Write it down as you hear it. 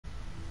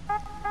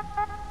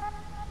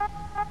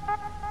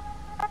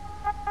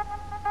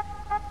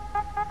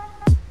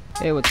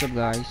Hey, what's up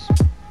guys?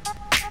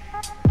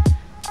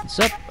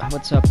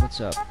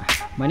 What's up?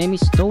 My name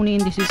is Tony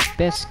and this is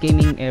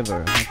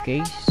BESGamingEver.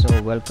 Okay, so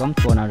welcome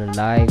to another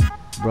live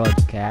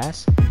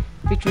broadcast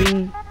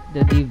featuring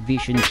the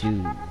Division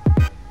 2.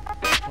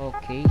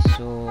 Okay,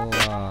 so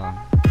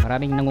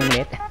maraming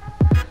nangungulit.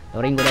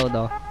 Loring ko daw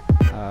to.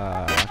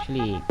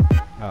 Actually,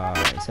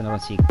 isa na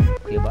rin si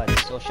Kuya Buds.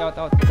 So shout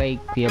out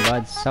kay Kuya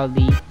Buds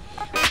Saldi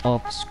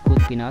of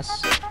Scoot Pinas.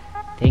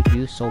 Thank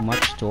you so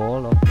much to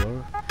all of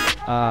your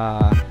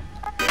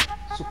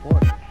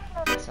support.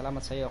 Salamat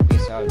sa iyo,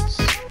 Kuya Salds.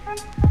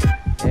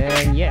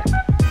 And yeah,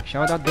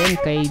 shout out din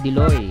kay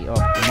Deloy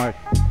of Mark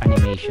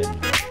Animation.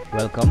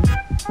 Welcome.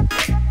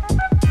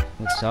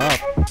 What's up,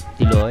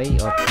 Deloy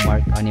of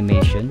Mark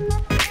Animation?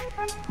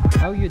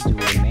 How you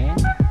doing, man?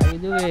 How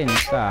you doing?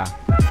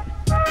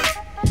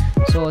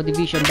 So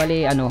Division,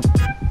 bale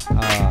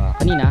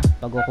kanina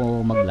bago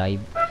ako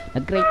mag-live,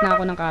 nag-create na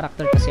ako ng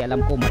character kasi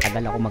alam ko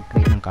matagal ako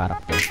mag-create ng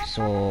character.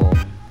 So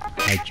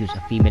I choose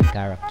a female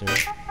character.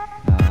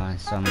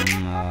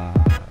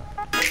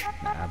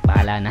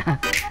 Bahala na.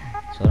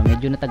 So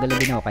medyo natagal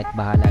din ako kahit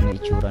bahala na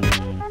itsura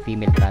ng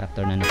female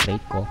character na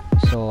na-create ko.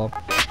 So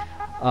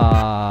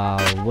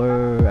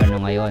we're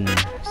ngayon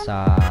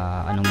sa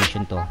anong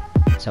mission to?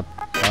 Sa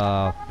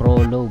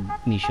Prologue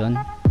mission.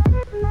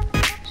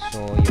 So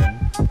yun.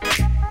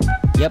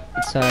 Yep,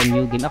 it's a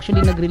new game. Actually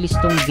nag-release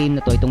tong game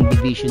na to, itong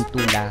Division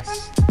 2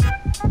 last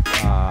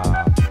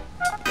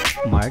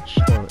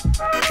March or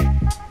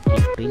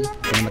April,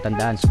 hindi na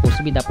matandaan. Supposed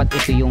to be dapat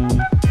ito yung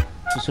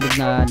susunod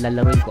na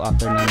lalaroin ko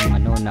after ng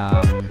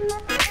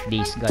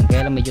Days Gone.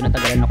 Kaya lang medyo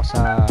natagalan ako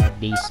sa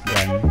Days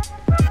Gone.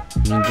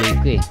 Enjoy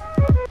ko eh.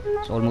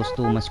 So almost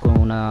 2 months ko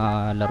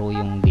na laro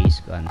yung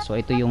Days Gone. So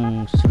ito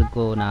yung susunod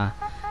ko na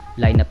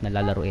lineup na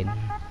lalaroin.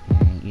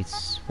 And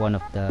it's one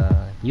of the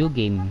new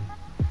game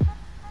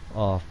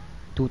of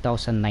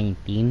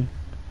 2019.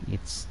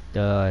 It's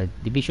the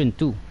Division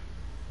 2.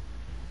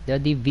 The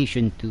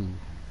Division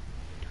 2.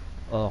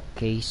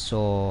 Okay,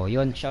 so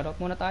yun, shoutout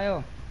muna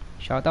tayo.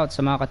 Shoutout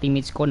sa mga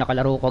ka-teammates ko,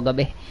 nakalaro ko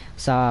gabi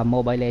sa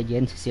Mobile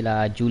Legends.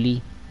 Sila Julie,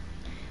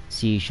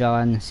 si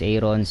Sean, si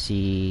Aaron, si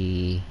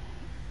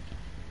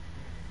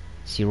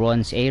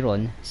Ron, si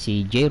Aaron,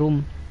 si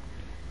Jerome,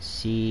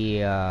 si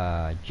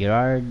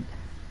Gerard,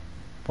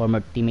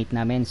 former teammate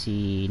namin,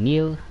 si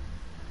Neil,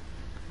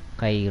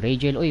 kay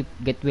Rachel. Uy,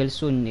 get well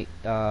soon,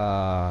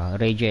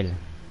 Rachel.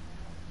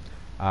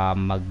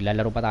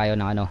 Maglalaro pa tayo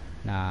ng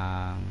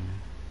ng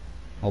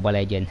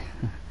Mobile Legend.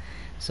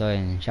 So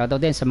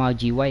shoutout din sa mga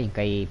GY,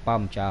 kay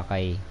Pam tsaka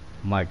kay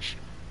March.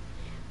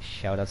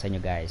 Shoutout sa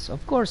inyo guys.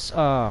 Of course,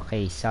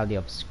 kay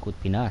Saldi of Scoot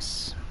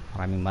Pinas.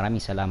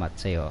 Maraming salamat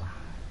sa iyo,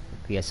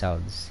 Kuya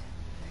Salds.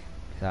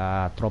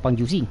 Sa tropang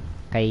Juicy,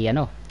 kay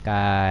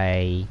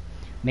kay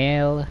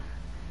Mel,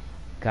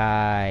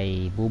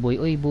 kay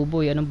Buboy. Uy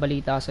Buboy, anong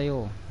balita sa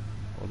iyo?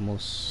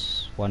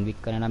 Almost 1 week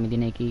ka na namin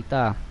din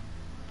nakikita.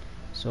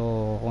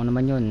 So kung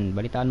naman yun,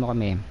 balitaan mo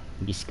kami.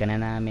 Miss ka na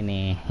namin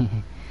eh.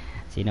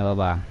 Sino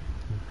ba?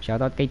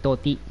 Shoutout kay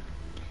Toti,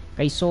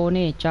 kay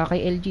Sony, tsaka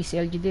kay LG. Si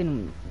LG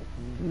din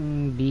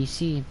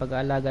busy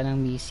pag-aalaga ng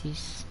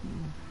misis.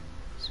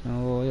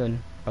 So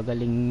yun,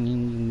 pagaling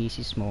yung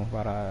misis mo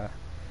para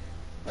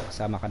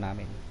kasama ka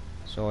namin.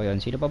 So yun,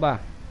 sino pa ba?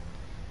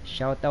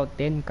 Shoutout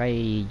din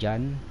kay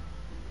John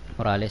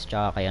Morales,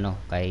 tsaka kay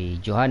kay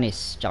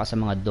Johannes, tsaka sa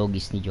mga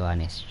doggies ni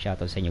Johannes.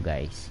 Shoutout sa inyo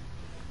guys.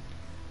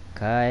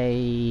 Kay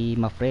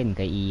my friend,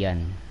 kay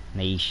Ian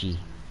Naishi.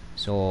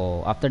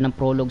 So after ng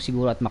Prologue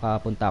siguro at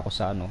makapunta ako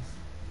sa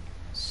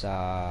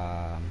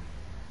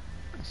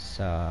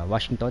sa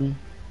Washington,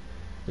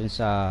 dun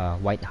sa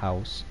White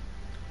House,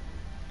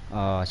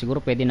 siguro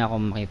pwede na ako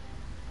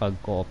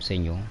makipag-co-op sa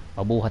inyo.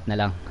 Pabuhat na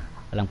lang,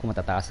 alam ko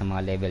matataas ang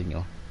mga level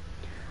nyo.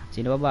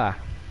 Sino ba?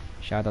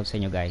 Shoutout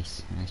sa inyo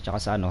guys. Tsaka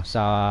sa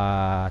sa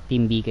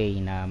Team BK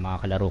na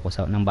mga kalaro ko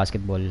ng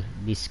basketball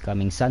this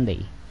coming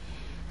Sunday.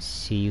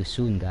 See you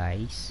soon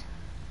guys.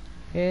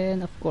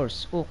 And of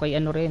course, kay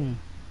rin,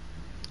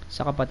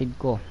 sa kapatid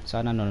ko,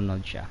 sana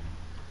nanonood siya.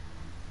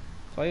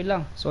 So yun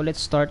lang. So let's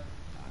start.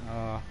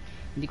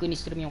 Hindi ko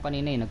ni-stream yung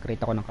kanina eh,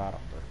 nag-create ako ng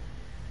character.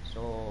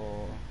 So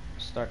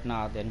start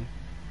natin.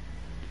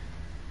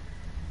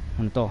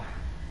 Ano to?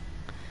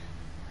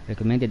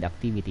 Recommended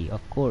activity,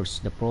 of course,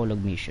 the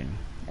Prologue mission.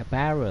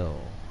 Apparel.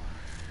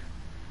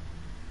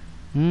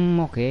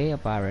 Okay,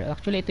 apparel.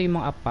 Actually ito yung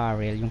mga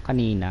apparel, yung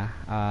kanina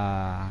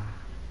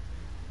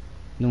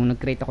nung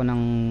nag-create ako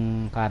ng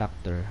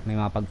character, may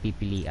mga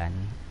pagpipilian.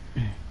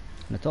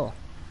 Ano to?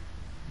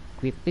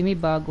 Equip. May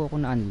bago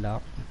ako na unlock.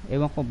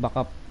 Ewan ko,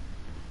 baka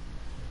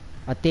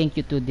a thank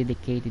you to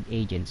dedicated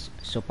agents.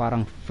 So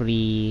parang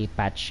free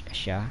patch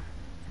siya.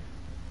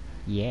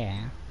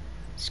 Yeah.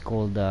 It's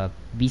called the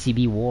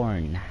BCB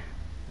Worn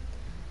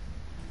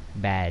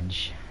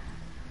badge.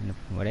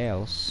 What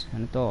else?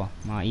 Ano to?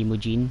 Mga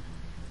emoji.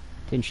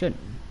 Tension.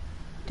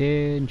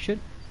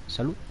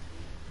 Salute.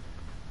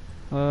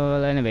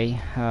 Well, anyway,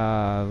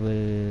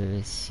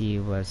 we'll see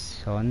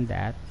what's on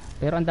that.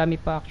 Pero ang dami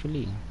pa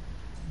actually.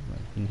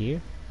 In here,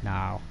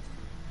 now,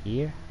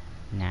 here,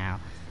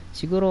 Now,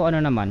 siguro ano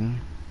naman,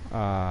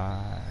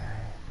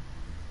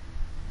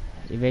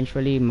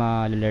 eventually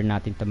ma-learn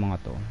natin itong mga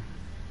to.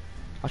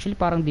 Actually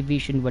parang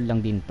Division 1 lang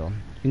din to.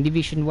 Yung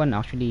Division 1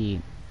 actually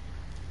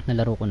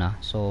nalaro ko na.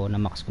 So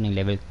na-max ko ng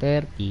level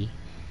 30.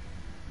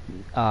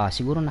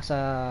 Siguro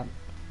nasa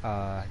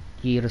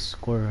gear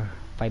score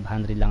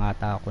 500 lang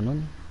ata ako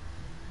nun.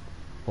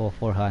 O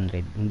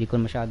 400. Hindi ko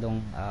masyadong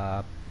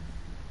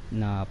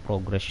na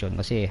progression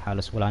kasi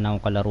halos wala na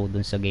akong kalaro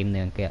dun sa game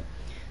na yun. Kaya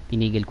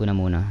tinigil ko na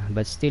muna.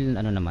 But still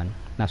ano naman,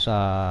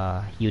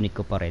 nasa unit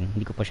ko pa rin.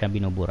 Hindi ko pa siya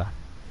binubura.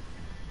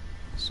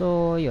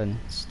 So yun,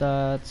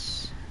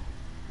 stats.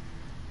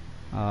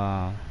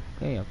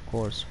 Okay, of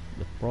course,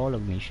 the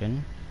prologue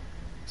mission.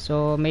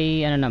 So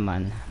may ano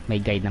naman, may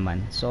guide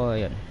naman. So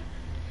yun,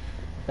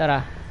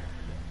 tara.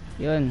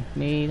 Yun,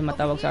 may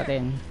tumatawag sa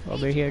atin.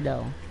 Over here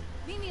daw.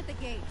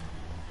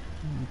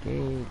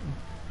 Okay.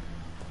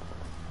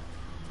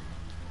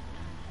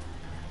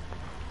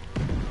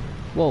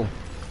 Wow,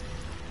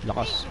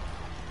 lakas.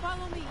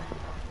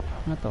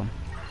 Ano to?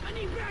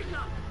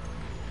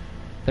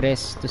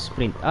 Press to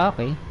sprint.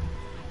 Okay.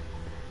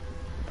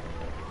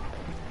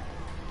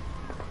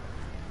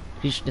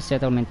 Reach the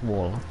settlement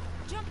wall.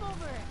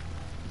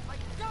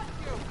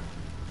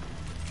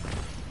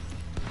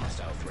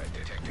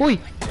 Uy!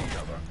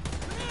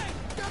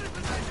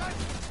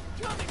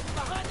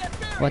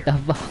 What the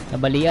fuck?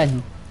 Nabalian.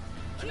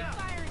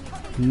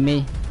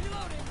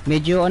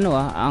 Medyo ano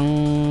ang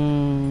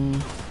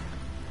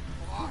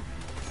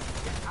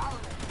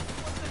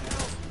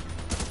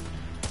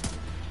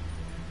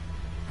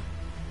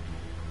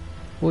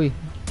uy.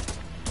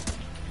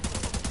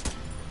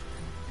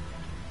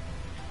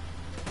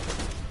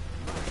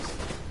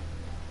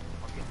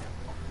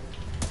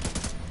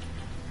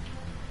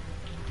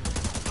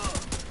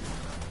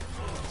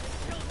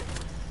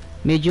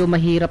 Medyo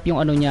mahirap yung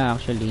ano niya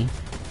actually.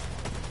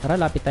 Tara,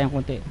 lapit tayong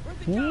konti.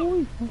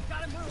 Uy.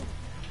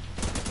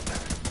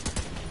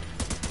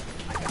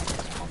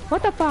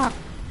 What the fuck?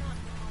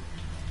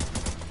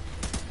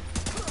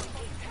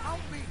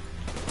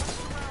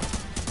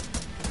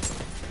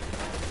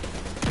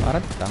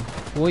 Parat ka.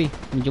 Uy,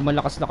 medyo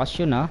malakas-lakas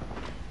yun ha.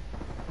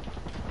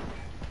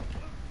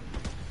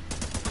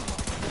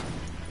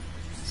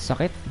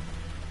 Sakit.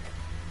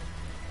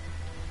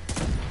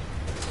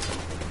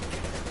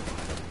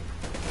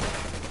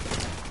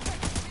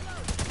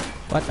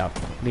 What up?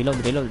 Reload.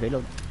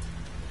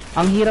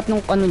 Ang hirap nung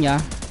ano niya.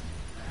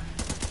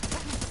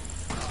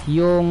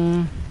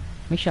 Yung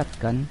may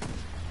shotgun.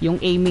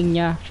 Yung aiming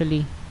niya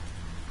actually.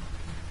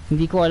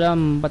 Hindi ko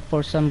alam but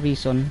for some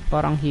reason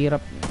parang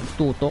hirap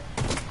tutok.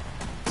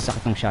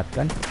 Sakit ng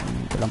shotgun.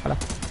 Ito lang pala.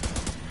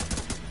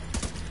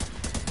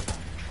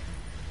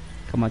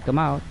 Come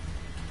out.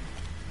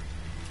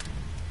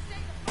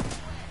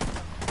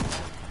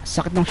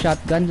 Sakit ng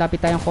shotgun.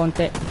 Lapit tayong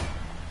konti.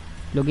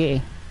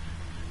 Lugi eh.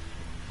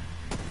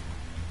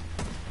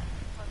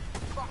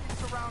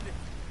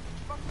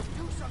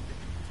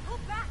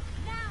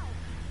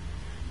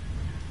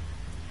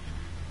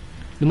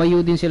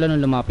 Lumayo din sila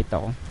nung lumapit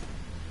ako.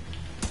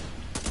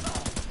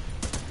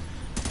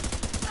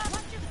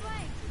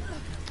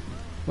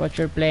 Watch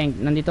your flank.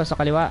 Nandito sa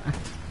kaliwa.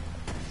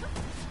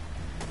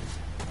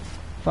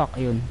 Fuck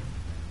yun.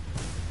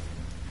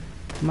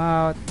 Come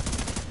out.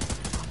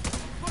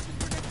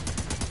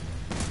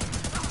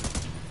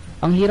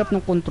 Ang hirap ng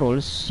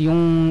controls,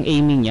 yung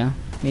aiming niya,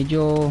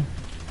 medyo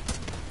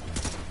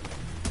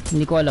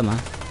hindi ko alam ha.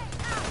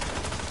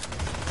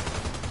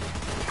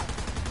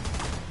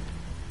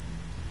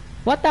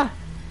 What the?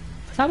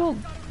 Sabog.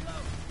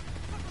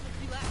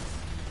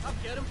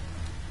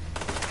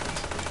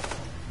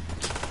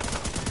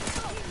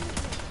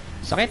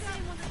 Sakit.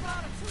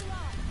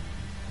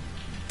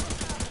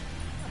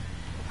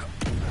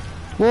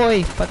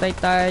 Woy, patay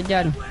tayo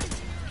dyan.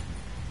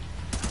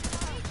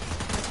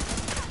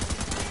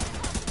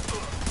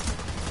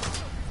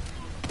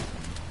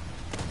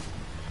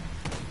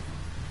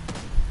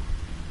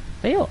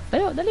 Tayo,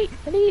 dali,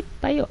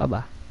 tayo,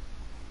 aba.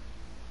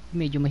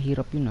 Medyo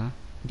mahirap yun ha.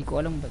 Hindi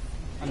ko alam ba,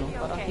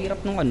 parang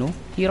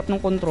hirap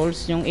nung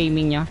controls, yung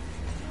aiming niya.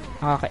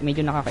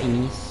 Medyo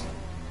nakakainis.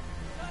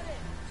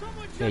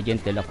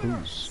 Legend de la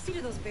Cruz.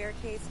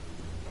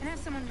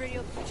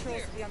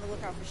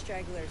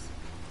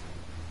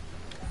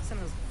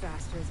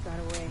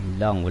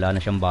 Wala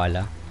na siyang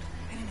bala.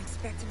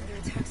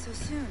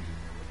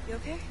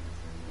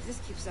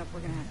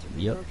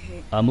 Yep,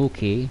 I'm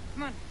okay.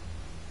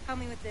 Help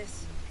me with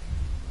this.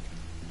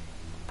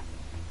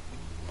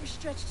 We're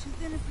stretched too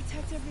thin to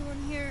protect everyone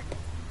here.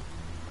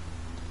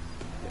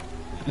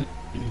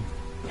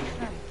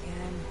 Not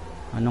again.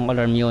 Anong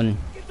alarm yun?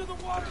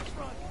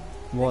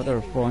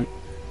 Waterfront.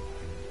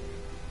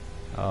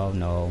 Oh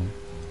no.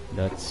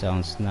 That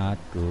sounds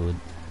not good.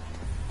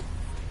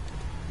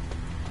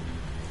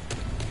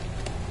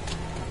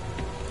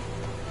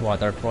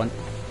 Waterfront.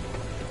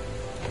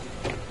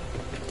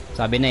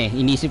 Sabi na eh,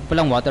 inisip ko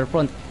lang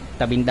waterfront.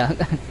 Tabing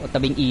dagat o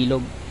tabing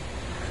ilog.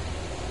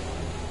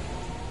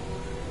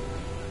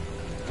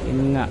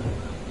 Yun nga.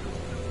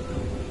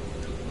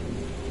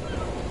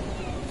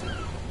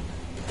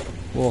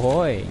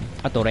 Ohoy,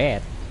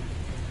 turret.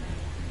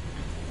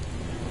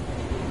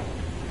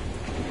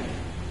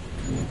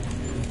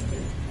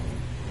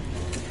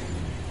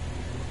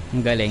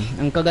 Ang galing.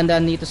 Ang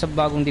kagandahan dito sa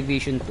bagong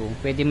Division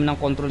 2, pwede mo nang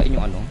kontrolin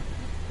yung ano,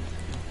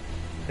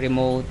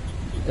 remote,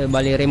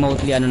 bali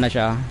remotely ano na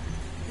siya.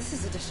 This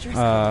is a distress Uh,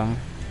 call.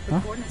 The huh?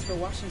 coordinates for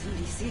Washington,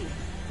 D.C.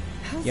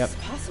 How is Yep. this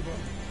possible?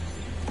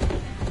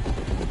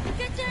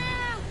 Get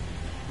down!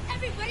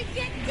 Everybody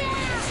get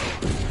down!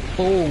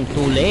 Boom,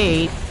 too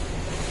late.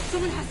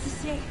 Someone has to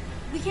stay.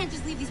 We can't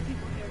just leave these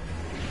people here.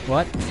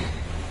 What?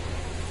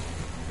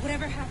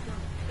 Whatever happened,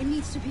 it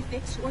needs to be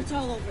fixed or it's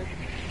all over.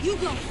 You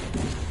go!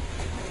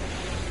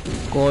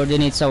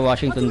 Coordinate sa I'll do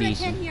Washington what I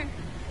DC. can here.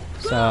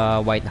 Sa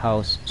White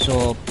House.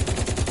 So,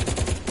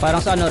 parang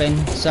sa ano rin,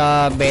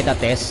 sa beta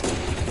test,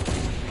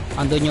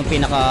 andun yung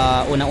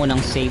pinaka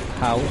unang-unang safe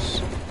house.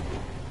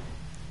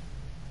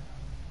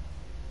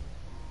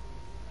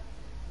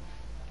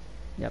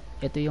 Yep,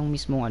 ito yung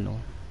mismong ano,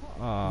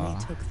 We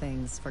took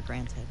things for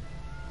granted.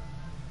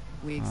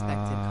 We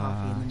expected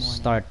coffee in the morning.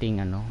 starting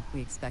ano, We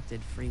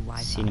expected free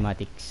Wi-Fi.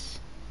 cinematics.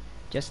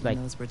 Just When like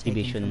those were taken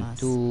Division from us,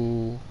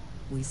 2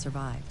 We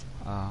survived.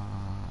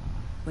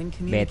 When beta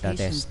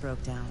communications test.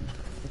 broke down,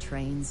 the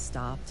trains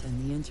stopped and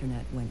the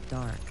internet went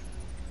dark.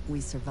 We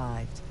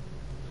survived.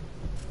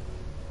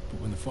 But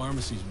when the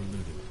pharmacies were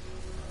looted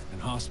and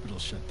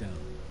hospitals shut down,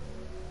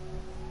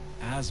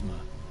 asthma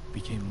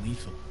became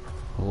lethal.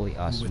 Hoy,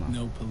 And with asthma.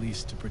 no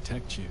police to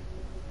protect you,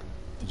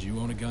 did you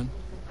own a gun?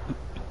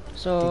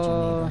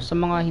 So, sa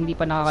mga hindi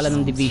pa nakakala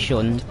ng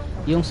Division,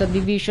 yung sa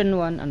Division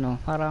 1, ano,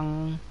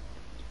 parang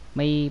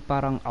may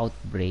parang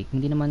outbreak.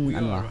 Hindi naman, We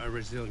ano are a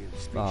resilient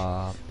species.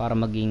 para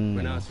maging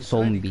When our society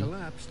zombie.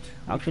 collapsed,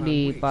 we Actually,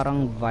 found ways parang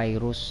to go on.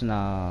 virus na,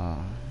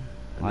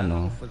 And now, ano,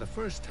 for the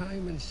first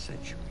time in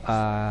centuries,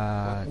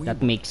 that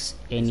makes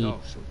any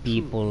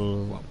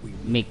people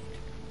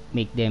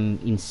make them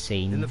in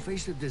insane. the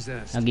face of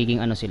disaster, Nagiging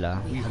ano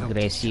sila,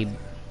 aggressive.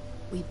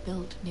 We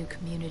built new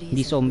communities. Hindi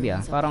in zombie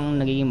ruins of parang the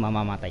old. nagiging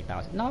mamamatay tao.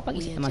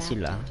 Nakapag-isip We naman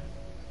sila. adapted.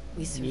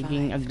 We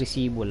Nagiging survived.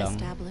 agresibo lang.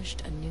 Established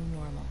a new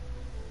normal.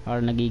 Or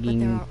nagiging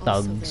But there are also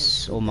thugs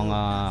those o who mga build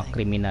nothing.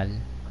 kriminal.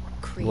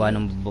 Create Gawa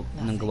ng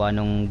nothing. gawa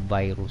ng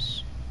virus.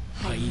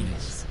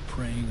 Hyenas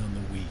preying on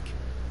the weak.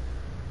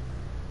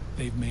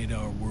 They've made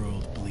our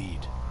world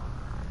bleed.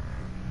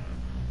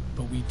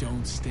 But we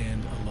don't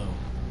stand alone.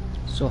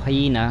 So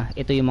hyena,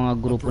 ito yung mga A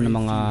grupo brave ng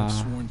mga few have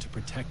sworn to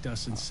protect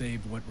us and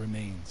save what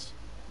remains.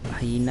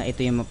 hyena,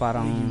 ito yung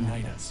parang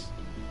Reunite us.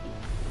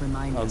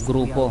 Remind us that we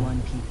grupo. are one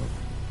people.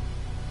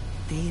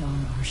 They are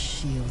our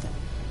shield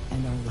and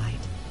our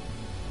light.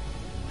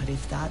 But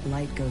if that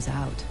light goes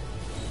out,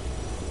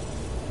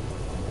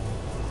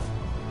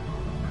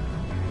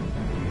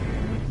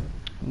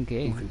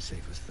 okay, who can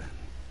save us then?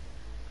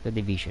 the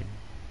Division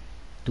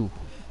 2.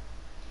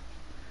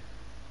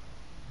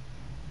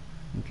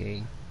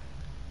 Okay.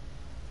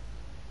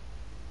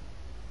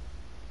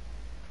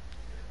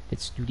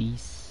 Let's do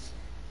this.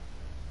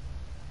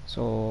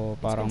 So,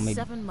 parang It's may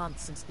been 7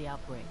 months since the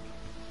outbreak.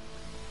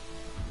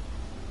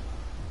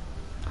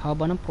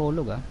 haba ng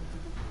prologue ah.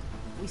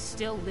 We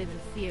still live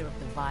in fear of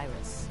the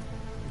virus.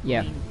 The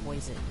Yeah. green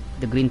poison.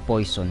 The green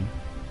poison.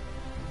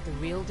 The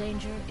real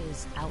danger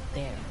is out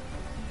there,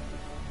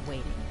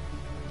 waiting.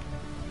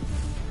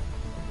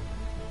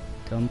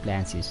 Tom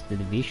Clancy's The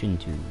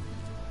Division 2.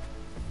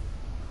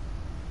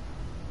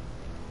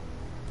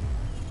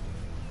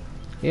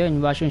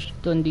 Ayun,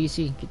 Washington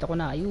DC. Kita ko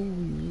na. Ayun,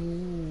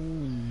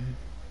 yun.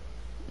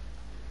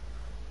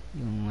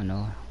 Yung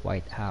ano,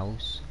 White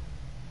House.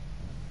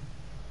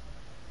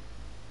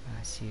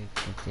 Massive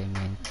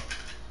containment.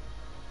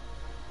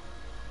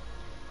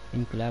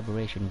 In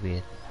collaboration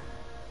with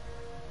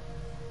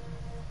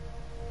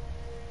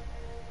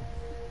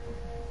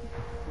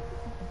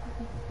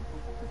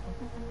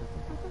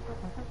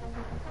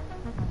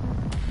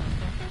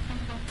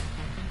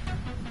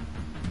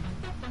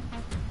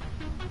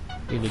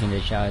Living in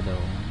the Shadow.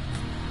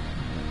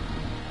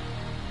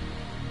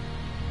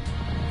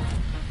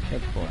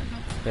 Checkpoint.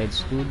 Red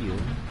Studio.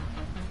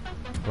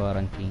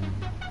 Quarantine.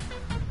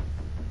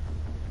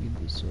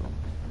 Ubisoft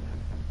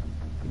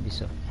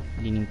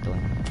Leamington.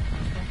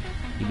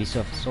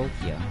 Ubisoft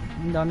Sofia.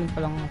 Ang daming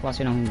palang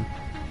klase ng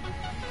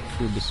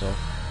Ubisoft.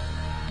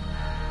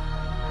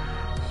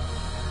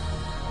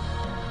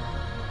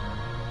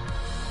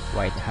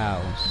 White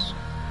House.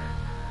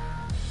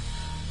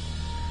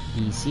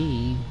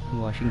 DC,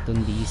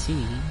 Washington DC.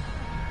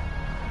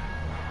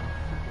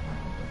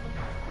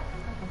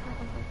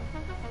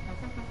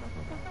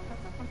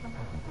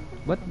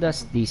 What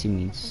does DC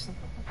means?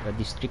 The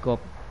District of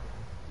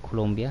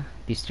Columbia,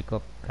 District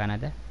of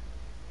Canada.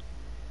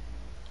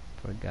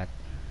 Forgot.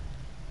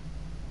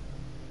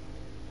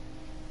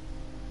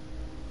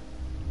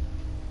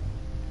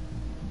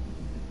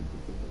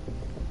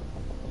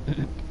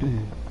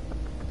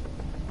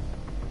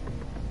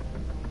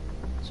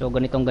 So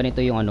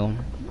ganito yung ano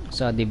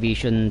sa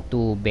Division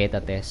 2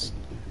 beta test.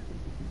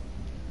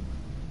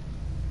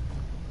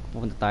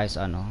 Pupunta tayo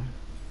sa ano.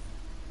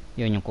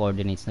 Yun yung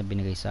coordinates na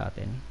binigay sa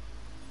atin.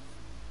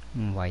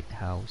 White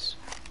House.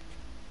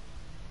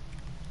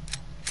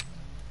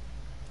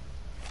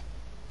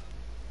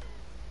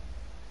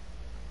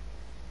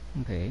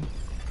 Okay.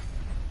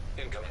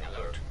 Incoming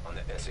alert on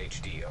the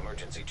SHD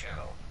emergency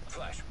channel.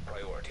 Flash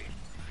priority.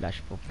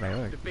 Flash for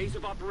priority. The base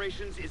of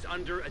operations is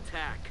under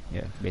attack.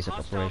 Yeah, base of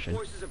Hostile operation.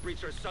 forces have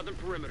breached our southern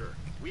perimeter.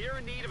 We are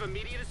in need of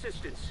immediate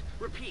assistance.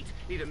 Repeat,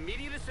 need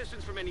immediate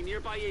assistance from any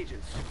nearby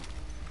agents.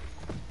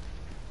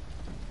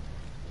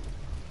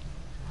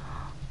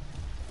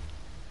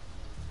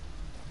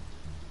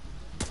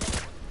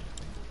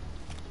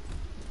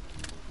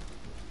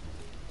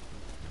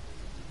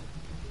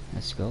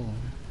 Let's go.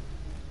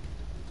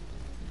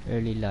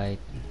 Early light.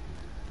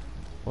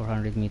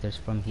 400 meters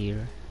from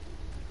here.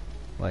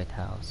 White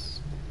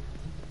House.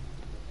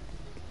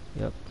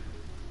 Yep.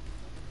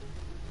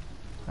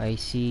 I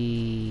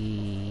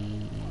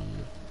see.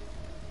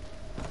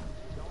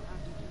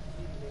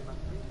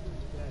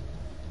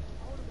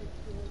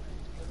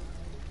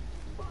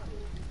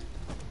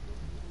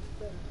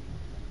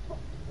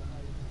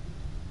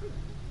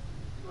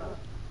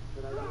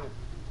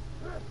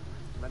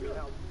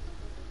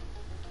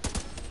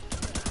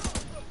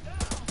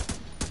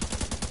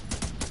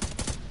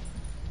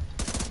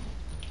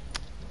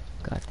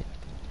 Got it.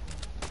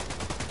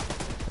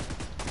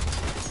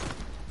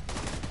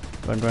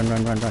 Run.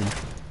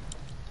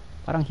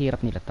 Parang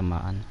hirap nila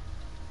tamaan.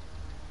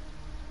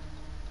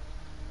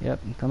 Yep,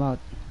 come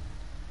out.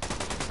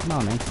 Come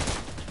on, man.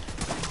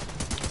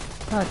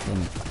 God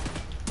damn it.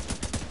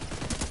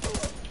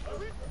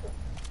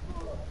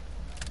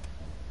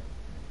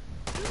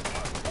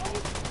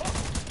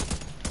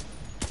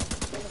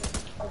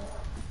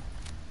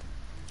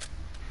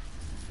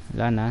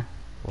 Wala na.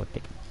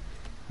 Putik.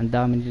 Ang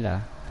dami nila.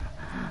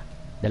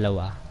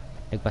 Dalawa.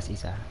 Nagpas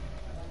isa.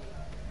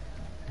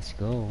 Let's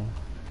go.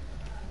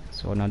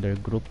 So another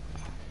group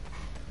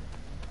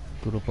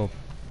of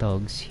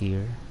thugs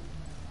here.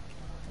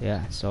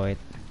 Yeah, saw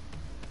it.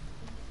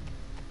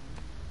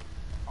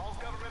 All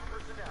government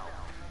personnel,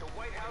 the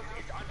White House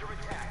is under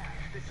attack.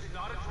 This is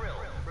not a drill.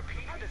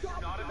 Repeat, this is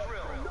not a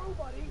drill.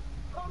 Nobody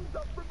comes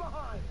up from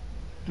behind.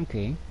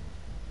 Okay.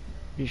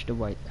 Reach the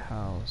White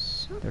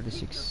House.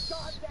 36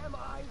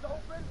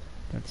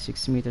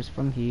 meters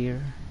from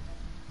here.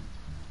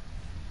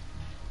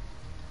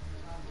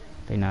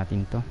 Tayo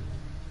natin to.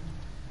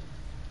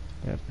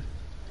 Yep.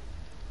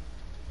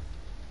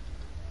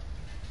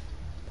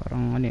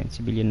 Parang ano yun,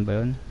 civilian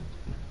ba yun?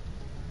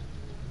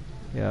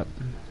 Yep.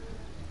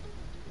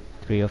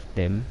 3 of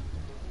them.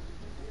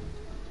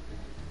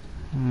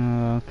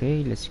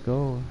 Okay, let's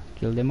go.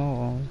 Kill them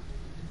all.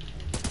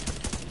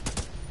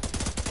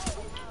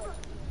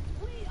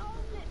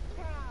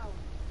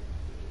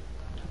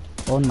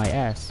 On my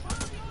ass.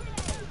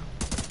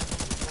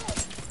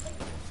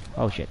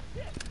 Oh shit.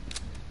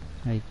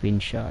 I've been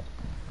shot.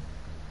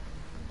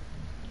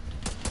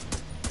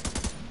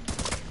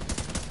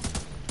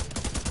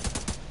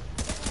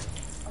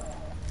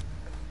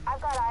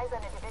 I've got eyes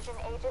on a division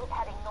agent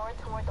heading north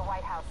toward the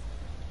White House.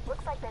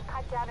 Looks like they've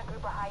cut down a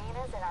group of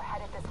hyenas and are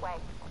headed this way.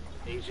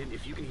 Agent,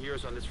 if you can hear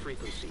us on this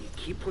frequency,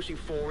 keep pushing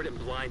forward and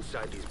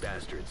blindside these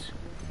bastards.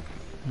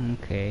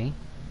 Okay.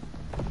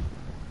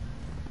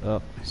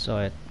 Oh,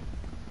 saw it.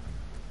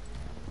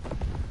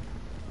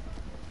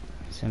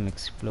 Some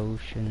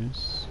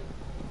explosions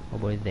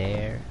over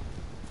there.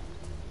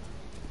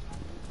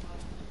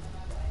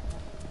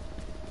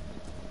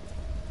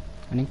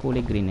 Anong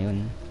kulay green na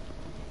yun?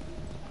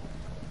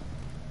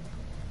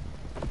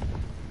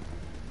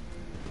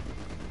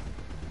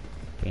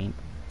 Paint.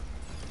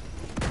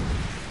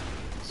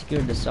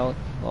 Secure the south.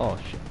 Oh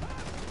shit.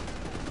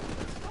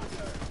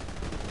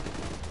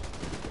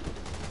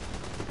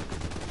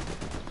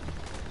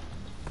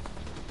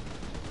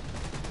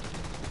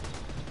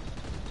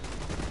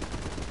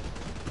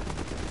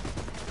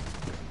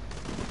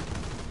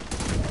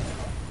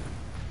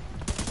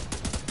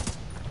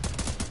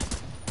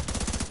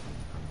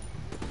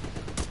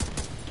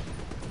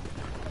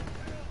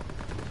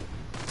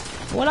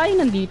 Wala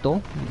yun nandito.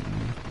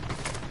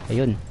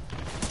 Ayun.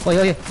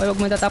 Hoy, huwag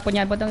mo tatapon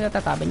yan. Ba't ang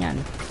tatapon yan?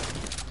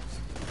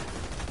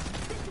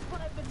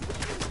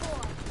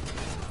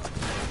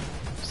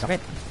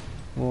 Sakit.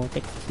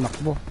 Putik,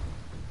 makbo.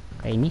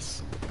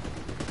 Kainis.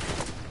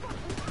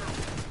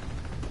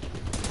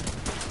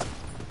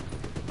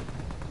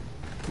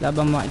 Wala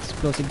bang mga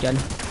explosive dyan?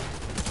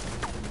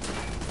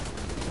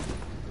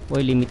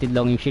 Uy, limited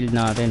lang yung shield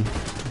natin.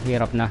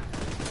 Hirap na.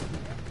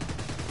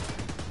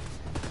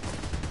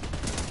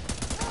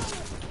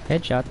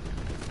 Headshot.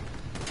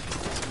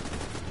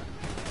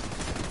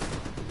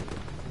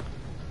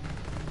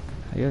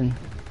 Ayun.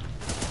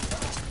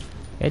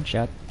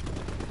 Headshot.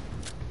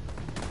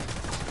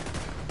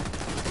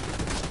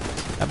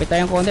 Kapit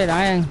tayong konti.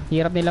 Ayan,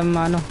 hirap nilang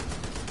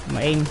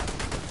ma-aim.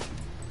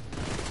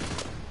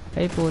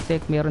 Ay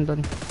putik, meron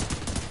doon.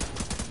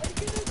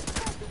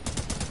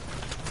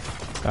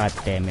 God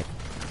damn it.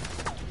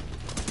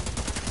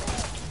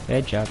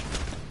 Headshot.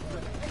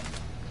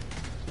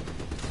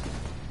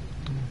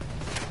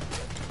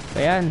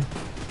 Ayan.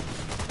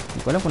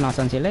 Hindi ko alam kung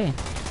nasan sila eh.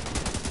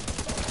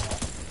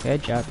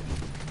 Headshot.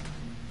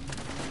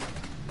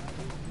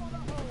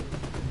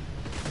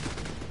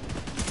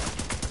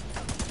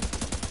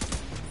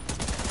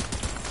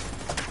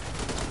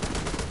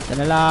 Isa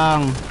na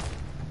lang.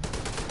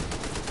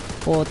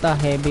 Puta,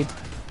 heavy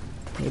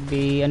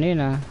ano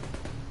yun ah.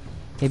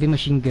 Heavy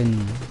machine gun.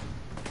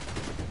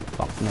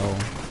 Fuck no.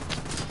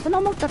 Saan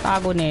ako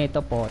magtatago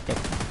nito, potek?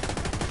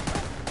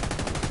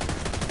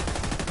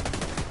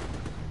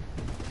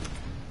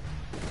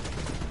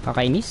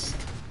 Kakainis?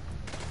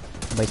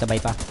 Sabay-sabay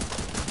pa.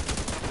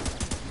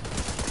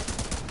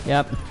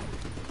 Yup.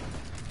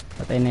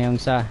 Patay na yung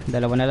isa.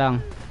 Dalawa na lang.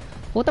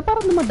 Puta,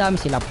 parang dumadami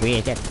sila.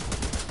 Pwede.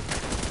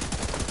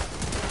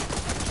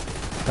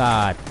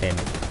 God damn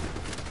it.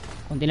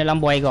 Kunti na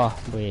lang buhay ko.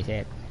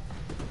 Buwisit.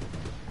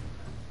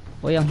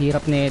 Uy, ang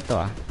hirap nito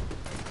ah.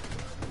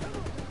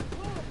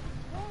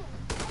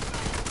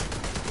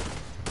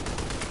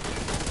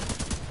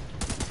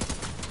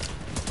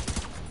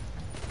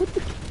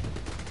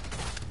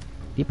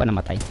 Di pa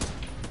namatay.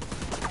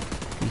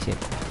 Buwisit.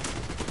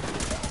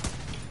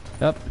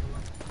 Yup.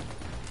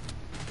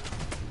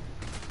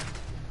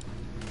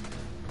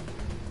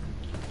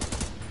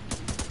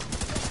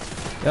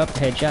 Yup,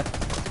 headshot.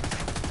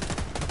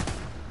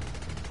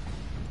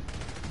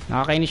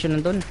 Nakakainis yun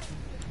nandun.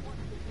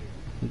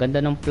 Ang ganda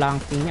ng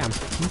flanking niya.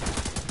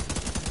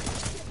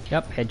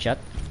 Yup, headshot.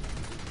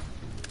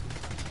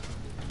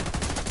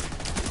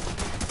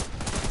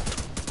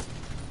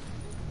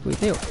 Uy,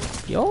 tayo.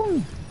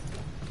 Yung.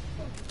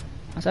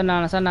 Nasaan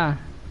na? Nasaan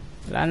na?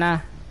 Wala na.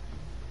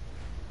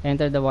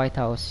 Enter the White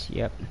House.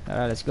 Yep.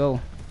 Tara, let's go.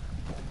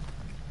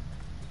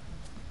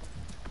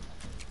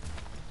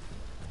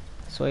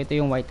 So, ito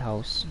yung White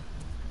House.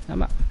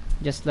 Tama.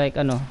 Just like,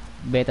 ano,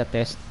 beta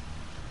test.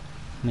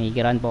 May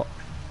giran po.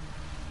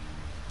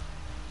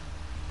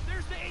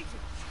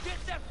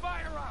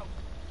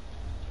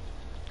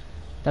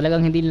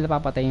 Talagang hindi nila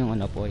papatay yung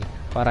ano po eh,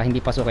 para hindi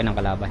pasukin ng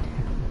kalaban.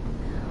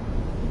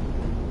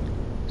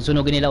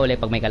 Sunugin nila ulit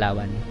pag may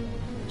kalaban.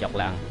 Joke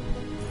lang.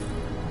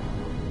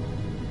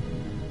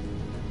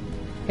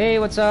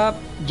 Hey, what's up?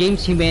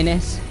 James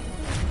Jimenez.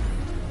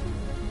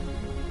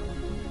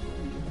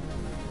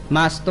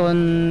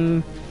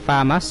 Maston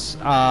Famas.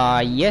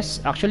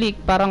 Yes, actually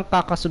parang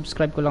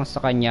kaka-subscribe ko lang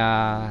sa kanya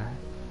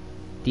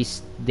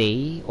this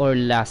day or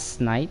last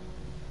night.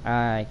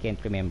 I can't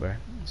remember.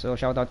 So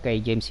shout out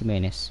kay James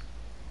Jimenez.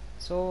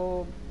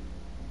 So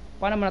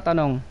paano mo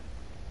natanong,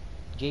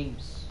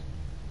 James?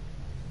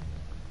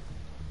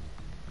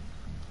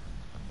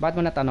 Ba't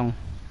mo natanong?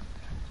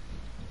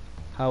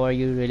 How are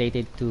you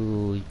related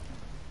to...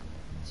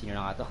 Sino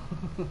na nga to?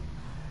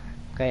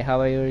 Okay,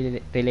 how are you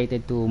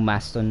related to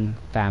Maston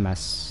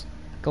Famas?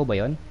 Ikaw ba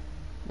yun?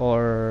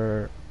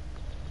 Or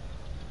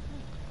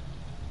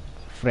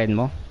friend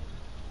mo?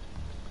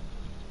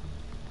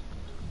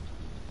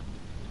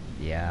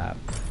 Yeah.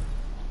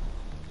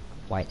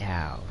 White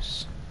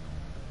House.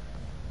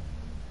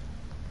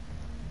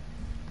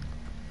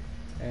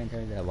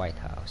 Enter the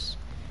White House.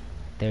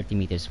 30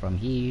 meters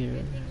from here.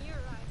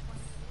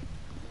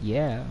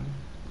 Yeah.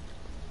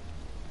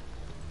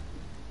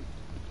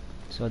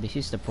 So this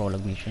is the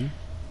prologue mission.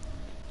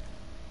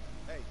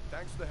 Hey,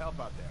 thanks for the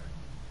help out there.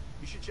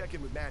 You should check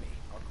in with Manny,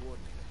 our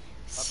coordinator.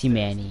 Si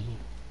Manny.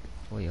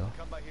 Oyo.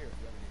 Come by here if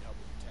you ever need help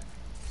with your tech.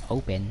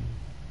 Open.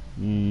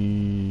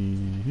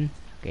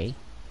 Okay.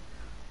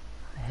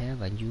 I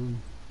have a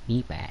new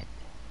knee pad.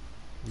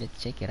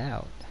 Let's check it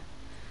out.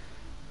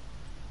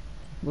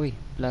 Uy,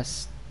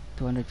 plus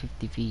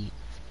 250 feet.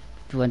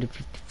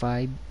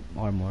 255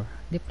 or more.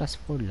 Hindi, plus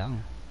 4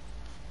 lang.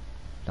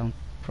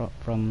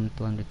 From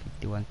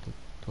 251 to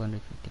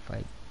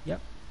 255.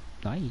 Yep.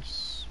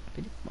 Nice.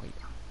 Pwede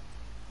makita.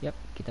 Yep,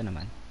 kita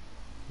naman.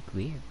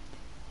 Equipped.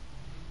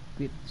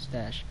 Equip,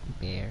 stash,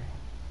 compare.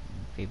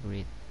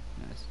 Favorite.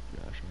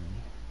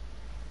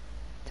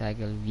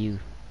 Toggle view.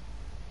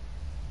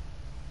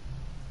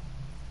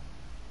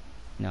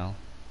 No.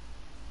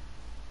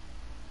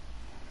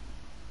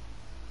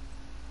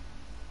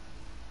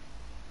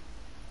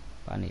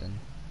 Paano yun?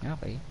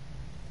 Okay.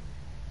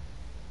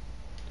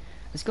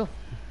 Let's go.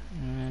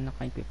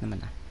 Naka-equip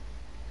naman ah.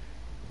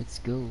 Let's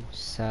go.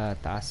 Sa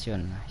taas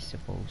yun, I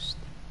suppose.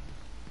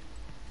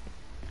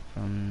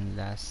 From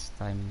last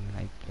time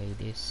I played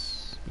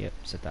this. Yep,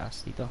 sa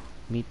taas dito.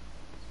 Meet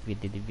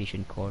with the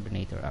division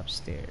coordinator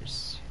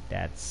upstairs.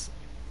 That's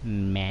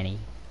Manny.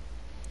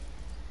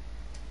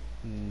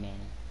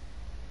 Manny.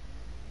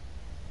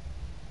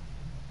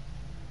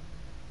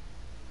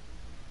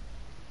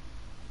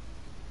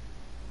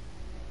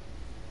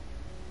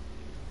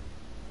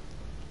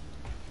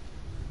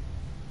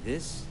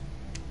 This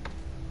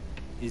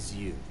is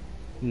you.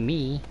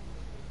 Me?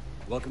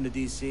 Welcome to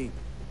DC.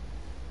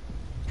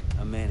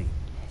 I'm Manny.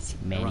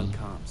 Manny. I run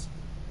comms.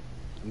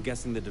 I'm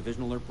guessing the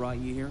division alert brought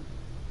you here?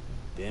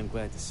 Damn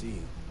glad to see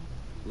you.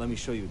 Let me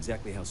show you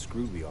exactly how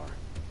screwed we are.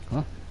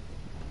 Huh?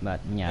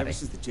 But Ever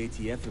since the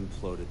JTF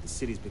imploded, the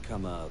city's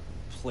become a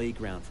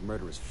playground for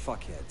murderous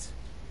fuckheads.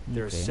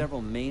 There are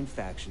several main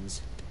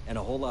factions, and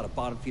a whole lot of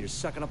bottom feeders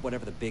sucking up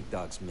whatever the big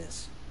dogs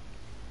miss.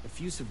 A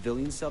few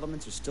civilian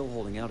settlements are still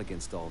holding out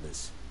against all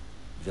this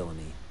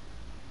villainy.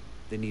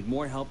 They need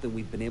more help than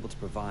we've been able to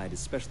provide,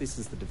 especially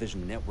since the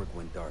Division network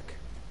went dark.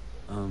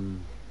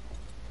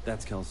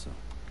 That's Kelso.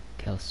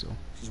 Kelso.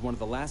 She's one of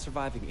the last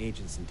surviving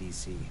agents in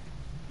DC.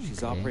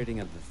 She's Okay. operating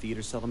out of the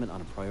theater settlement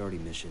on a priority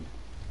mission.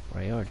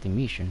 Priority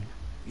mission.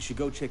 You should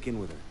go check in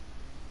with her.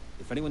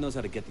 If anyone knows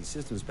how to get these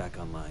systems back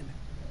online,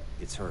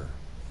 it's her.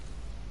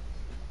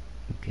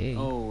 Okay.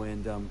 Oh,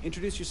 and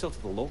introduce yourself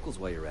to the locals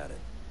while you're at it.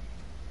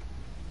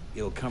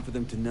 It'll comfort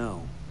them to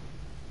know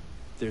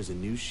there's a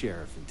new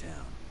sheriff in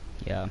town.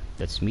 Yeah,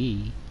 that's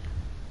me.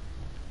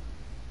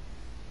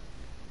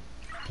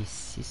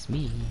 This is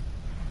me.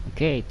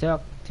 Okay,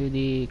 talk to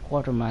the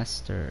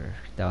quartermaster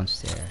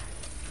downstairs.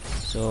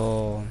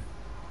 So,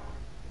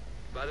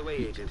 By the way,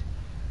 Agent,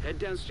 head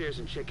downstairs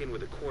and check in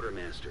with the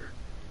quartermaster.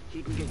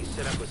 He can get you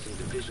set up with some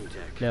division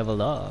tech.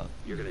 level up.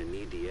 You're gonna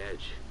need the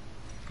edge.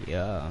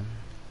 Yeah.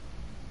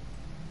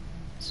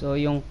 So,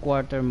 yung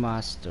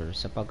quartermaster,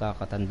 sa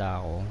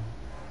pagkakatanda ko,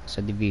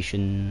 sa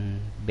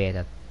Division 2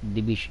 beta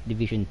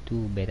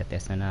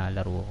test na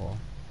nalaro ko,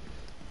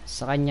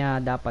 sa kanya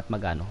dapat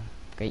magano.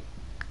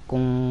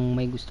 Kung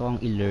may gusto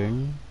kang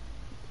i-learn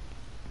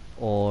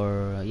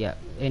or yeah,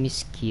 any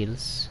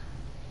skills,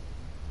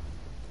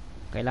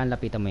 kailangan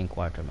lapitan mo yung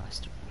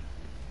quartermaster.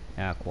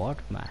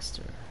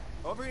 Quartermaster.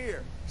 Over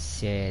here.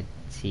 Said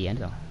si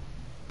ano to?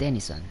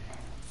 Denison.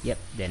 Yep,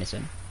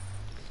 Denison.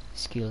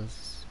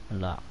 Skills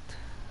unlocked.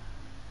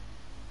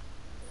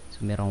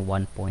 So merong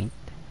 1 point.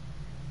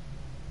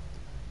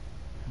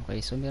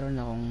 Okay, so meron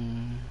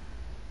akong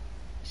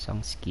isang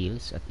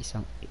skills at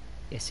isang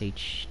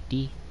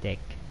SHD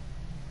tech.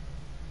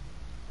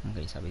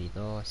 Okay, sabi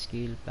dito,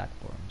 skill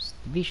platforms.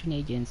 Division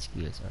agent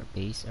skills are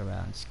based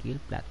around skill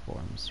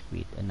platforms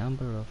with a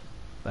number of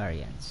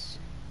variants.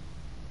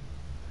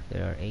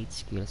 There are 8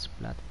 skills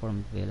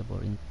platform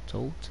available in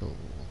total.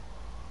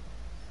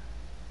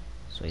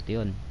 So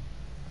ito yun.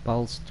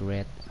 Pulse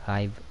Turret,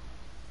 Hive,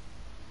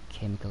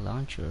 Chemical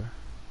Launcher,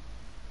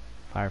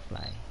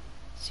 Firefly,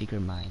 Seeker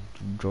Mine,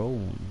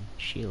 Drone,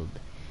 Shield.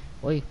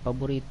 Oy,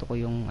 paborito ko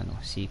yung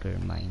Seeker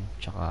Mine,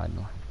 tsaka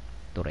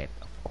Turret,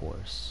 of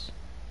course.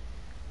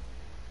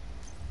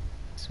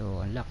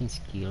 So, unlocking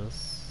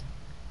skills.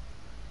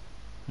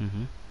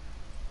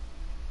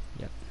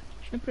 Yep.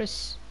 Syempre,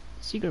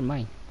 Seeker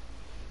Mine.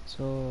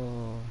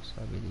 So,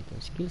 sabi dito,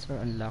 skills are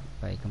unlocked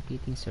by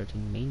completing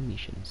certain main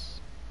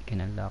missions. You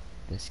can unlock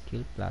the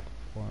skill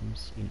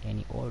platforms in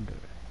any order.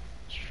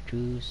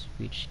 Choose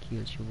which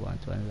skills you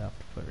want to unlock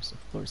first. Of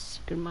course,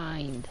 Seeker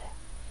Mine.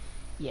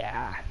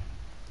 Yeah.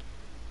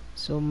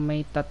 So,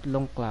 may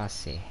tatlong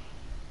klase.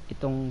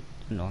 Itong,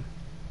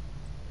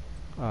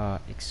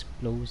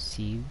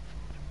 explosive,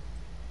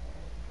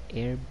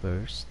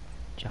 airburst,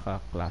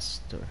 tsaka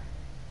cluster.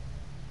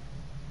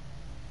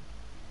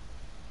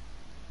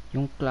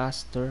 Yung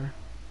cluster,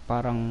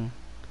 parang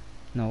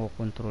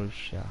nakokontrol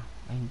siya.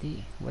 Ay,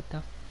 hindi. What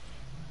the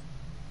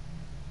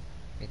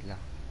wait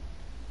lang.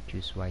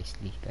 Choose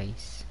wisely,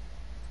 guys.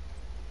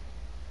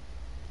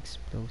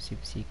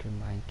 Explosive Seeker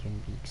Mine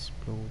can be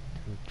explode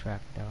to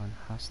track down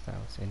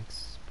hostiles and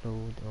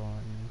explode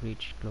on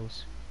reach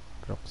close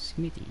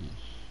proximity.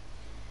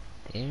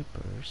 The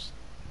airburst,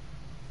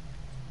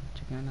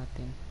 check nga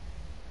natin.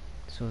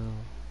 So,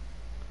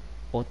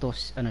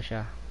 autos,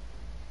 siya?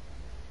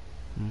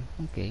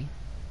 Okay.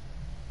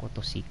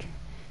 Auto seek.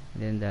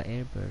 Then the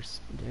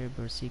airburst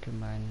Seeker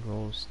Mine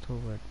rolls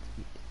toward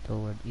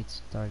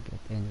its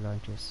target and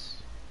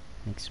launches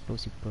an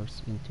explosive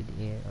burst into the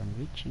air on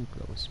reaching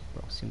close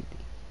proximity.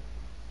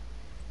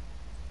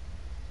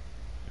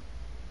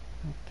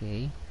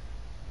 Okay.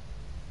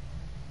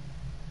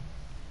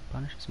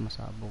 Paano siya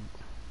sumasabog?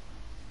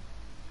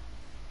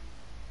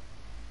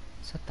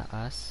 Sa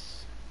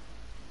taas.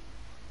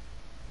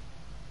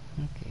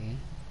 Okay.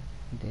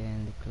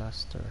 Then the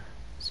cluster.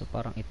 So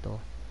parang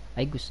ito.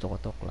 Ay, gusto ko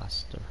to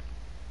cluster.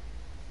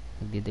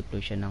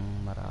 Nagde-deploy siya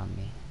ng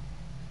marami.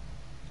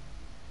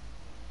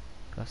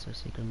 Cluster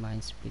Seeker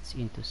Mine splits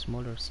into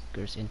smaller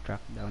seekers and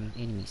track down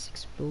enemies,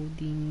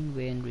 exploding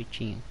when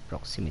reaching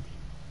proximity.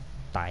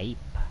 Type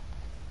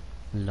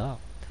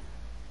locked.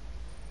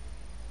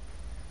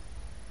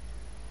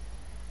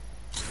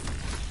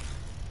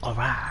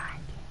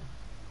 Alright.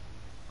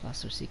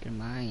 Cluster Seeker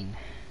Mine.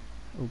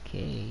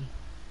 Okay.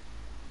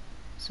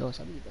 So,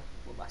 sabi dito,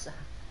 babasa.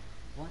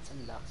 Once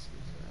unlocked,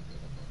 skills are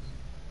available in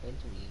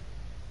inventory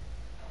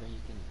where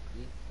you can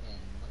equip and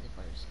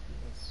modify your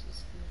skills.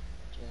 Skill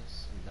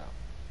just unlocked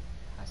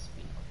has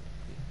been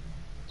equipped.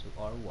 So,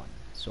 R1.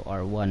 So,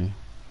 R1.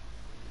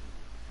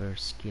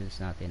 First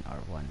skills natin,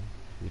 R1.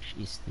 Which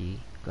is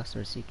the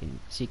Cluster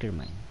Seeker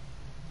Mine.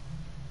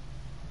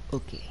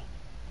 Okay.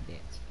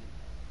 Then, skill.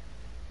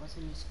 Once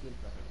a new skill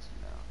platform is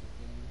unlocked, you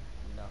can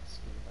unlock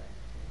skill by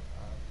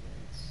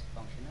its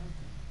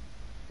functionality.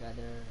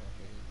 Gather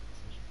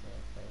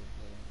by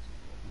going to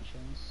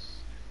missions,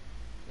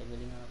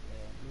 leveling up,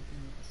 and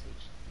looting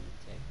SHD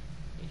tech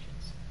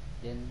applications.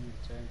 Then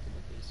return to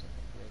the base of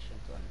operation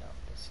to unlock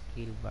the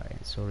skill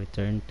variant. So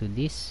return to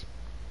this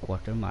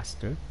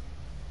quartermaster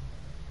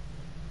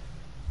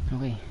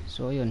Okay,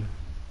 so yun.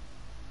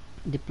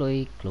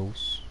 Deploy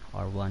close,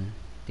 R1.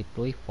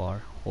 Deploy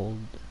far,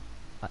 hold,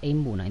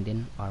 aim muna and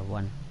then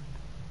R1.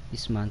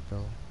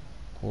 Dismantle,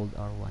 hold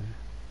R1.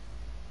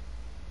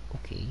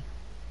 Okay.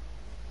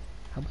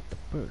 How about the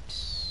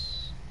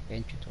perks?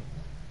 Entry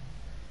total.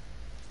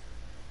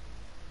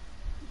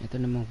 Ito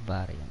namang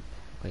variant.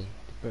 Okay,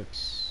 the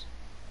perks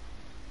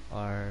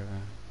are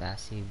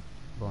passive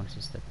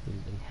bonuses that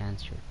will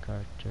enhance your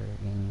character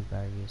in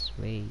various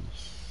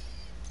ways.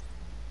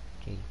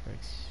 Okay,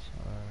 perks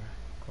are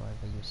acquired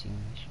by using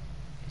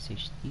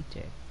SHD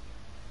tech.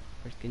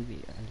 Perks can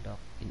be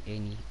unlocked in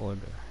any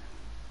order.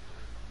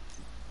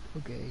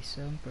 Okay,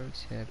 some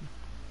perks have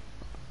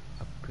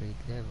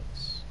upgrade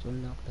levels. To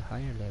unlock the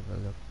higher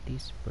level of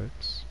these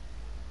perks,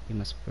 you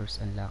must first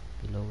unlock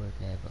the lower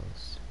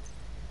levels.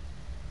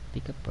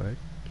 Pick a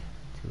perk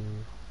to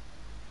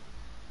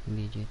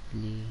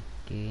immediately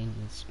gain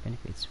its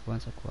benefits.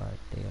 Once acquired,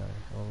 they are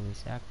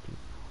always active.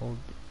 Hold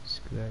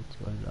square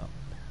to unlock.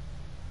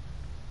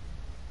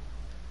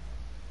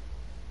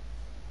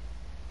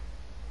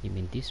 You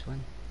mean this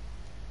one?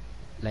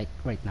 Like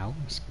right now,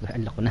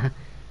 unlock ko na.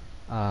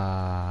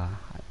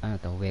 Ano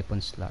to,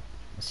 weapon slot.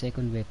 A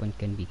second weapon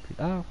can be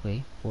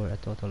okay, for a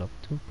total of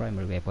 2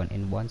 primary weapon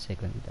and 1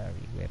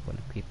 secondary weapon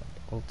equipped at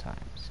all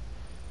times.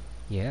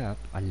 Yep,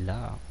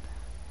 unlocked.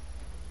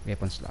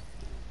 Weapon slot.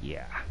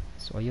 Yeah.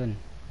 So ayun.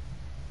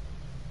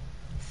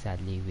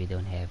 Sadly, we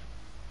don't have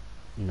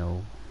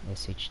no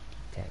SHD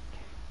tech.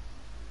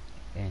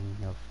 End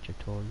of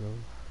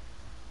tutorial.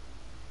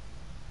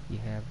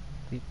 You have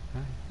clip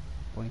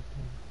point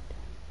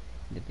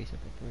the base of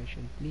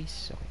operation,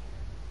 please. Okay,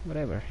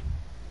 whatever.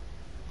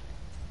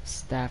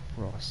 Staff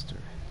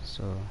roster.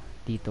 So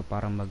dito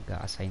parang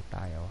mag-assign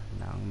tayo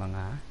ng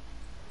mga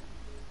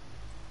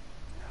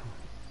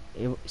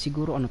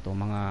siguro ano to,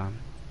 mga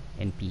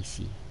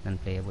NPC,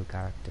 non-playable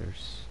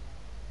characters,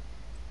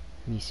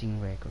 missing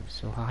records.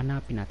 So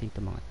hahanapin natin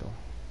itong mga to.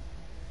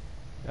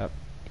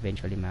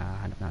 Eventually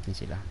mahanap natin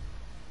sila.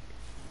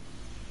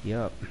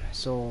 Yup.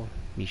 So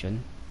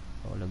mission,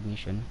 Prologue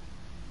mission.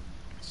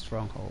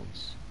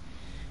 Strongholds.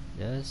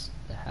 Thus,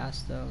 the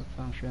hostile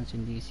functions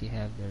in DC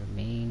have their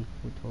main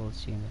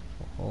footholds in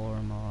the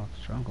form of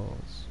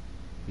strongholds.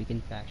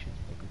 Weaken factions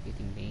by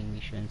completing main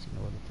missions in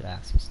order to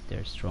access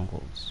their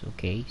strongholds.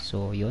 Okay,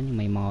 so yun, yung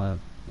may mga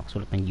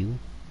nakasulat ng U.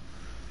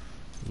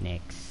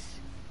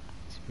 Next,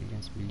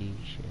 experience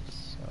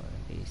militias or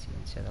base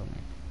and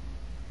settlement.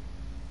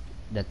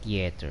 The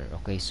theater.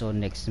 Okay, so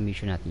next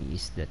mission natin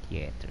is the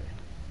theater.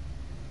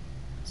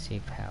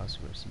 Safe house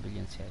where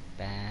civilians have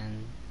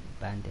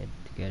banded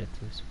together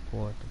to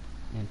support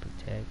and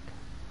protect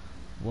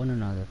one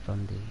another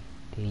from the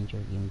danger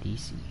in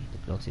DC. The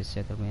closest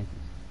settlement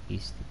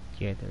is the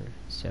theater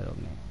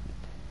settlement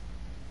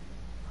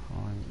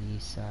on the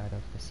east side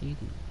of the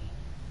city.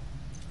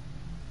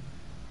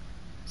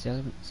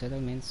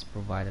 Settlements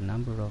provide a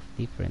number of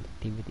different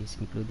activities,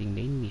 including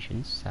main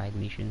missions, side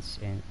missions,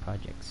 and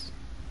projects.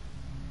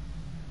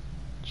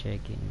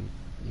 Check in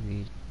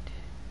with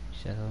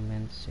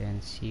settlements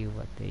and see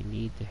what they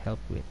need to help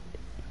with.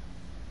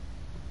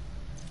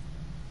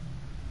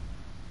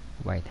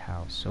 White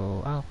House.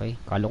 So, okay.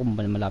 Kala ko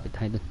malapit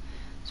tayo dun.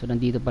 So,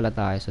 nandito pala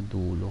tayo sa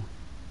dulo.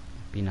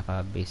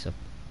 Pinaka base of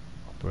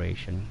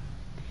operation.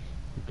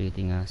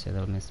 Completing a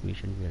settlements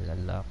mission will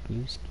unlock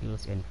new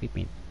skills and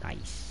equipment.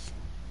 Nice.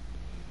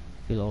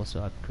 It will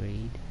also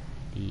upgrade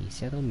the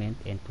settlement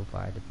and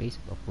provide the base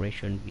of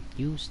operation with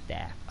new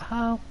staff.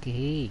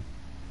 Okay.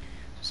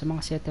 So, sa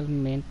mga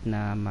settlement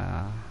na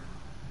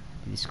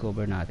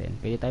discover natin,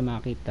 pwede tayo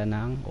makakita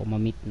ng o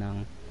ma-meet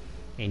ng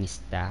any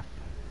staff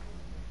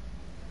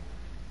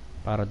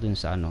para dun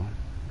sa ano,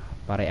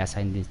 para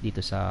i-assign dito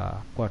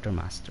sa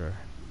quartermaster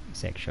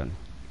section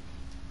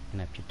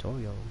in a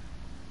tutorial.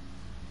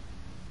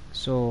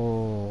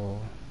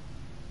 So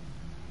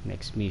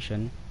next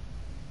mission,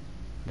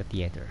 the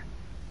theater.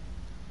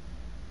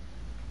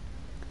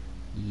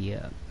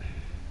 Yep,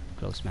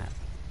 close map.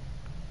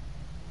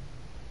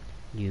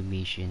 New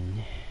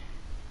mission,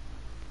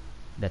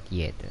 the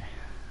theater.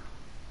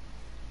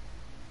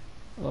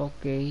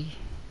 Okay.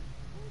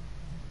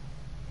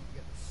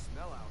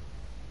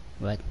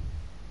 What?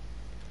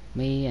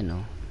 May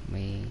ano,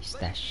 may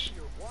stash.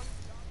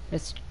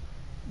 Let's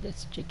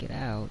check it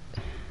out.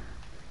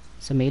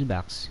 Sa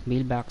mailbox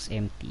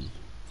empty.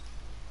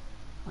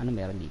 Ano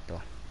meron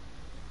dito?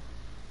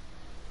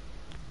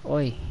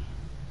 Oy,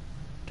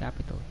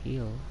 Capitol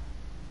Hill.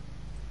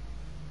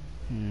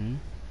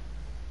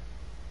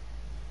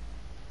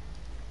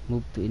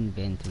 Move to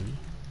inventory.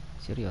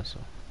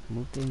 Seryoso.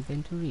 Move to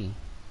inventory.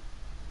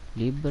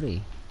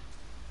 Libre.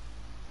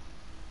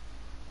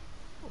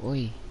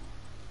 Oy.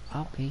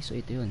 Okay, so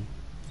ito yun.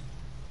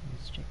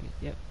 Let's check it.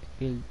 Yep.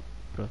 Field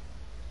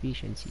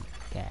proficiency.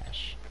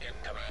 Cache.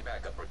 Incoming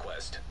backup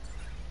request.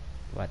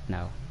 What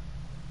now?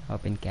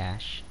 Open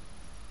cache.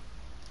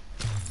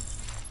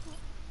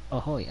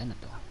 Ahoy, ano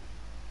to?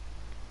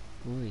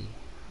 Uy.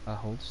 A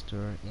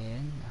holster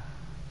and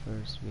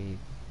first wave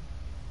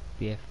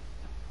BF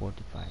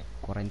 45.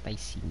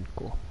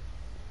 45.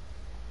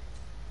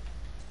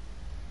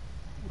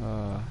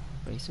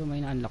 Okay, so may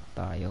na-unlock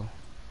tayo.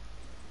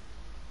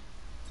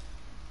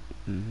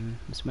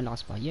 Mas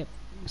malakas pa. Yep,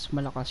 mas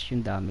malakas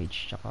yung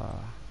damage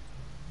tsaka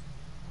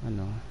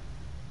ano,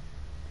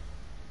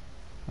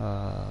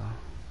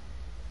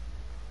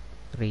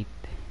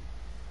 rate,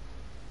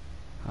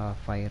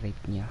 fire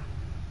rate niya.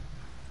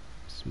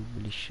 Mas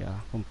mabilis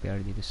siya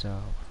compare dito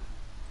sa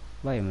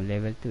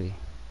level 2 eh.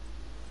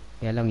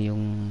 Kaya lang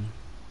yung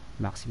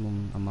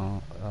maximum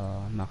amount,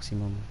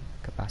 maximum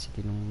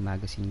capacity ng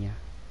magazine niya,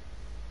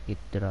 it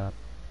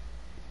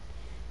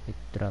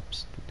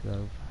drops to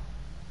 12.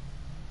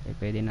 Eh,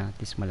 pwede na, at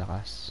least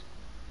malakas.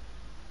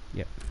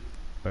 Yep,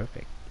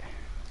 perfect.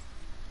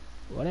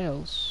 What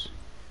else?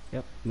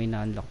 Yep, may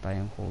na-unlock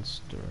tayong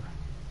holster.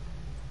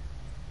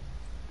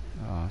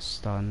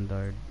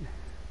 Standard.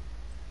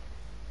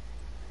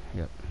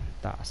 Yep,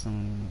 taas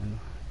ng ano,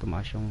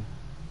 tumaas yung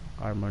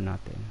armor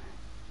natin.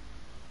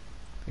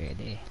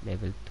 Pwede,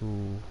 level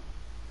 2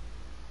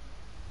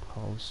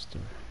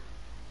 holster.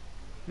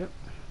 Yep,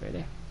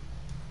 pwede.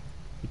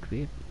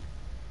 Equip.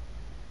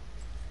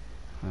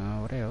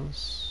 What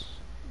else?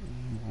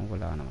 Mukhang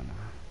wala naman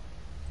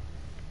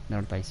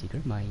meron tayong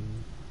secret mine.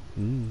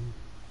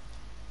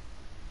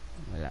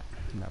 Wala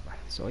pa.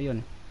 So ayun,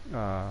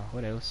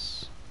 what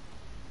else?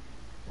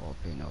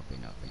 Open.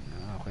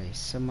 Okay,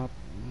 sa map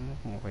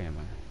okay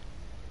naman.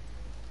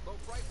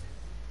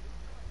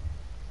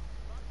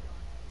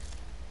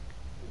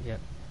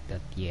 Yep, the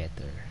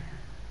theater.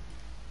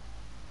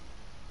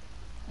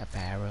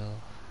 Apparel.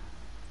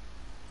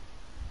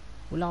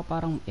 Wala ka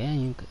parang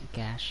yung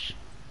cash.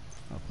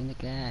 Open the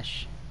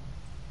cash.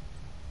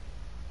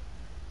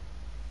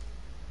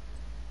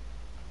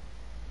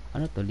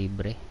 Ano to,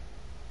 libre?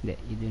 Hindi,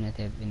 you do not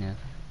have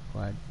enough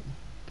quad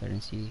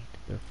currency to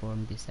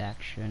perform this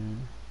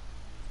action.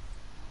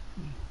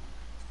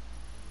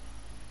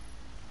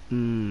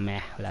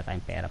 Wala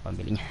tayong pera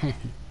pambili niyan.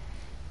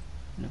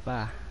 Ano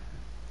pa?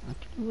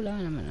 Actually wala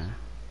naman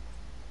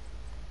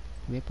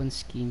weapon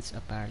skins,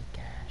 apparel,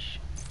 cash.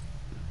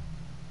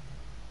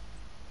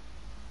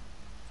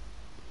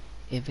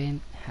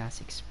 Event has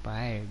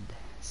expired.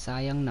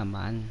 Sayang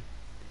naman.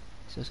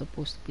 So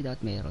supposed to be that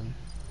meron.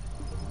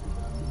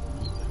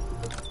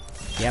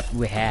 Yep,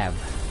 we have.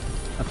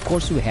 Of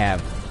course we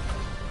have.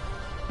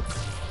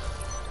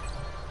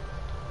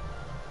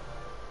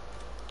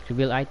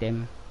 Reveal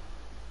item.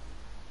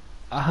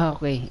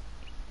 Okay.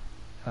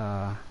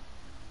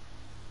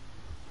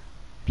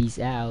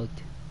 Peace out.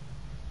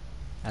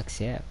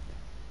 Accept.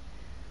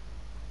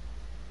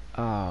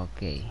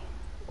 Okay.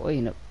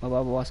 Uy,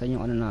 mababawasan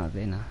yung ano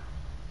natin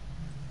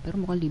pero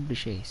mukhang libre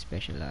siya eh.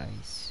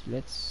 Specialize.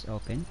 Let's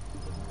open.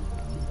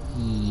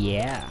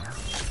 Yeah.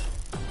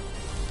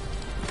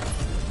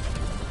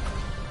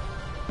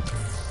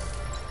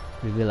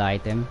 Reveal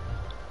item.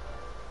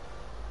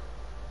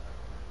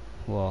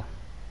 Wow.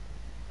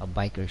 A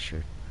biker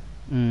shirt.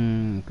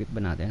 Equip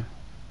ba natin?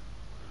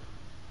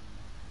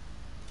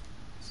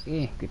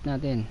 Sige, equip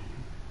natin.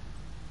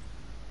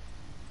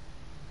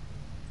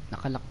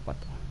 Nakalak pa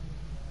to.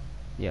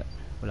 Yeah,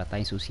 wala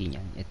tayong susi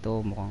niyan.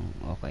 Ito mukhang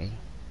okay.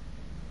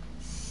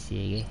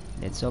 Sige,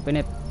 let's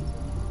open it.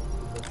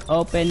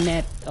 Open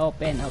it.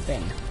 Open.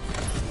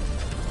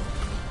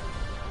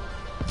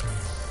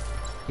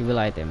 Reveal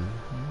item.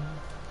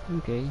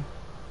 Okay.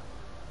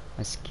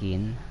 A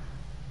skin.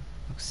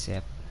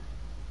 Accept.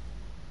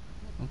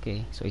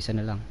 Okay, so isa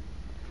na lang.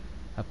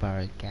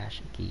 Apparel,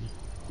 cash, key.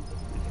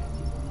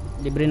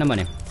 Libre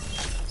naman eh.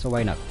 So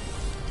why not?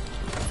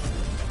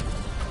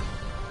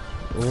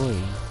 Uy.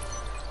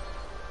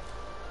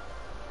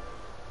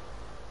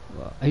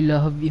 Wow, I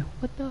love you.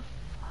 What the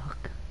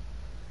fuck?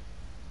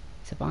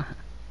 Isa pa nga.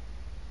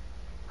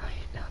 I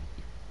love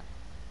you.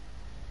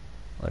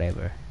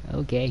 Whatever.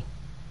 Okay.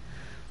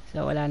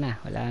 So wala na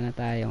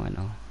tayong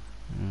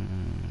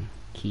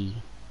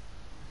key.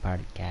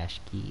 Apparel,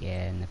 cash, key,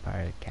 and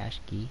apparel, cash,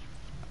 key.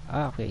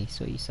 Okay,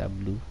 so isa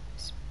blue,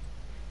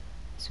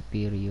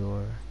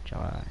 superior,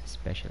 tsaka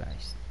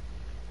specialized.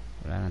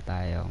 Wala na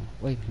tayong,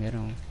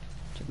 merong,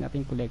 check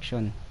natin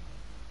collection.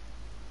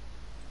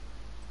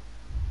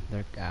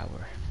 Dark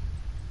hour.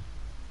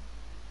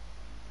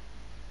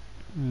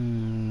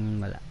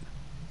 Wala.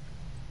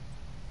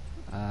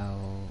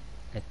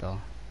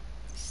 Ito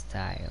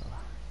style.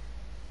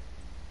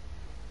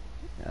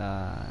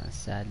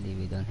 Sadly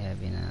we don't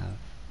have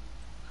enough.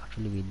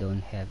 Actually we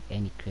don't have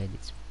any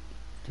credits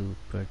to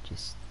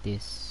purchase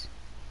this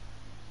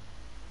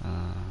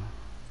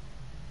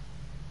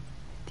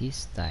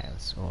these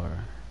styles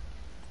or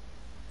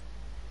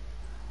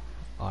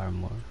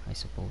armor, I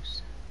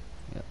suppose.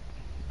 Yep.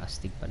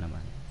 Astig pa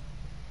naman.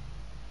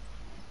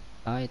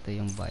 Ito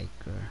yung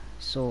biker.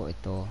 So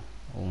ito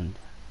owned.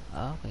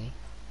 Okay.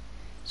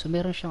 So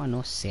meron siyang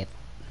set.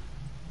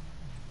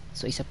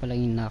 So isa pa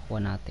lang yung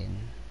nakuha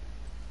natin.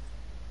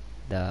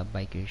 The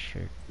biker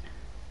shirt.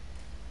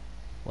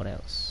 What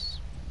else?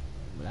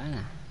 Wala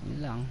na. Yun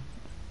lang.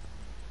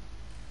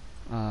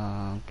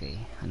 Okay.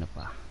 Ano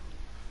pa?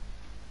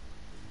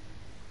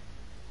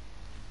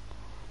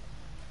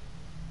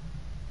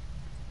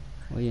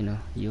 O yun o,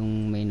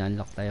 yung may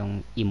na-unlock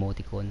tayong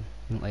emoticon,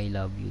 yung I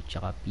love you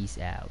tsaka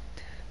peace out.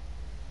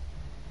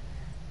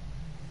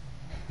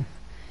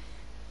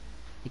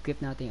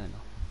 Equip natin yung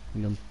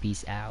yung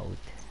peace out.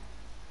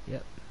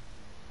 Yep.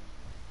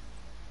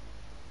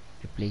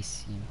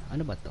 Replace yung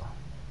ano ba to?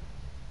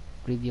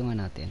 Preview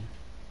nga natin.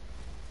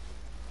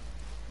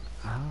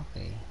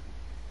 Okay.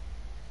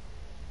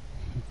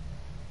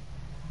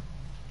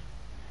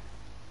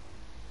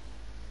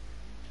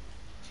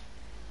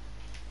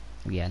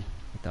 Yan.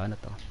 Ito ano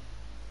to?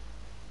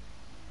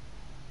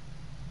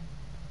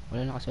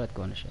 Wala nakasulat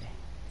ko ano siya eh.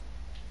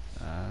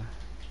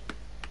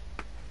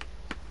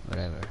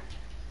 Whatever.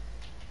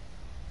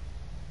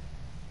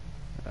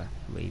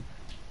 Wave.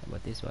 How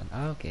about this one?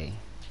 Okay.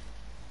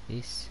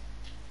 This.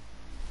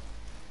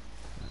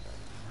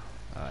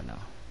 No.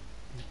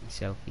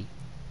 Selfie.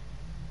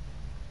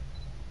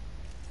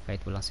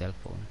 Kahit walang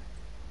cellphone.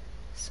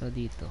 So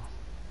dito.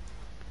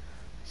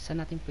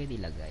 Saan natin pwede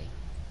ilagay?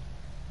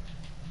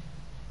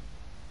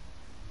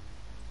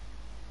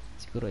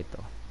 Siguro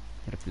ito.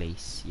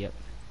 Replace. Yep.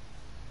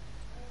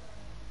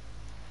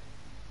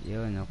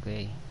 Yun,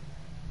 okay.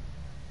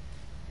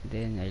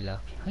 Then I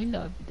love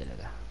you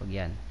talaga. Pag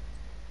yan.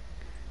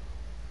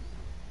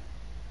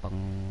 Pang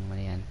ano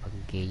yan, pag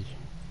gay.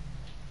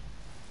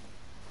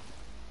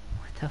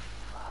 What the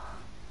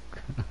fuck?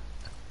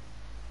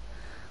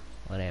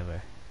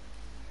 Whatever.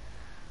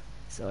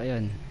 So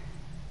ayun,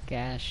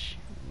 cash,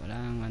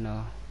 walang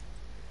ano,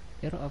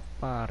 pero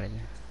apparel,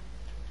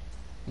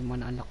 may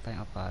mga na-unlock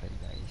tayong apparel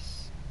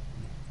guys.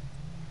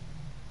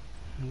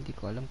 Hindi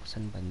ko alam kung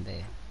saan banda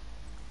eh.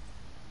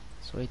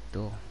 So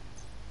ito,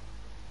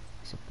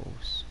 I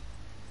suppose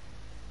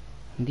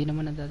hindi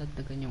naman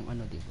nadadagdagan yung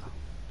ano, diba?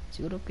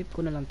 Siguro equip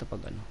ko na lang to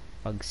pag ano,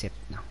 pag set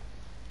na.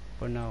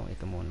 For now,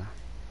 ito muna.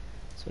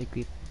 So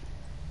equip,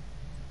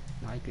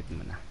 naka-equip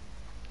mo na.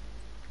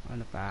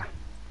 Ano pa?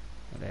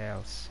 What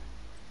else?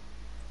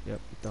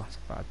 Yup, ito,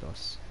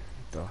 sapatos.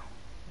 Ito,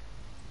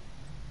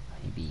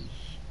 maybe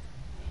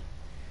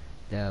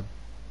the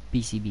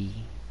PCB.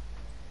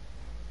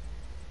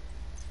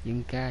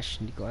 Yung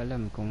cash, hindi ko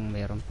alam kung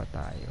meron pa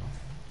tayo,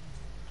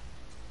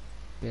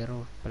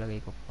 pero palagay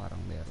ko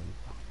parang meron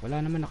pa.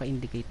 Wala naman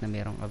naka-indicate na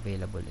merong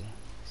available eh.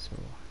 So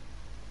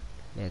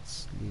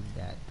let's leave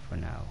that for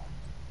now.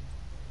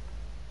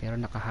 Pero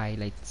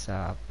naka-highlight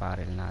sa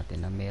apparel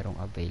natin na merong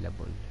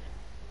available.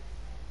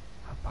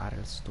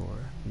 Apparel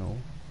store, no?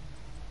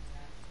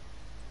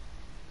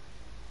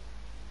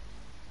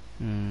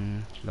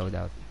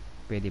 Loadout,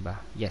 pwede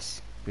ba? Yes,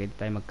 pwede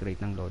tayo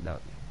mag-create ng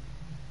loadout.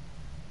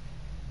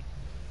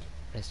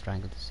 Press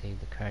triangle to save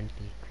the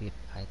currently equipped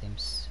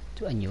items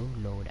to a new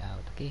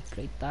loadout. Okay,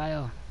 create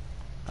tayo.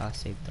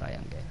 Save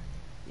triangle.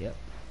 Yep.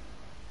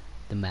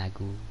 The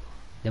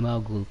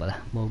Mogul pala.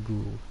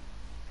 Mogul.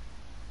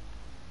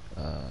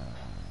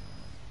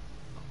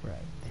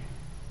 Right.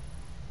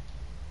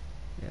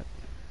 Yep.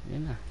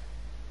 Yun na.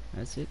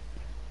 That's it.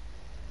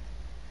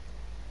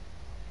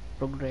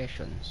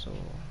 Progression. So,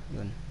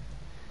 yun.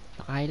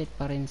 Naka-highlight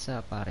pa rin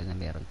sa apparel na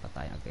meron pa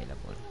tayong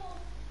available.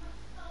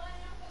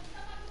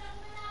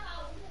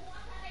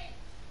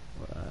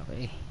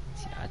 Okay.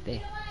 Si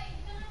ate.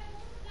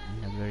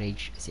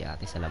 Nag-rage si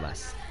ate sa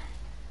labas.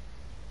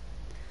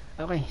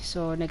 Okay.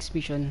 So, next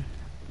mission.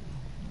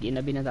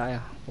 Ginabi na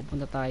tayo.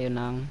 Pupunta tayo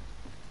ng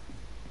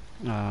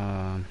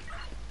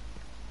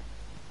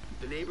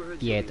the neighborhoods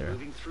theater. you're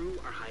moving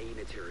through are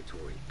hyena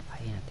territory.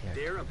 Hyena territory.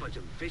 They're a bunch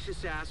of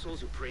vicious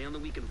assholes who prey on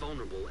the weak and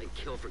vulnerable and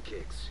kill for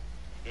kicks.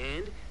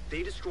 And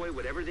they destroy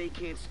whatever they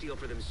can't steal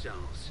for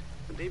themselves.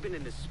 And they've been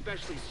an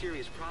especially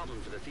serious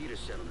problem for the theater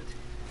settlement.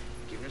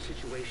 Given our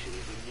situation,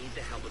 we need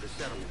the help of the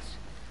settlements.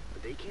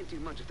 But they can't do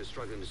much if they're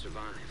struggling to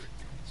survive.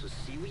 So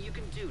see what you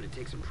can do to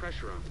take some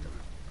pressure off them.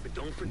 But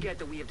don't forget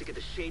that we have to get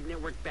the Shade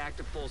Network back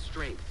to full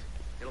strength.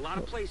 In a lot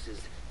of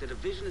places, the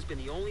Division has been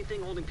the only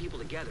thing holding people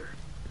together.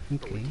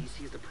 But when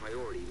DC is the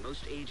priority,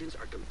 most agents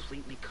are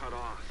completely cut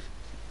off.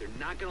 They're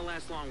not gonna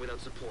last long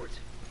without support.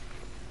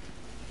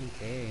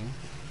 Okay.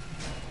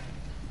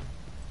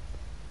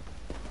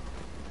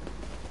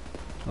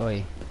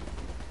 Oy.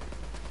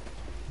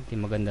 Hindi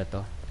maganda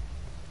to.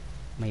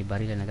 May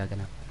baril na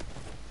nagaganap.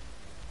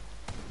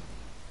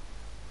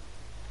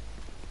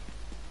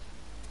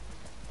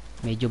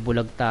 Medyo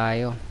bulag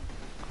tayo.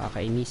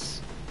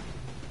 Kakainis.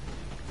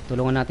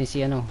 Tulungan natin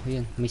si ano.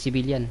 Yun, may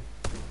civilian.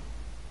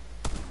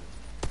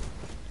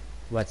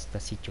 What's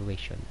the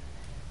situation?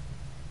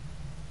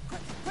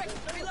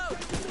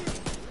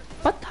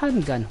 What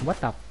handgun?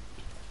 What up?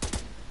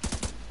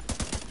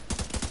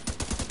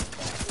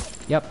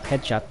 Yup,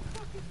 headshot.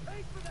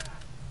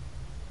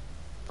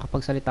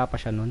 Kapag salita pa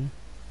siya nun,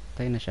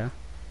 tayo na siya.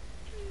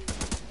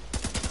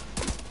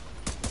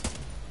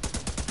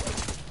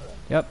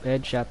 Yup,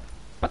 headshot.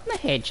 Ba't na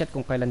headshot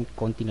kung kailan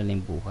konti na lang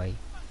yung buhay?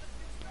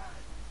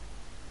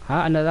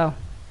 Ha? Ano daw?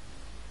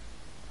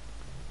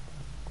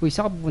 Uy,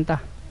 saan ka pupunta?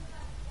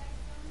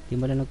 Di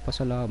mo lang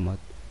nagpasalamat.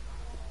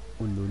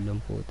 Ululang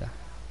puta.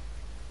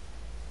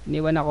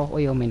 Iniwan ako.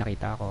 Uy, may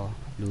nakita ako.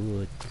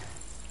 Loot.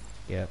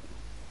 Yep.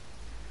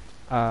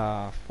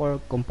 4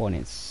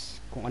 components.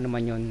 Kung ano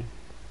man yun,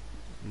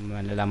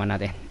 malalaman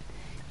natin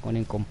kung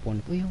ano yung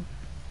component. Uy,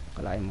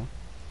 kalahin mo.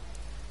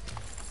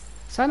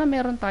 Sana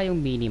meron tayong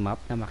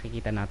minimap na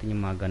makikita natin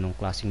yung mga ganong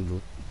klaseng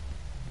loot.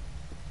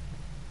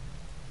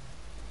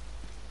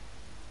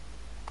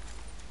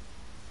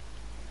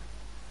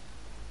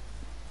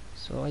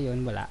 So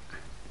ayun, wala.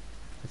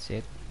 That's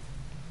it.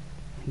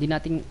 Hindi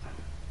natin,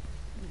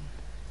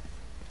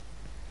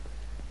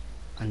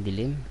 ang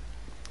dilim.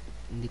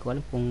 Hindi ko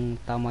alam kung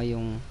tama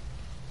yung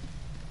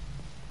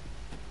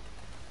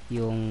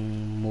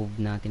move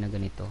natin na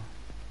ganito.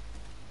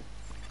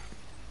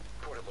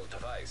 Portable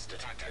device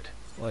detected.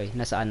 Oy,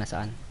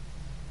 nasaan?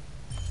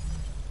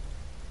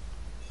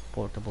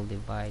 Portable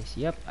device.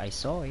 Yep, I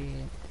saw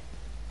it.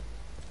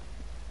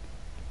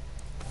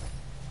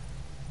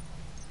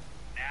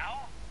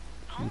 Now?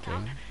 Okay.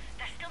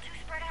 They're still too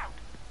spread out.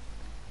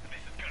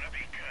 This is gonna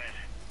be good.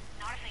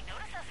 Not if they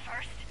notice us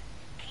first.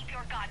 Keep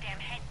your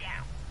goddamn head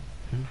down.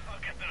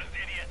 Look at those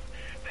idiots.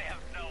 They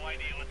have no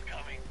idea what's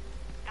coming.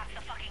 That's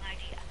the fucking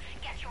idea.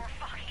 Get your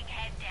fucking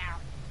head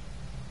down.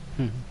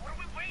 What are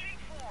we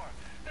waiting for?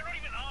 They're not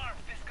even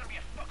armed. This is gonna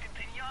be a fucking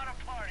piñata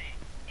party.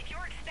 If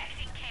you're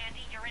expecting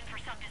candy, you're in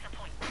for some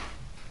disappointment.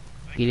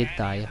 Kilid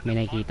tayo. May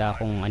nakikita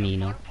akong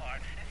anino.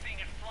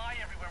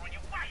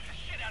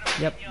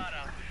 Yep.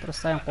 Tapos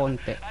tayong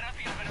konti.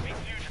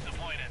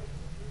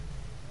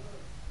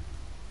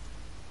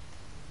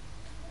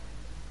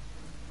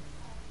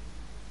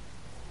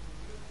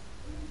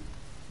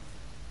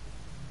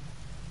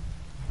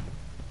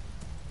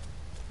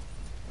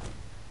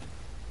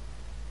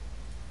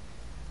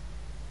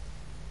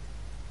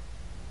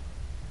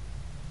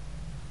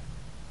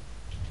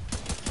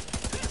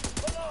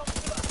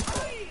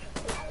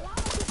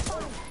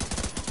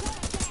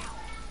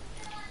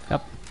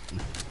 Yup.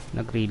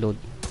 Nag-reload.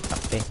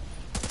 Takte.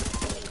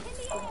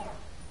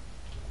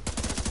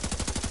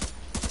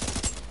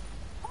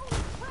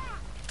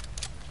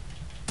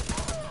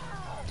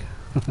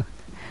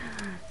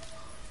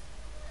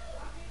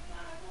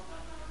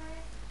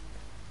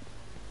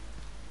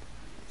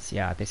 Si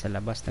ate sa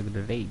labas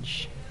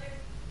nagre-rage.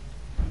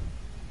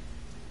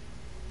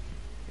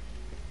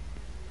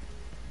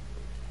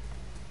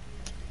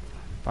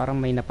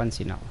 Parang may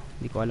napansin ako.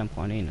 Hindi ko alam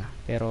kung ano yun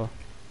pero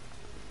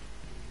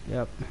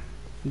yep.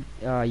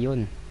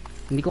 Yun.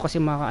 Hindi ko kasi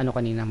makaano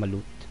kanina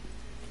malut.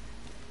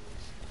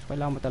 So,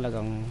 kailangan mo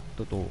talagang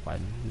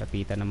tutukan.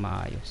 Lapitan ng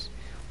maayos.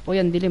 O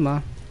yan, dilim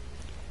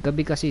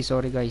gabi kasi,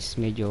 sorry guys.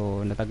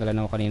 Medyo natagalan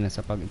ako kanina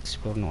sa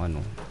pag-explore ng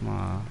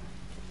mga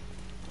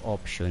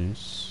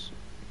options.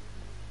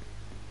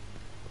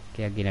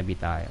 Kaya ginabi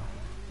tayo.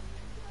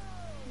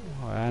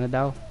 Wala na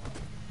daw.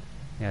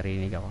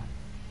 Narinig ako.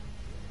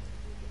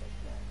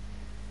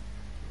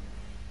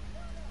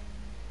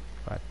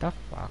 What the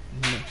fuck?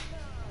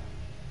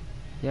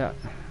 Yeah.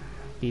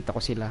 Kita ko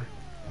sila.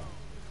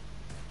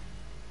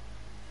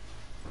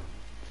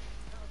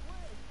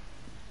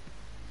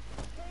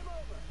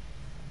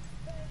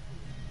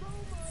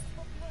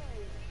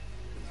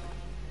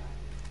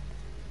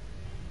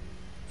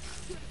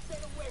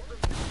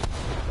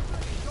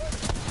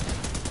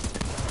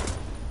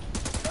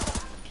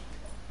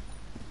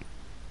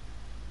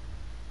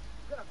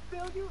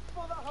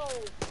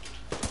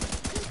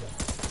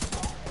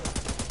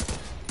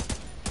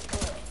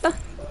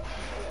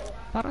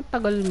 Parang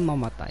tagal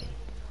mamatay.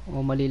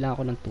 O mali lang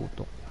ako ng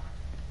tutok.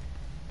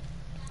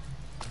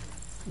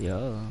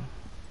 Yeah.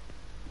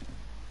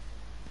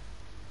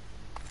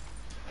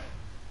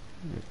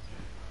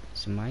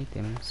 Some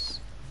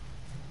items.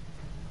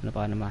 Ano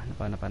pa?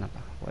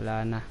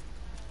 Wala na.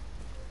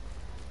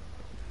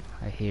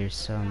 I hear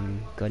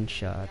some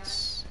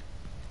gunshots.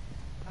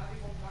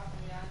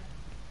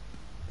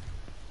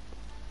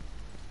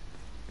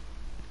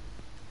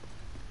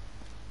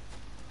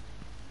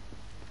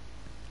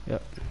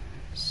 Yep.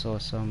 Saw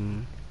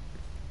some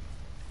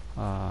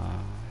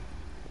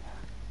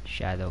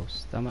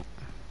shadows. Tama.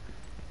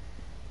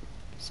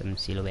 Some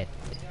silhouette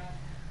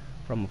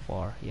from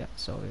afar. Yeah,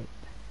 saw it.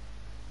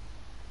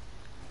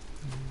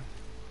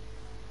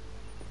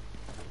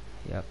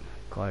 Yep.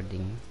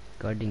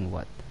 Guarding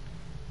what?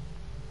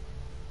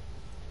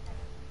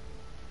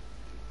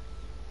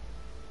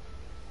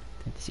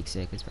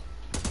 $26 pa.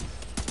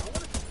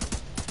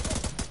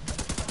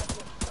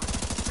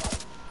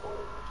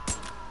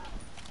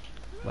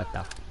 What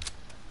the?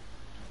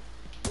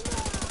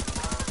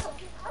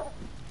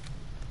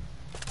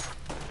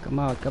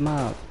 Come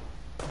out.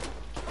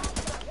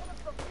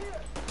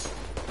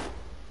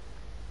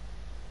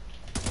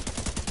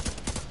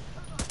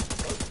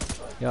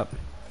 Yup.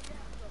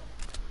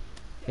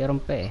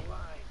 Meron pa eh.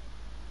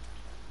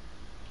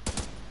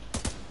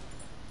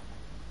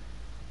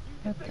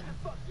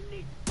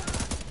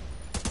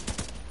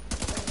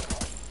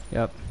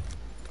 Yup.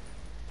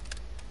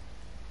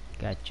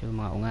 Got you,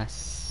 mga ungas.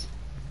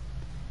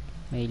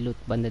 May loot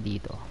banda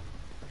dito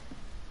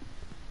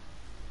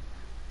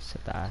sa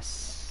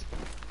taas.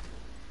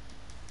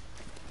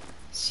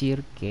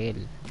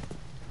 Circle.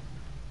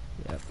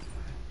 Yep.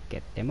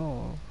 Get them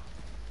all.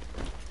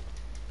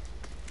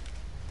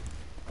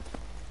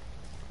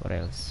 What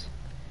else?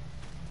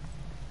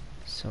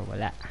 So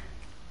wala.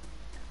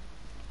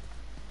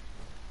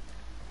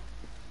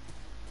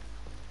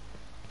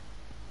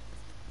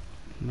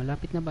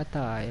 Malapit na ba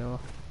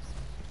tayo?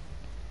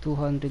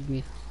 200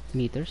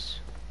 meters?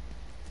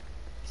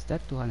 Is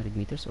that 200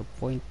 meters or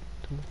 0.2?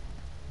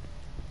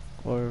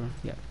 Or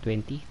yeah,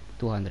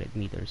 200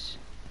 meters.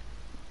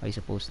 I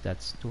suppose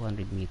that's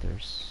 200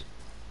 meters.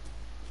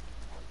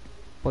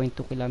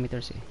 0.2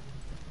 kilometers eh.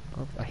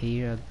 Oh, I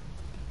hear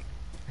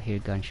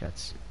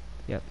gunshots.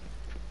 Yep.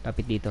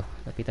 Lapit dito.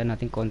 Lapitan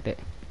natin konti.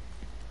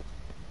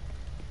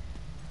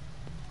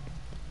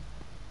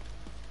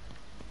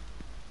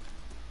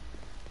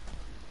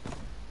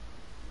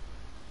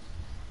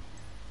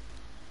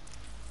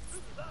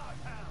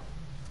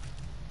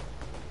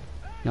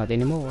 Not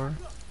anymore.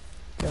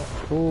 Yep.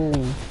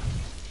 Boom.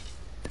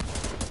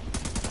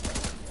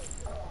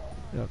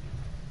 Yep.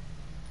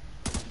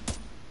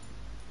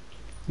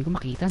 Hindi ko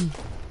makita.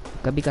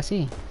 Gabi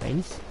kasi.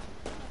 Kainis.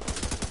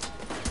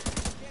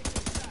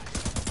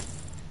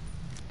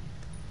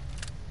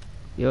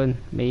 Yun.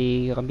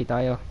 May kakampi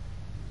tayo.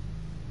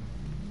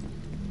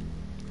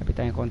 Kapit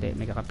tayo konti.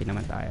 May kakampi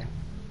naman tayo.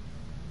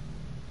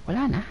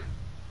 Wala na.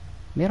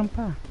 Meron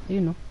pa.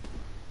 Ayun no.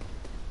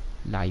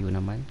 Layo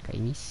naman.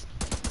 Kainis.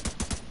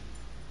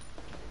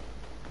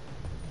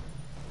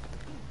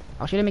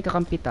 Actually may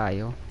kakampi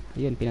tayo.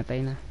 Ayun.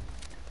 Pinatay na.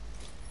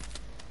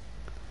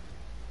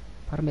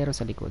 Para meron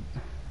sa likod.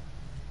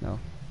 No.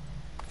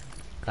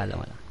 Kala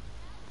mo lang.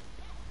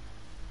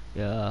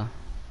 Yeah.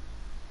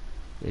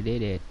 We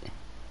did it.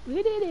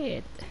 We did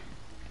it.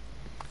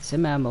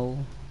 Some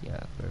ammo.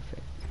 Yeah,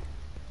 perfect.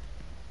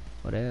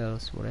 What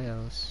else? What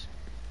else?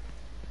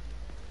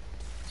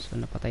 So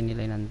napatay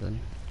nila yung nandun.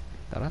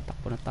 Tara,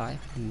 takbo na tayo.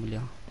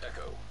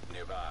 Echo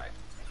nearby.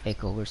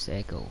 Echo, where's the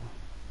echo?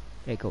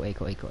 Echo,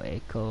 echo, echo,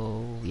 echo.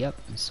 Yep,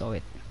 saw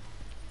it.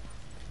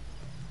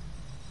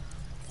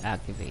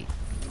 Activate.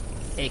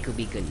 Echo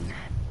beacon.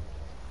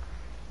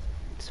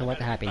 So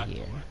what happened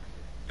here?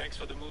 Thanks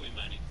for the movie,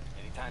 Manny.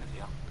 Anytime,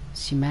 deal.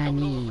 Si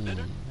Manny.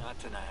 Not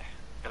tonight.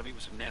 Gotta meet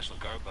with some National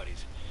Guard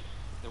buddies.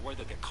 They're worried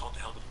they'll get called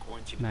to help with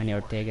quarantine. Manny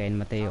Ortega and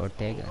Mateo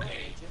Ortega.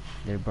 Okay.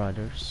 They're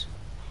brothers.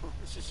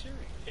 This is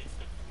serious.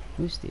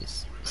 Who's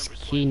this?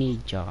 Skinny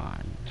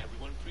John.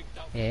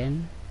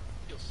 And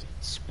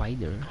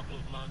Spider. A couple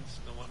of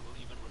months, no one will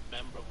even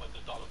remember what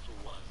the dollar flu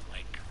was.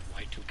 Like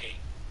Y2K.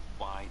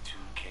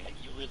 Y2K. Like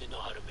you really know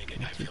how to make a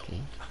guy feel.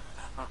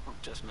 I'm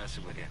just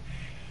messing with you.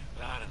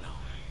 But I don't know.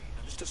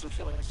 This doesn't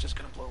feel like it's just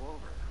gonna blow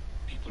over.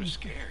 People are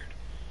scared.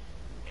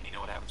 And you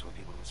know what happens when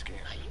people are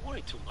scared? You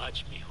worry too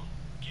much, Mijo.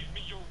 Give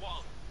me your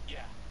wallet.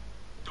 Yeah.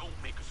 Don't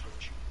make us hurt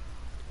you.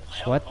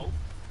 Well, what?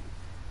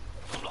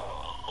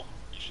 No.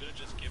 You should have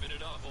just given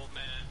it up, old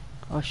man.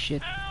 Oh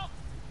shit. Help!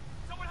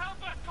 Someone help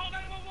us! Call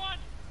 911!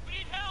 We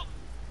need help!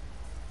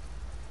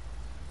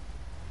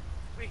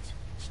 Please,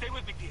 stay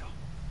with me, Dio.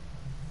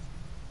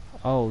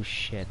 Oh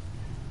shit.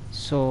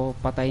 So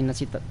patay na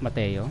si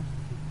Mateo.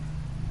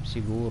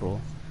 Siguro.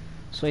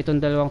 So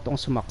itong dalawang tong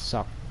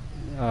sumaksak.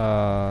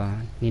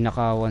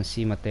 Ninakawan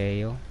si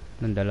Mateo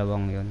ng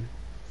dalawang yon.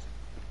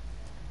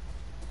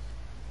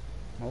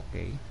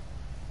 Okay.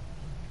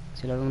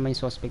 Sila lang naman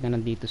yung suspect na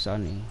nandito sa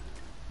ano eh.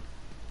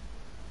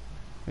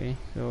 Okay,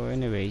 so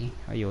anyway,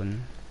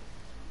 ayun.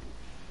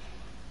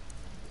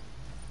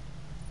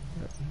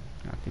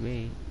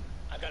 Activate.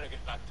 I gotta get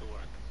back to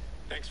work.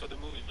 Thanks for the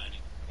movie, Manny.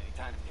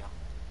 Anytime, Dio.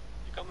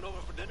 You coming over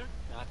for dinner?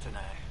 Not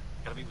tonight.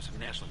 Gotta meet with some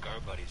National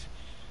Guard buddies.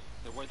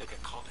 They're worried they'll get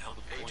called to help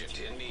with Agent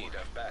in need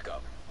of backup.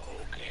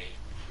 Okay.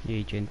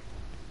 Agent.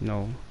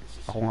 No.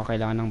 Ako nga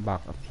kailangan ng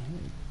backup.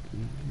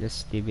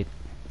 Just leave it.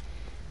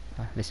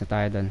 Listen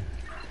tayo dun.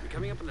 We're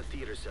coming up on the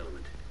theater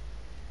settlement.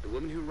 The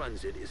woman who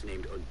runs it is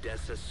named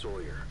Odessa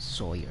Sawyer.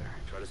 Sawyer.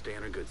 Try to stay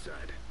on her good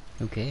side.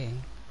 Okay.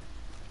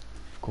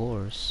 Of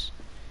course.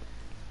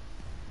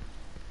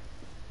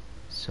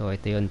 So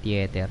ito yung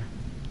theater.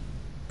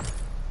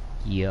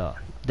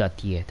 Yeah, the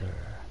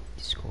theater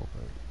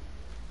discovered.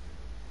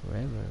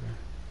 Forever.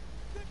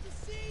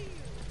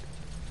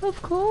 Of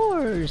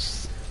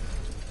course.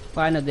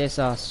 Find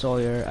Odessa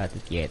Sawyer at the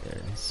theater.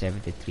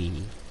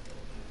 73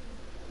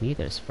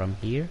 meters from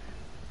here.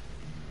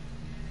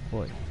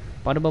 Boy,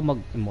 paano ba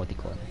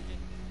mag-emoticon?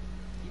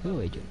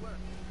 Oh, agent.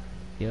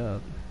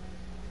 Yup.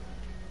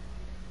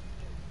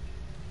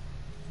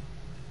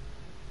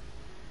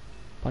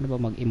 Paano ba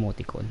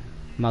mag-emoticon?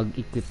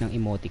 Mag-equip ng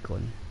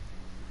emoticon.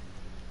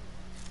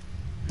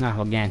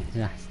 Huwag yan.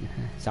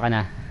 Saka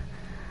na.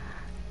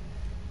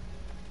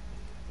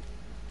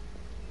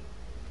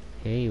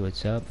 Hey,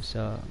 what's up? What's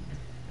up?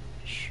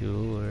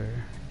 Sure.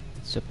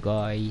 What's up,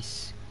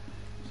 guys?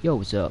 Yo,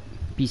 what's up?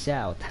 Peace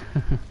out.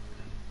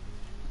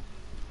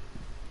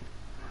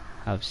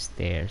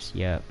 Upstairs,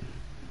 yep.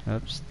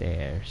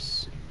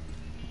 Upstairs.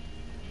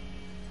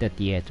 The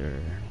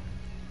theater.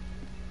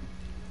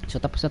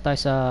 So tapos na tayo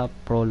sa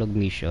prologue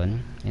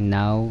mission. And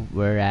now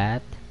we're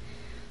at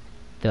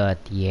the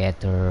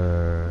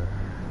theater.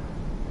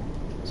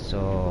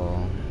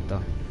 So ito.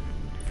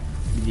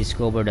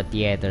 Discover the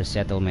theater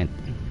settlement.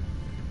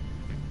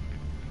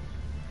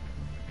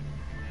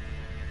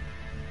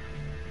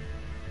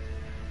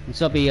 What's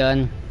up,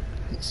 Ian?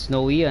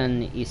 Snowy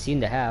Ian is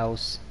in the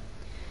house.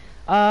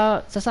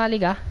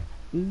 Sasali ka?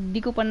 Hindi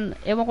ko pa,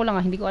 ewan ko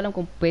lang hindi ko alam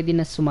kung pwede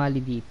na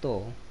sumali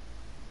dito.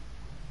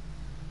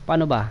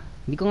 Paano ba?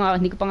 Hindi ko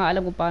pa nga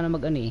alam kung paano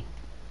mag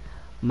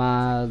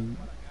mag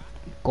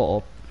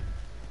co-op.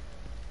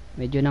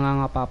 Medyo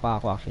nangangapa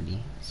pa ako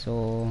actually.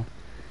 So,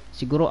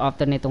 siguro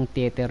after nitong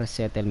theater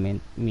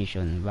settlement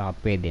mission, baka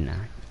pwede na.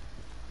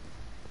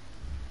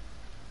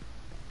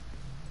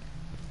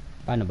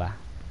 Paano ba?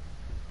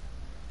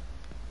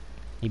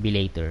 Maybe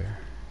later.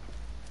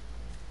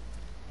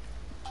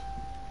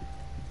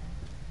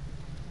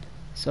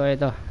 So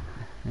ito,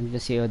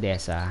 nandito si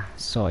Odessa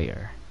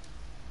Sawyer.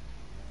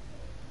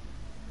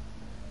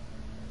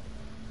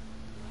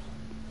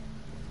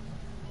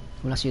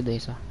 Wala si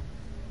Odessa.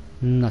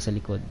 Nasa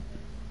likod.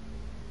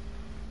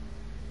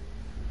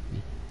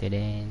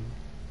 Teden.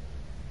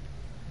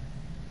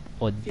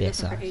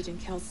 Odessa. For Agent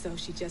Kelso,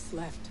 she just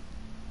left.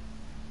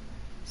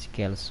 Si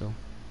Kelso.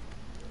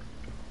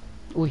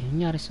 Uy,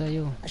 nangyari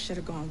sa'yo? I should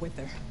have gone with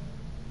her.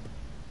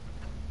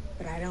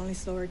 But I'd only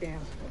slow her down.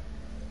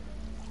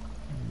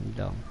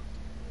 Down.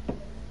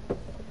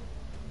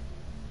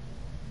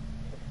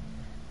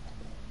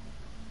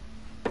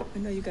 I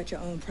know you got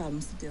your own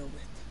problems to deal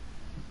with.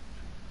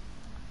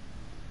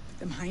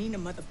 But them hyena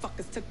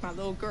motherfuckers took my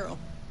little girl.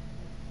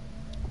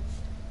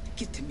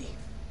 Get to me.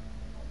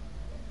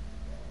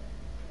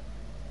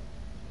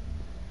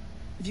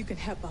 If you can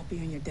help, I'll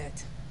be on your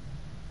debt.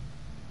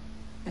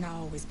 And I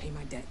always pay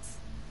my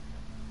debts.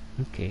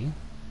 Okay.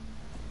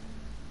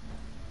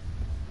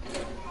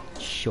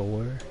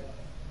 Sure.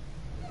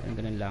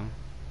 Ganun lang.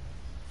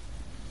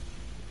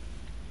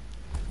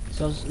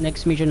 So,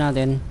 next mission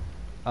natin,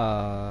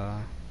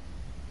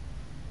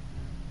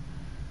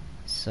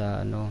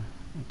 sa ano,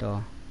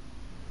 ito,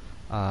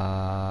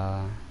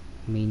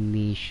 main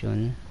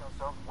mission.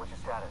 So, what's your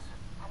status?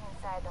 I'm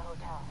inside the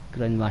hotel.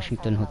 Grand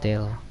Washington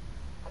Hotel.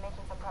 I'm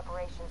making some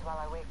preparations while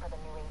I wait for the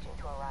new agent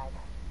to arrive.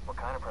 What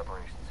kind of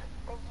preparations?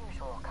 The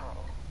usual kind.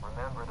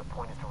 Remember, the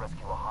point is to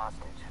rescue a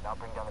hostage, not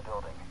bring down the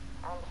building.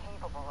 I'm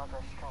capable of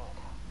restraint.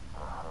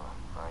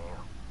 Are you?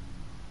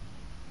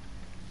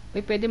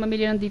 Uy, pwede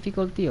mamili ng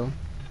difficulty, oh.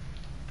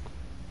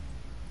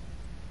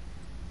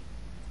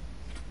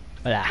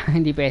 Wala,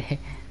 hindi pwede.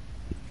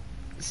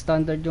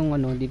 Standard yung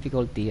ano,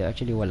 difficulty.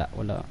 Actually,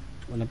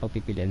 walang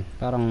pagpipilian.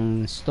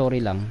 Parang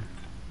story lang.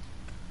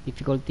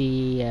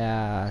 Difficulty,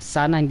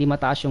 sana hindi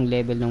mataas yung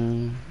level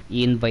nung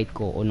i-invite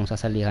ko o nung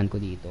sasalihan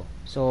ko dito.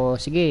 So,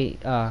 sige,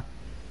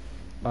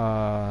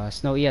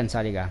 Snow Ian,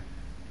 sali ka.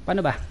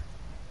 Paano ba?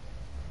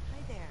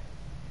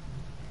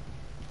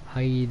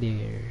 Hi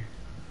there.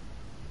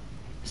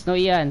 Snow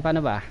Ian,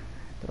 paano ba?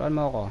 Turuan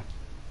mo ako.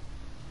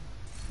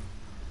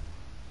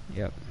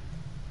 Yep.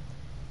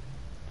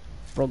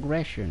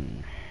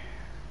 Progression.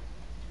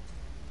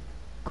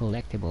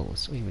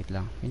 Collectibles. Uy, wait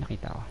lang. May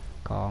nakita ako.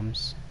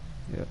 Comms.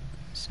 Yep.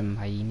 Some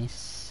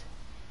hyenas.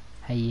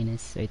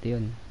 Hyenas. So, ito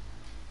yun.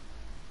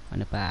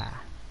 Ano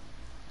pa?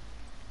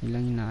 Yun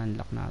lang yung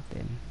na-unlock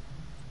natin.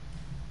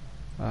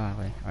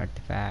 Okay.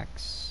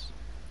 Artifacts.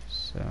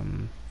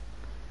 Some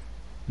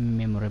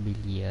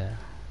memorabilia.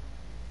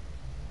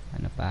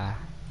 Ano pa?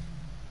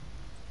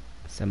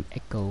 Some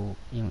echo.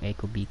 Yung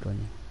echo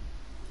beacon.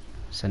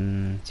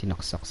 San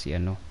sinaksak si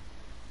ano?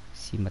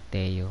 Si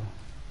Mateo.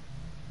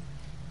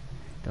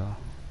 Ito.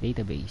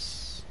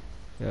 Database.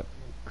 Yep.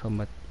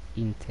 Combat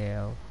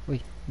intel. Uy.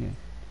 Yun.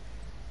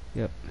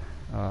 Yep.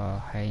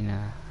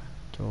 Hyena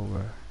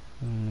Tower.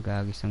 Yung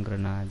nagagis ng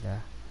granada.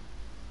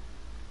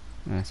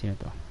 Sino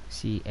to?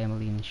 Si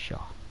Emmeline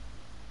Shaw.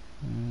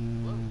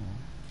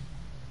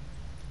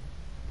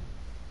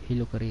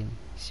 Hilo ka rin.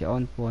 Si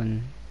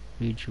Onpon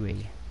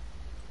Ridgeway.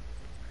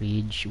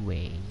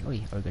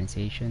 Uy,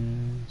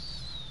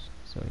 organizations.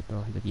 So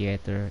ito, the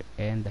theater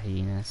and the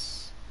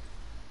hyenas.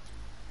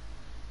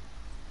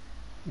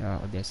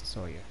 Odessa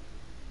Sawyer.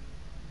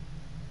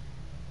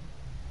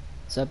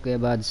 What's up, Kuya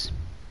Buds?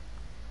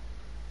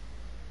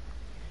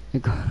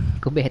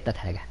 Kubeta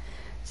talaga.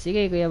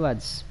 Sige, Kuya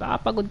Buds,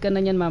 pakapagod ka na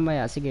yan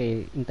mamaya.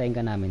 Sige, hintayin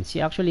ka namin.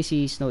 Actually,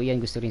 si Snow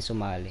Ian gusto rin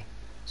sumali.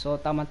 So,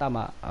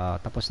 tama-tama,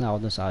 tapos na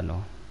ako dun sa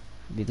ano,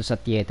 dito sa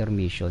theater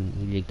mission.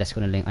 Niligtas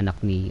ko na lang yung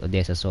anak ni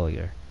Odessa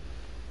Sawyer.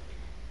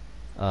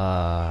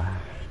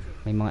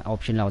 May mga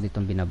option lang ako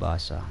ditong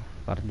binabasa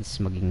para at least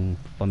maging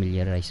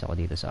familiarize ako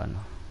dito sa ano.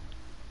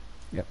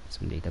 Yep,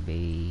 some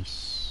database.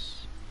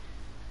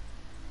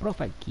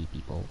 Profile key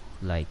people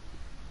like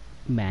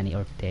Manny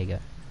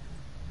Ortega.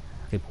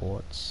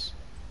 Reports.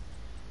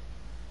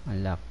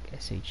 Unlock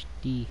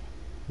SHD.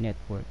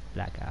 Network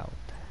blackout.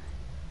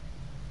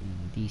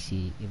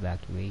 DC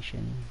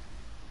evacuation.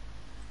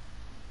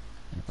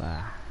 Ano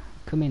pa?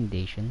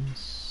 Commendations.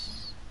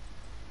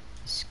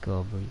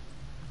 Discovery.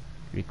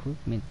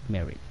 Recruitment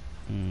merit.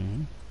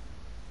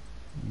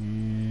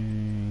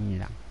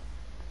 Lang.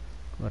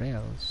 What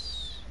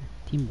else?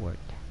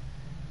 Teamwork.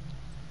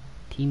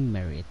 Team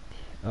merit.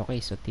 Okay,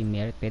 so team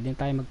merit. Pwede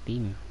tayo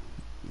mag-team.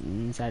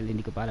 Sadly,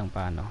 hindi ko pa alam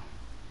paano.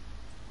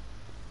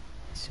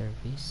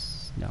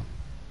 Service. No.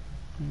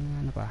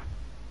 Ano pa?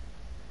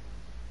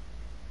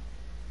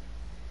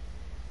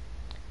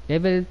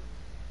 Level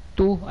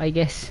 2, I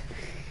guess.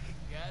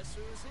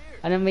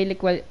 Ano, may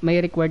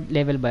required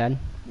level ba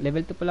yan?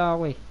 Level 2 pala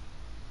ako eh.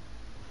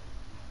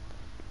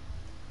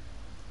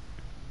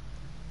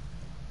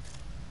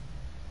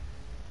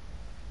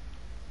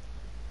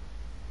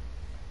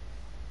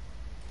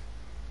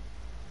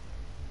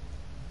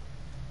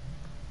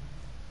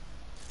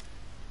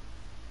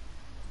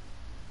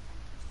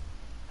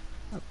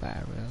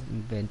 Apparel,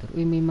 inventory.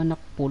 Uy, may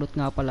manak pulot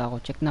nga pala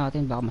ako. Check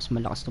natin, baka mas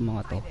malakas itong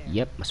mga to.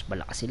 Yep, mas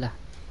malakas sila.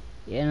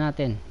 Yan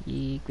natin,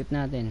 i-equip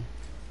natin.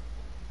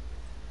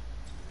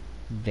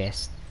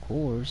 Vest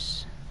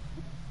course.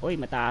 Uy,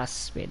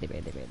 mataas. Pwede.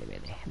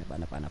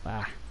 Ano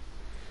pa.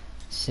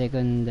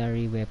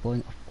 Secondary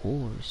weapon, of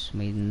course.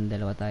 May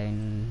dalawa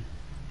tayong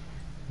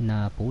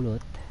na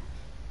pulot.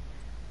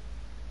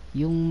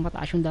 Yung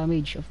mataas yung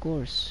damage, of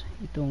course.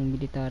 Itong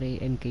military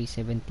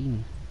MK-17.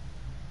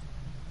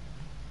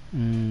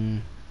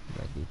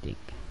 Body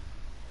take.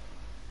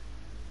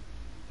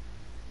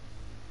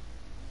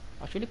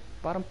 Actually,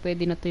 parang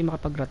pwede na ito yung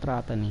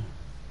makapag-ratratan eh.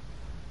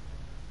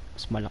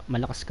 Mas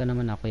malakas ka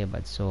naman ako,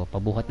 Yabad. So,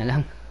 pabuhat na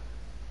lang.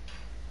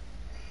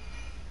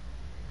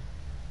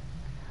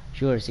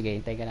 Sure, sige.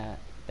 Hintayin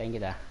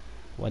kita.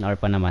 1 hour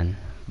pa naman.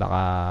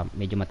 Baka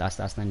medyo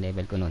mataas-taas ng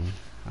level ko nun.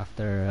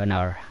 After an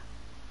hour.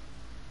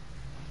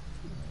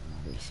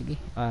 Okay, sige.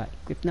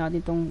 Equip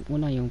natin itong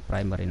una, yung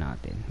primary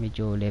natin.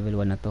 Medyo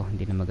level 1 na to.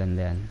 Hindi na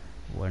maganda yan.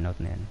 Worn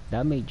out na yan.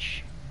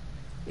 Damage.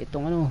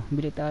 Itong ano,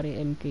 military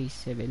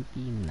MK-17.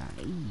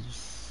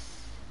 Nice.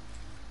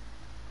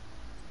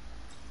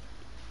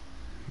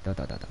 Ito.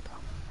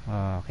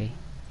 Okay.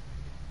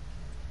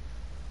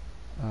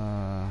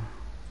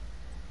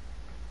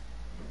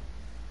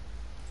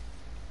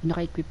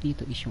 Naka-equip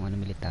dito is yung ano,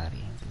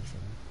 military.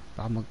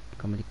 Baka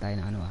magkamali tayo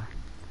ng ano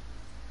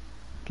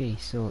Okay,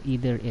 so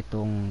either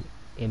itong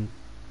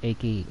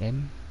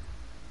AKM.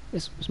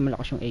 Mas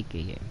malakas yung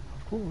AKM.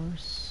 Of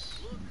course.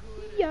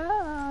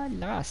 Yeah,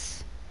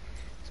 lakas.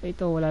 So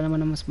ito, wala naman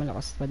na mas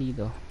malakas pa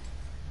dito.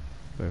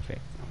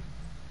 Perfect.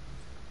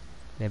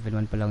 Level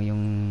 1 pa lang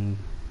yung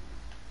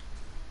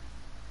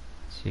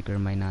seeker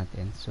mine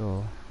natin.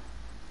 So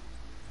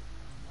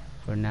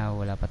for now,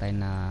 wala pa tayo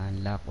na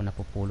lock o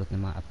napupulot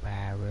ng mga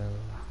apparel.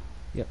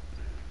 Yep.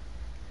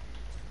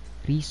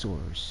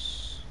 Resource.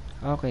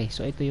 Okay,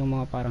 so ito yung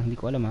mga parang hindi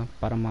ko alam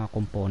parang mga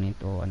component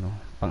o ano,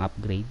 pang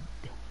upgrade.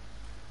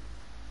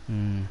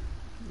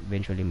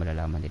 Eventually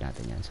malalaman din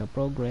natin yan. So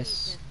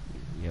progress.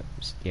 Yep,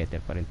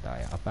 theater pa rin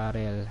tayo.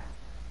 Apparel.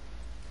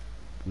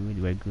 Good,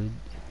 we're good.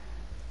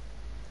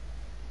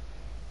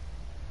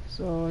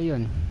 So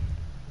yun.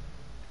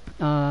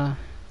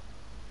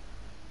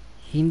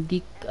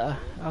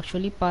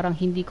 Actually parang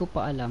hindi ko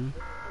pa alam.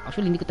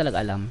 Actually hindi ko talaga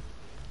alam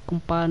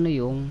kung paano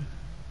yung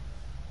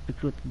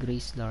recruit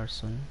Grace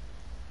Larson.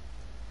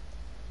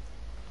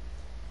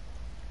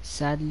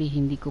 Sadly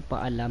hindi ko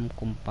pa alam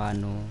kung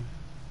paano.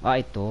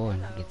 Ito,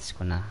 gets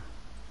ko na.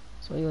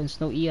 So yun,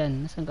 Snow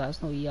Ian. Nasaan ka,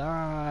 Snow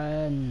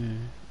Ian?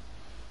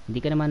 Hindi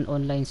ka naman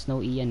online,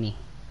 Snow Ian eh.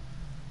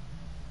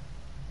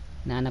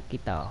 Nahanap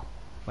kita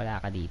wala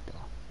ka dito.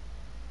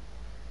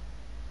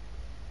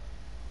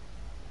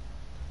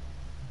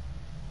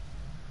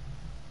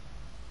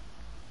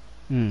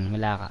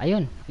 Wala ka.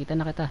 Ayun, kita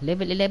na kita.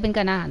 Level 11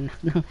 ka na.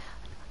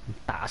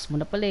 Taas mo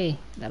na pala eh.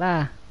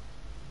 Tara.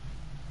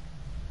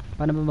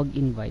 Paano ba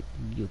mag-invite?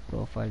 View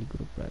profile,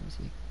 group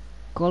privacy.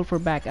 Call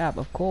for backup,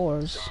 of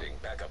course.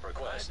 Backup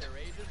request.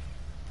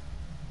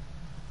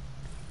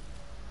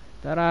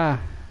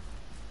 Tara.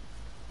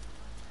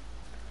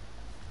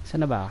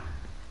 Saan na ba?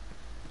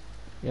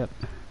 Yep.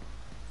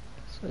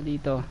 So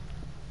dito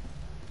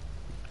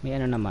may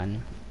ano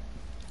naman.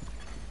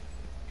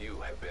 You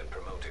have been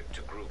promoted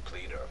to group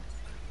leader.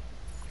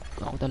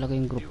 Ako talaga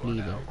yung group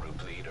leader.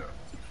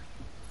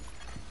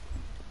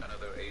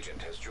 Another agent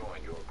has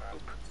joined your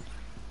group.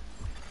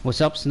 What's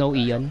up, Snow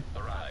Ian?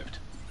 Arrived.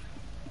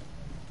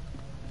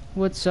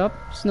 What's up,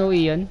 Snow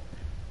Ian?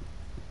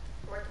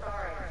 We're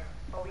sorry,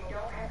 but we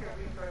don't have the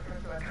resources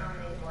to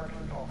accommodate more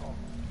people.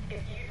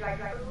 If you'd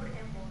like food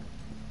and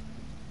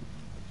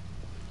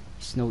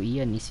Snow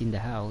Ian is in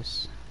the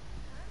house.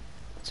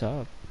 What's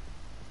up?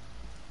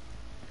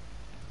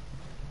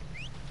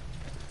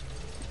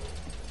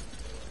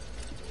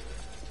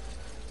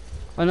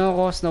 Ano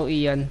ako, Snow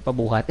Ian?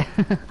 Pabuhat.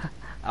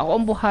 Ako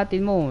ang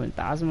buhatin mo.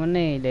 Taas mo na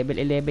eh. Level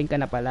 11 ka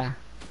na pala.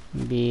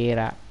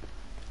 Bira.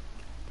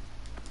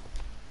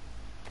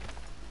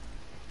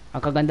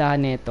 Ang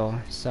kagandahan nito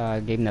sa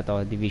game na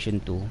to, Division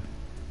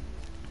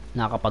 2,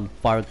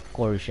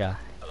 nakakapag-parkour siya.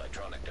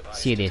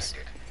 Series.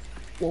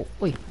 Oh,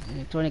 uy,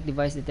 electronic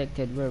device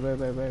detected. Where?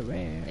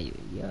 Ayun,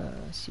 yeah,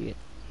 see it.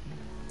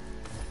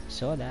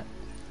 Saw that.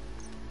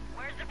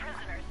 Where's the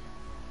prisoners?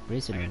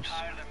 Prisoners.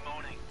 tired of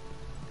moaning.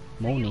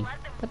 Moaning. Let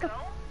them What the?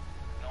 go?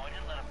 No, I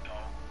didn't let him go.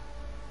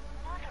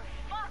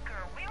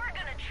 Motherfucker, we were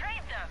gonna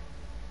trade them.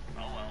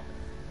 Oh well.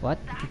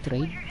 What? That's what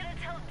Trade? you're gonna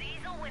tell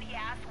Diesel when he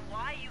asks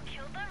why you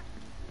killed them?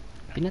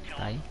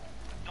 Pinatay?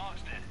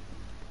 Dogs did.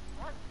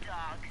 What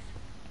dogs?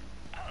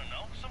 I don't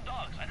know, some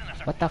dogs. I didn't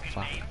ask What the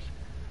fuck? names.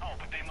 Oh,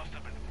 but they must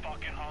have been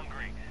fucking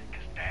hungry.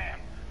 Cause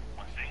damn,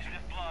 once they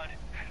sniffed blood,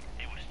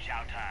 it was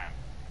chow time.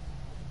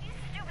 You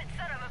stupid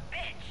son of a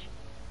bitch!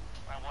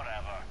 Well,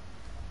 whatever.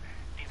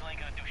 Diesel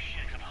ain't gonna do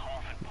shit except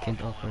huff and puff.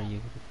 Can't offer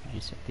you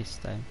refugees at this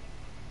time.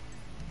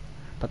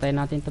 Patayin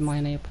natin itong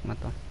mga hinayupok na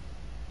to.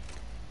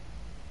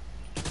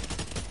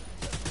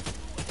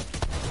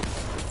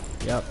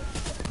 Yup.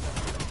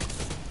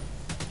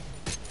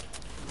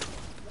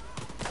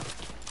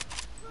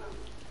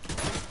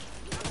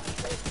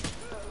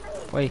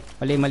 Uy,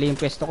 mali yung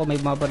pwesto ko. May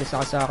bumabaris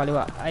ako sa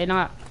kaliwa. Ayun na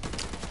nga.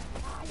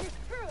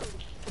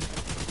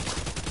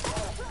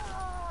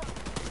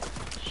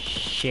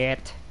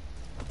 Shit.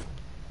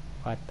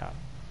 What the?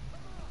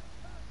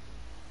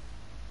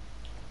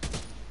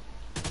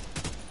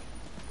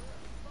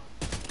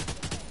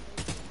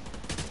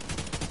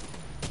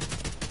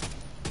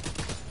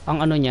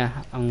 Ang ano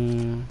niya, ang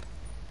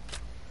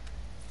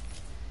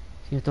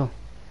sino to?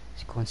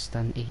 Si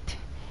Constant 8.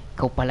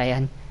 Ikaw pala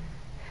yan.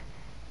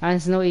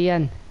 Snow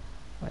iyan.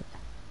 What?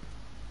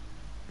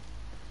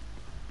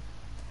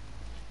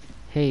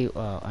 Hey,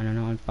 ano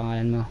naman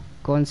pangalan mo?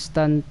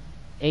 Constant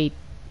 8.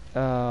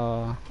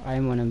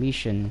 I'm on a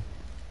mission.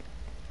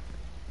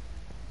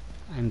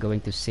 I'm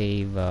going to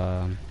save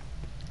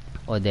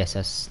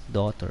Odessa's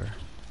daughter.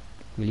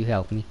 Will you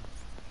help me?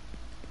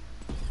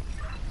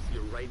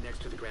 You're right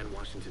next to the Grand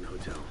Washington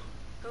Hotel.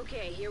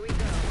 Okay, here we go.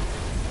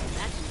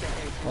 That should get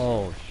their attention.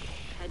 Oh,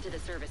 Head to the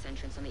service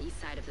entrance on the east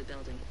side of the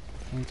building.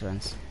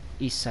 entrance.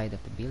 East side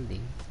of the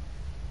building.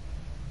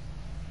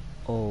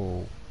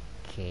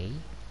 Okay.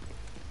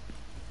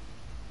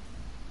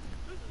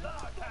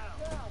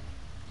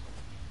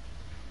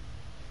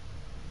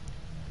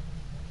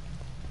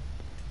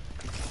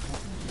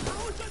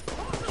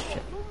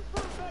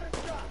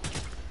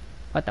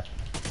 What the?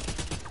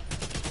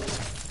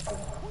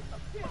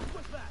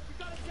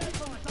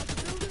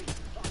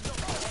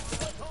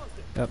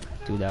 Yep,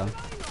 2 down.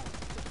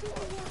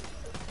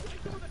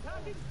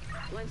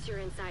 Once you're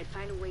inside,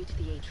 find a way to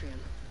the atrium.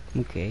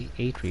 Okay,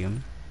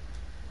 atrium.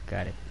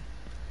 Got it.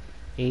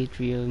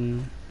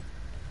 Atrium.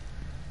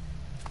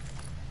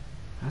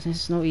 Asan si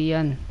Snow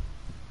iyan?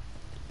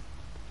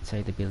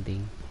 Inside the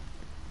building.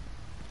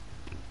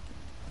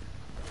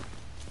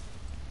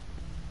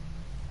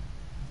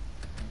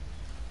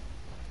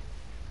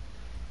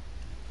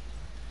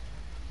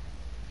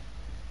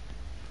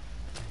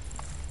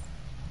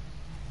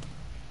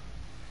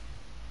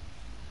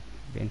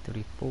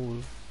 Inventory pool.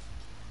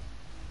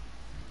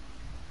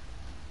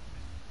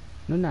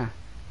 Ano na?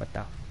 What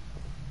the?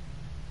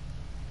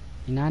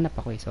 Hinahanap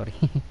ako eh, sorry.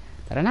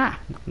 Tara na!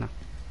 Knock knock.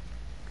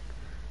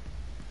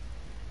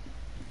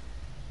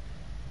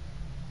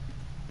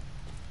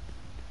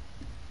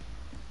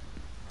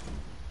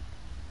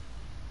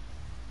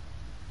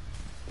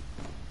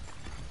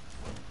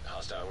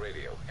 Hostile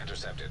radio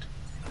intercepted.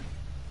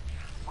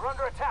 We're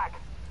under attack.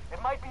 It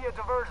might be a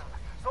diversion,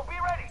 so be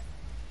ready.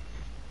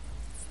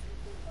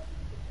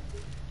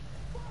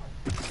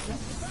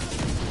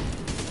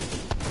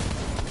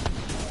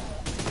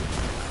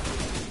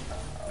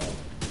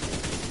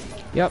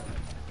 Yup.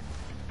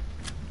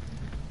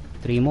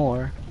 3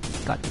 more.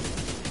 Cut.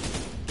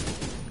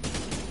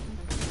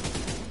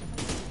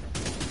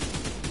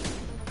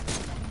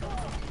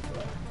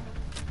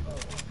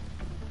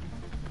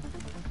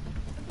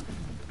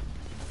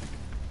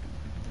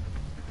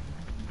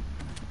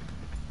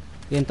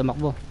 Yun,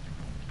 tumakbo.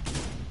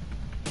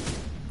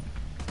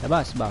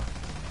 Labas ba?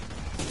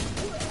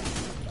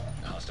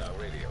 Hostile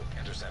radio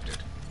intercepted.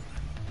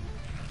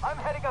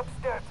 I'm heading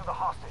upstairs to the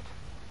hostage.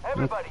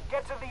 Everybody,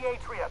 get to the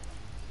atrium.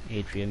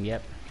 Atrium,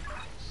 yep.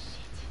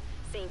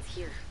 Saint's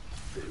here.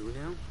 Who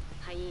now?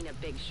 Hyena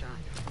big shot.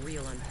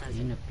 Real unpleasant.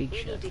 Hyena big we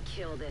shot. need to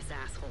kill this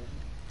asshole.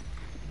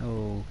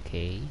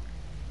 Okay.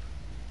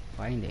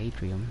 Find the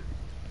atrium.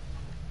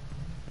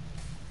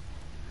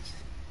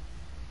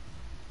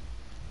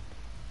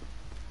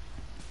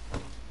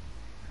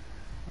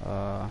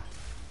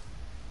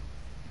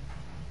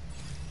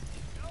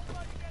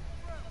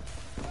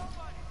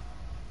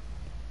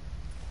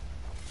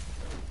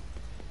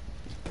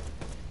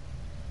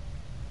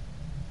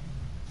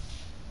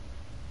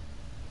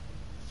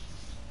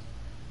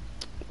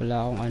 Wala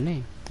akong ano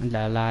eh. Ang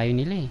lalayo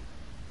nila eh.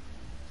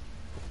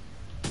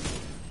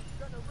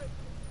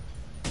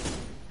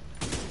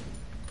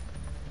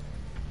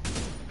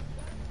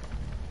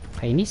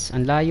 Kainis,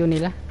 ang layo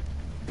nila.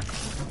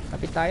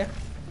 Kapit tayo.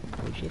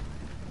 Oh shit.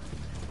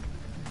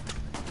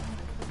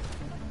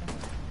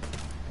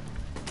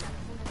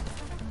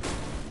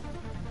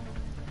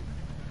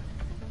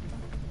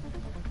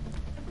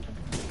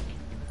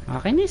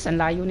 Kainis,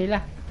 ang layo nila.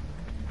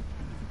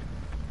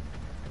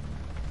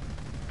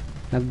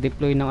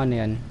 Nag-deploy ng ano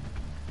yan.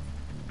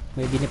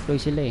 May dineploy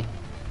sila eh.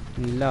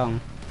 Yun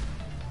lang.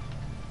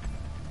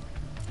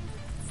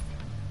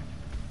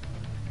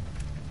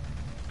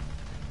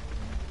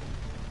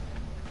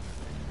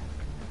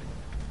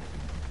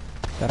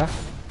 Tara.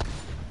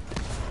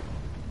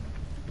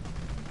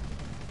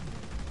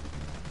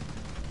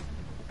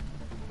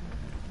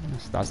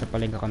 Mas taas na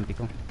pala yung kakampi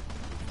ko.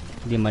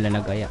 Hindi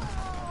malanagaya.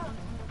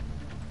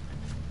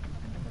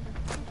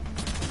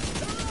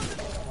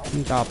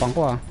 Ang tapang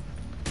ko ah.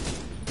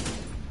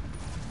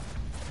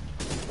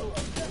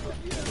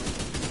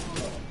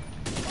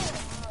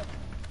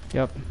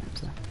 Yup.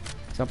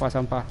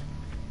 Sampa.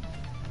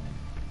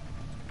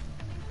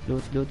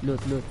 Loot.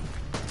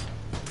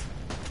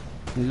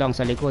 Yun lang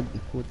sa likod.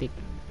 Putik.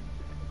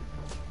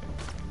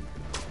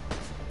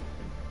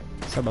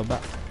 Sa baba.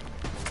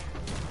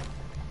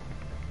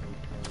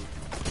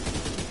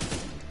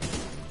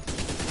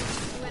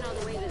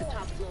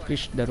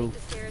 Fish the roof.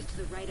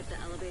 The right of the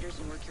elevators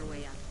and work your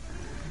way up.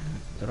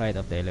 The right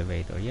of the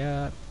elevator.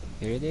 Yeah.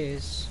 Here it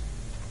is.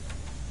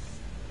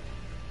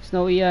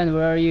 Snow Ian,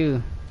 where are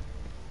you?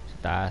 Sa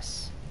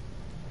taas.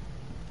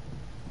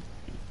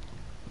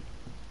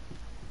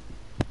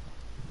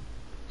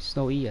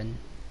 Snow Ian.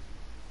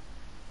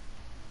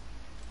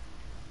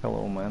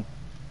 Hello, man.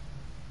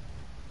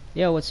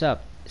 Yeah, what's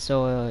up?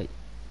 So,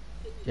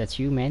 that's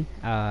you, man.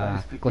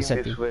 I speak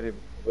Constantine. English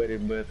very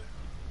bad.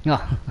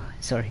 Oh,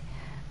 sorry.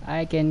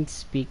 I can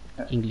speak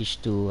English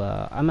too.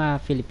 I'm a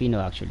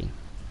Filipino actually.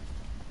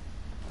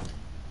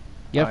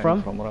 You're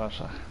I'm from?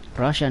 Russia.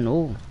 Russian.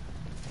 Oh.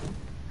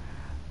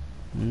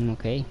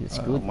 Okay, that's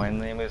good. My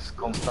name is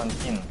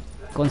Konstantin.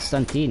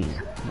 Constantine.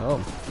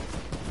 Oh.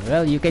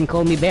 Well, you can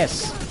call me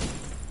Bess.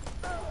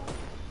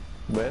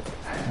 Bess?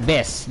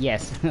 Bess,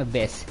 yes.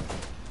 Bess.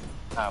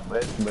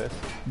 Bess.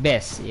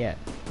 Bess, yeah.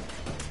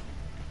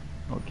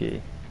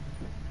 Okay.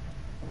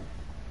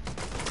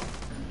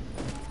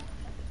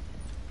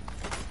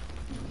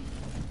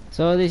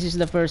 So this is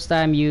the first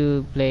time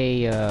you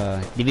play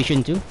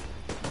Division 2?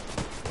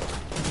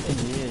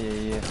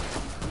 Yeah.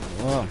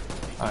 Oh.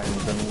 I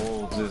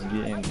downloaded this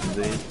game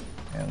today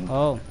and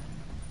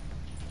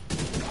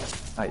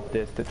I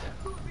tested.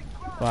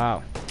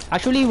 Wow.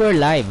 Actually, we're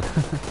live.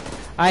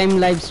 I'm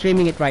live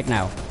streaming it right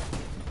now.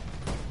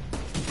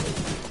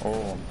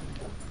 Oh.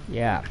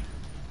 Yeah.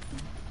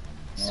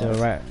 So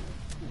right,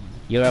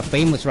 you're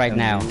famous right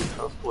now.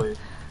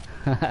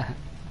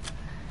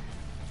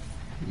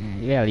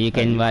 Well, you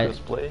can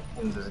play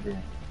in this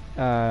game.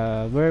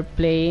 we're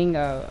playing.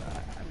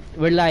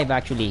 We're live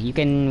actually. You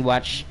can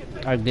watch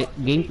our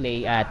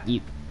gameplay at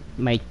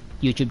my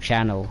YouTube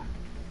channel.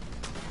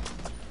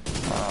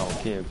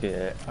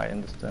 Okay. I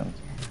understand.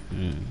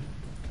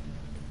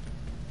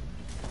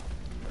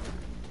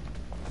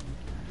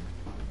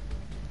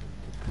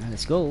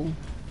 Let's go.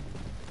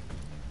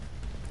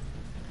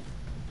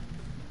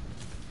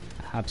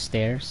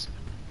 Upstairs.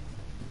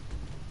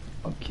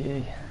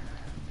 Okay.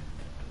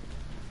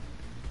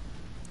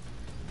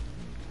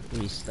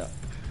 Restart.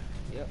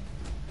 Yep.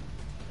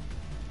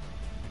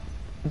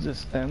 Is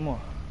this ammo?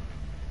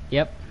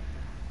 Yep.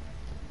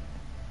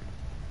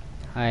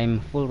 I'm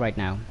full right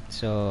now,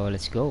 so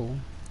let's go.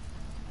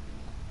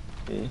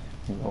 Okay,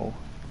 go.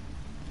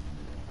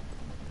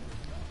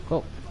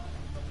 Go.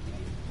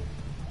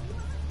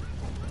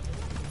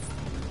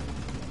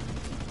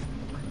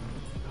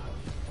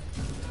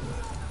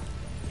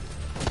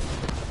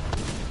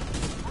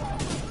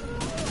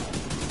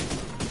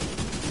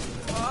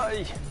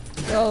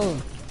 Oh,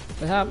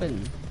 what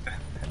happened?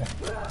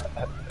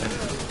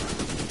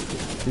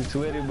 It's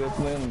very bad,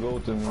 man. Go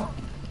to me.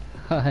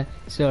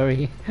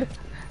 Sorry.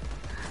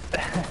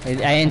 I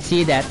didn't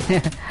see that.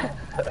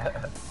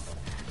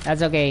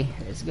 That's okay.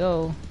 Let's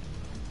go.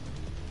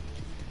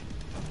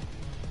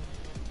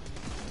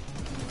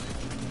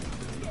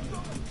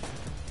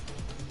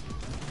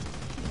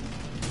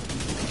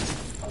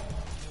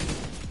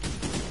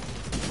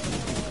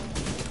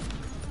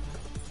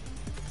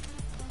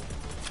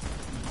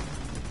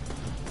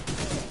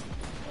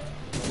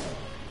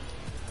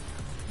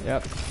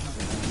 Yep.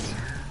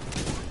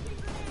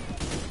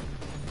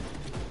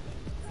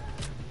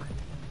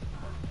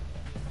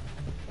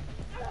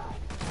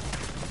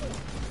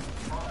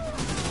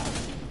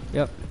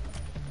 Yep.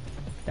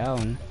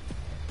 Down.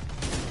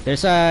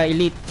 There's a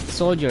elite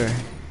soldier.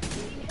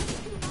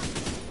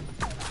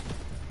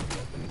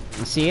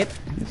 You see it?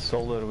 It's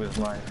soldier with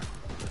knife.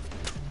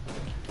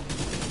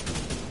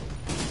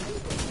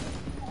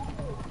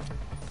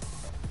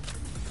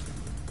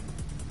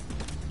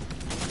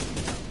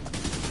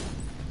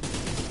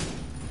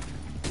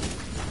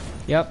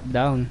 Yep,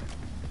 down.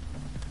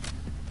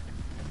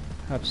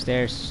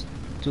 Upstairs.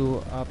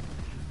 2 up.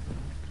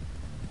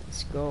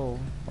 Let's go.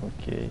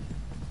 Okay.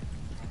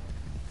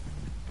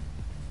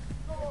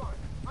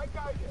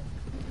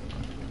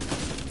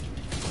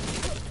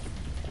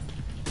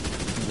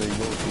 They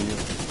go to you.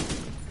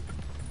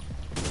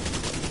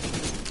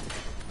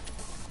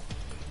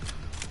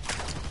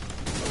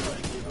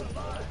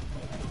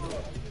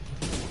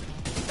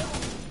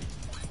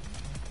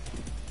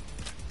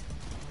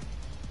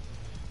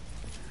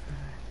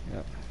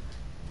 Yep.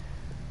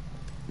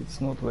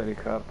 It's not very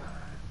hard.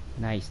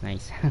 Nice.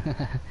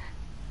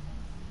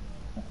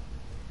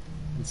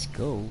 Let's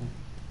go.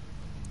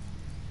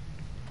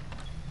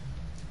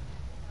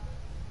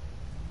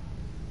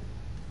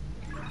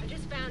 I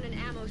just found an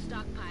ammo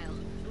stockpile.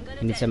 I'm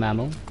gonna Need some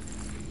ammo?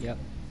 Yep.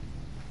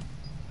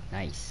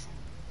 Nice.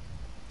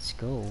 Let's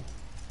go.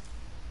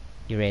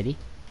 You ready?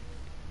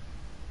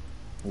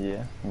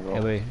 Yeah,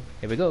 go.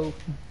 Here we go.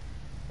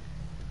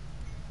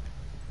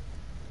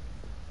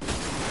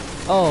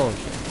 Oh,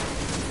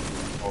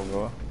 Oh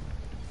god.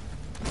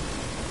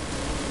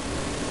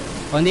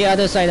 on the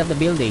other side of the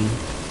building.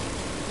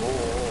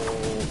 Oh.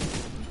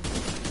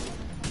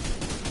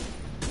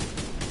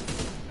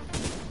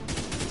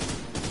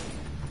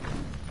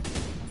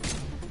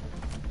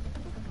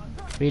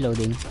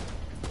 Reloading.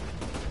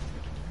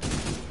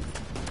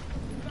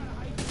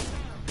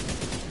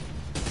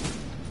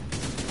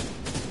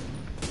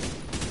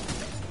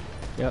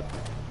 Yep.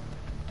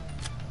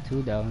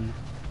 2 down.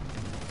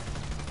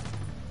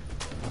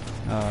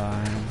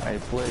 I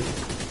play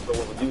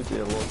Call of Duty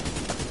a lot.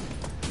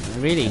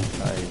 Really?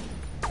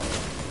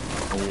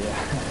 Yeah.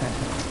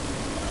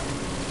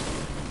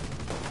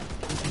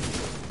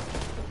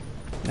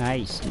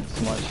 Nice.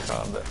 It's much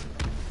harder.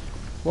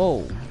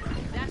 Whoa.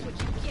 That's what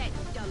you get,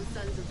 dumb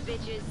sons of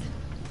bitches.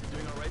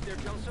 Doing all right there,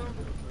 Kelso?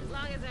 As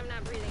long as I'm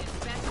not breathing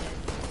asbestos.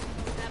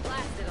 That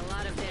blasted a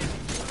lot of damage.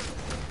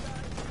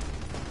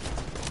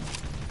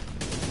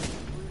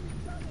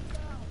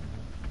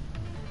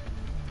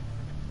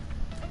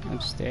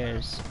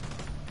 Upstairs.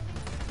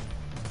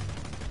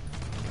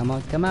 Come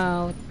out, come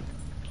out.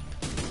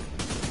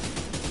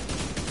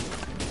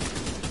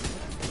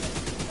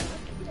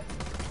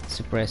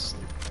 Suppressed.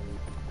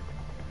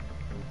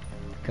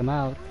 Come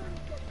out.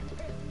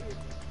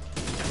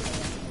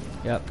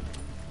 Yep.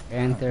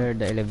 Enter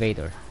the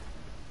elevator.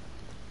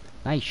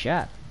 Nice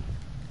shot.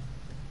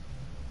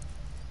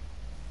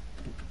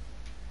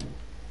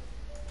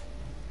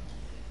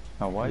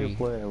 Why you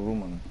play a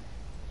woman?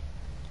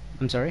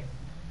 I'm sorry?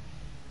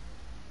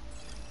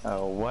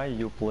 Why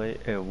you play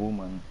a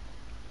woman?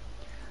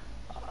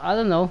 I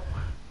don't know.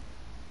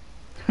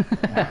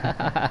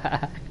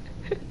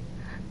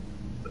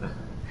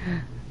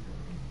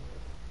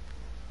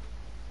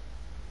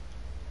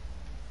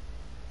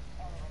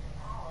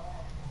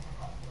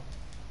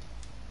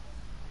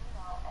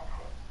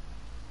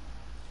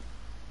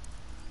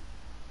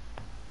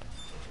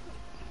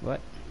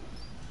 What?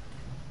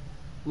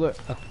 Where?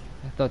 Oh,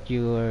 I thought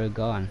you were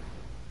gone.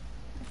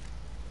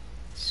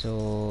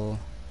 So,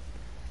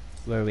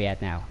 where are we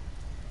at now?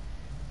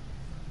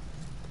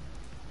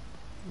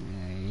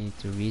 I need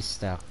to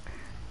restock.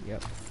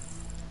 Yep.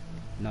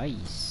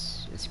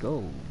 Nice. Let's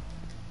go.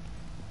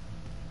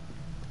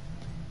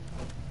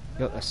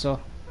 Yo, I saw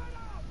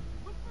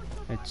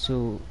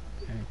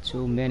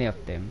too many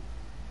of them.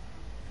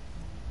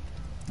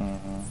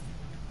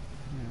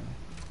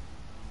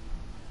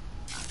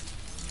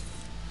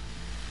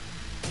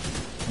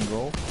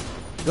 Go.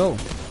 Go.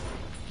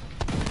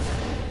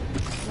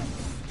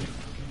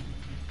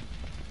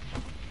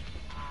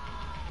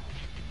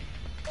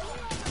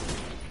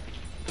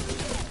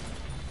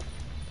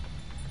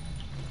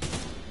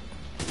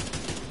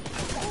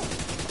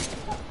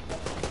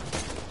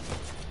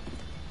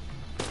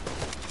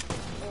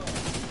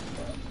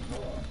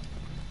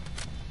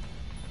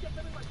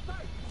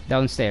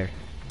 Downstairs.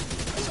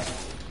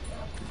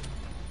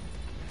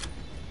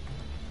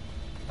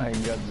 I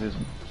got this.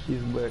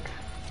 He's back.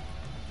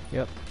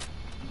 Yep.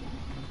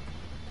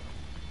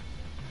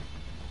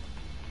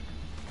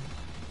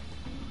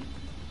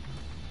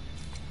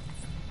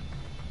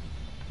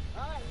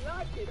 I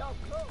like it up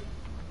close.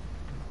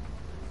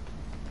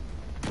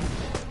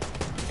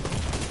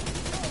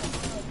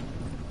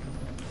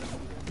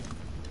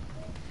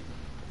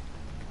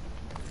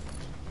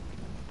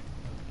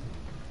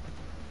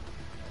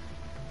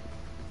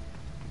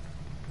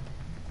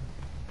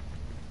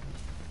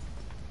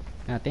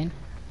 Nothing.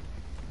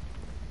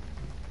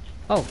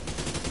 Oh.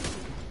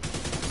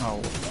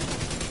 Oh.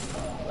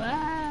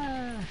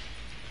 Ah.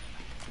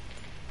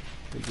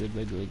 We're good,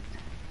 we're good.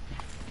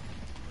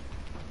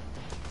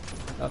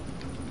 Up.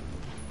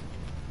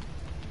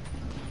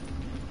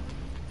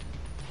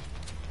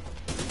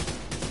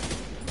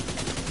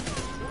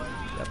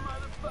 Yep.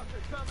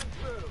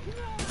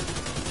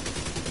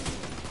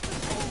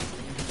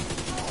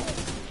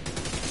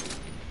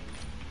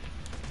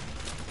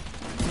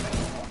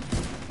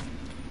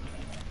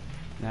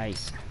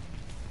 Nice.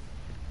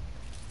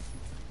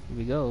 Here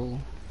we go.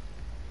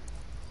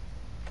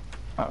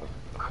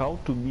 How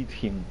to beat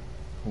him?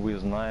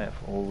 With knife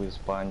or with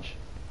punch?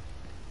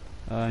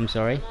 I'm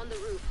sorry? I'm on the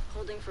roof,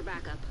 holding for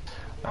backup.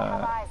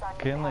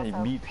 Can I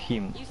beat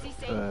him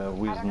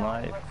with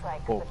knife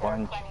or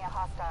punch?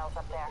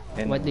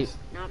 What do you...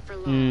 Not for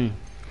long.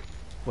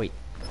 Wait.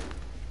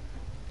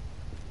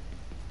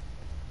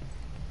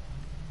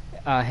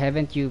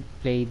 Haven't you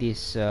played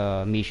this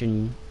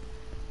mission?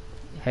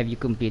 Have you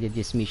completed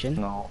this mission?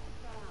 No.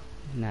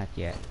 Not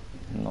yet.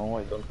 No,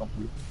 I don't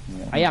complete.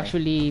 Yeah, I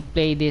actually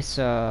played this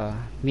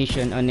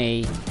mission on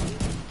a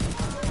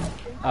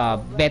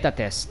beta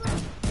test.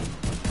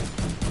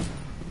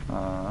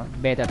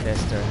 Beta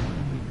tester.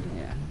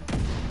 Yeah.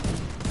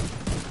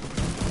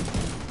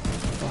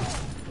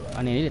 Oh,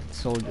 an elite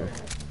soldier.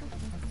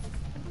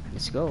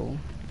 Let's go.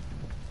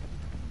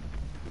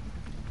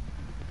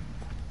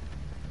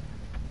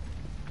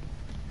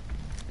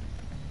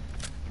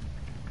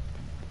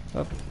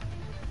 Up.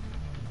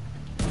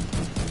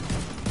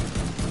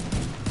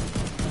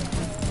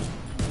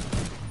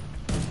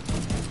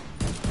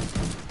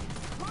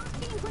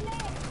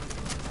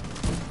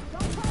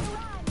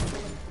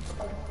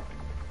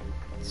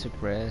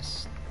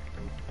 suppressed.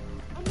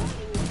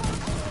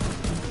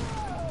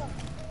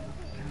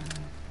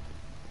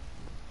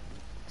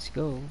 Let's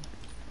go.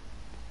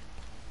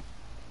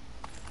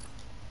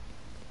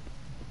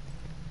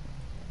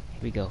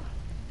 Here we go.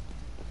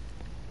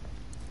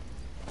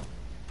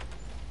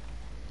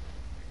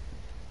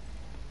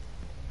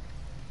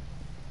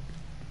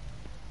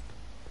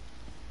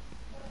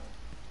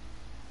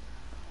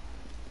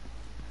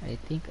 I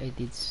think I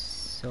did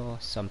saw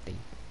something.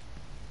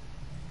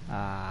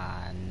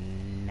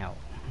 No.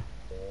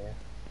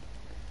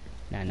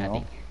 Nah,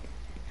 nothing.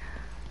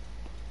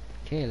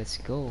 Okay, let's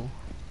go.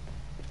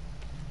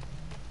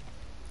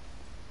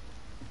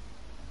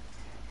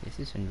 This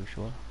is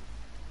unusual.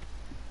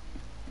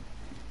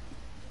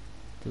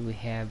 Do we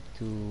have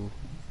to...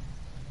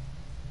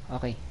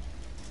 Okay.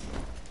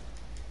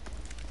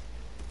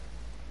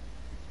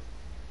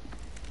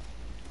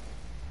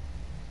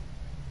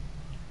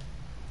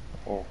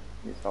 Oh,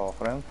 is our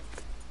friend?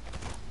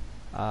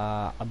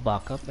 A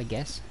backup, I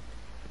guess.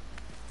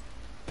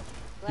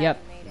 Glad Yep.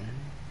 you made it.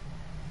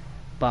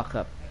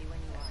 Backup. Ready when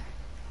you are.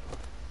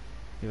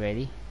 You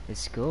ready?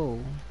 Let's go.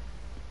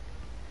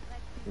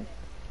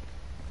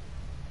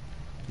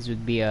 This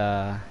would be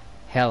a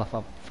hell of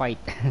a fight.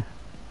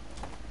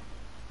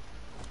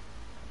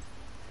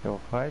 Your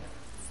fight?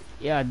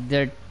 Yeah,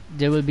 there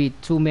will be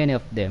too many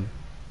of them.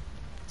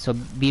 So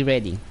be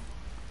ready.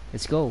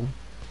 Let's go.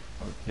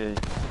 Okay,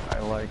 I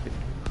like it.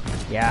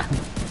 Yeah.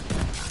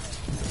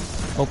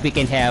 Hope we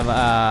can have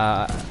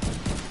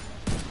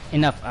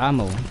enough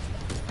ammo.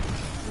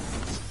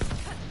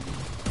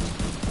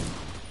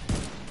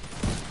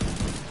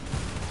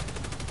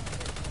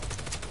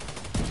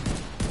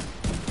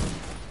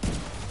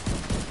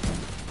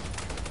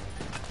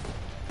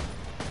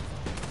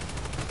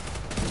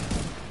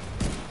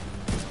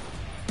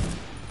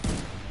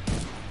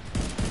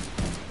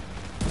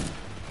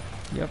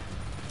 Yep.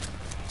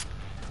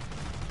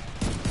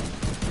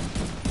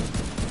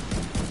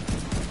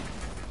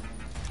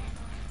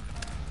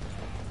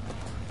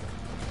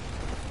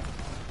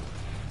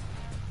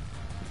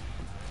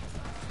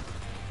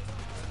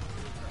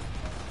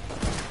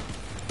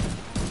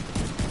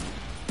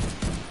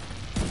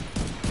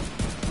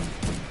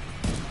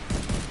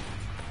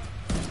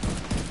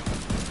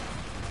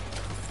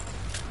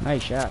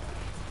 Nice shot.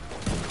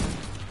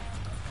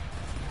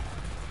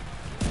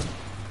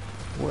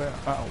 Where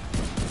out?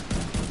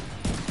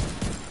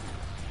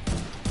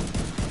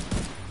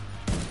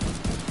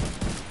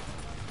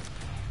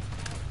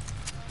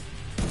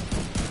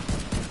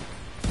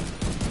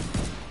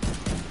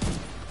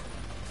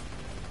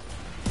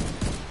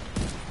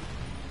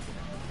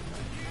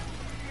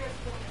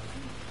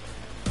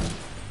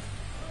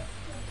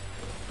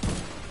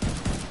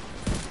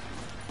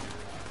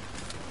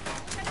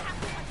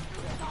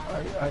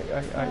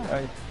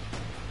 I.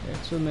 There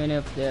are too many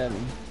of them.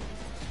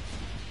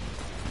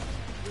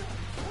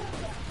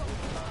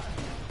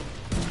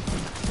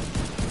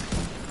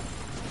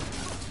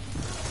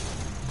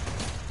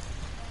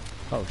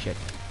 Oh shit.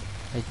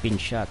 I've been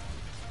shot.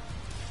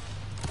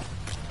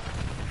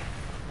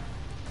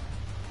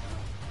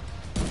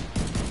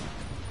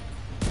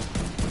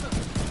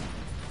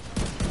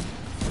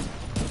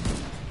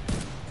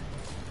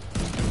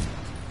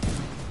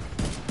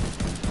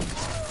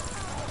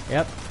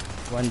 Yep,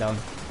 one down.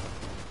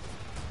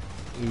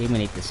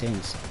 Eliminate the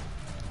Saints.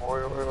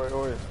 Oi, oi, oi,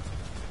 oi.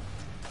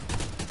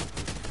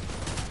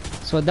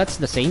 So that's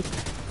the Saint.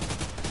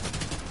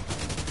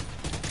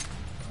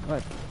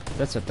 What?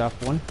 That's a tough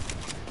one.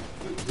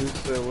 This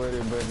is a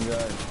very bad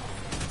guy.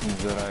 On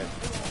the right.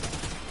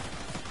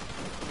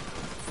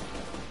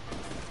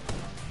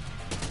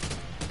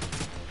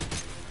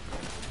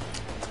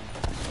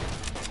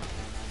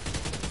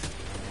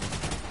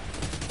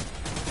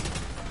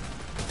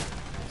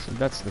 So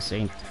that's the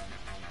Saint.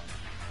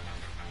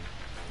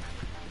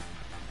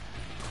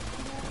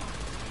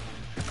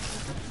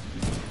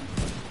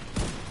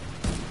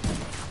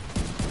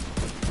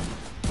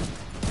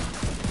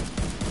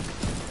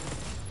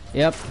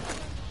 Yep.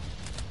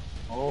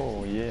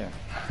 Oh yeah.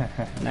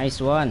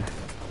 Nice one.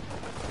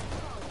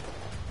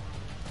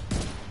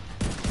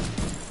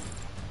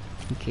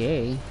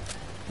 Okay.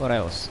 What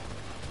else?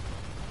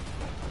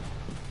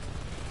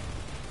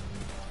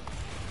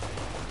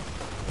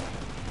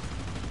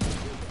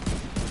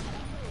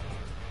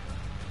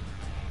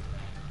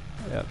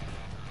 Yep.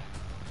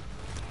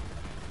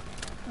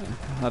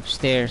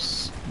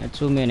 Upstairs. There are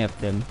too many of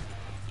them.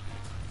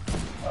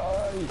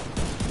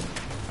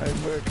 I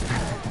work.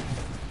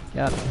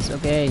 Yep, it's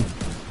okay.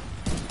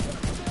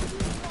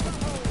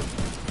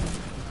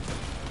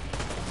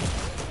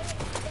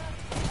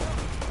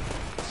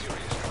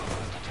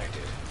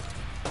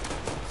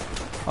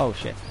 Oh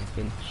shit, I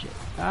can shit.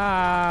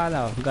 Ah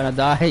no, I'm gonna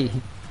die.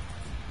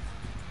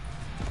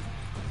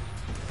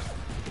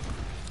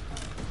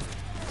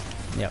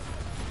 Yep.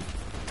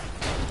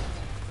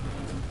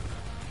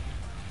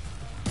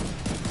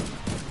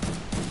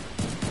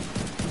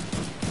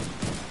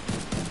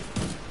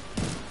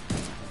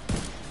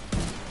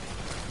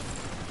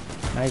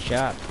 Nice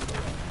shot.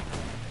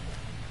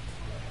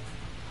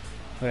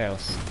 What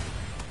else?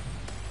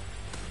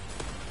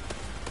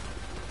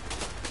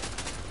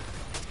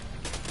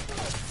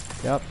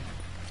 Yup.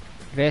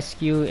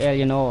 Rescue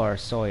Eleanor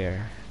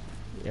Sawyer.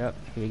 Yep,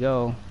 here we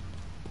go.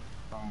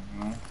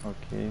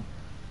 Okay.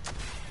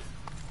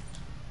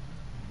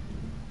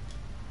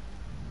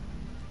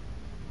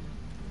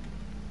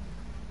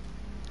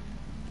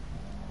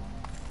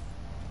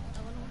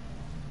 Eleanor?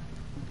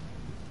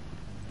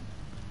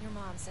 Your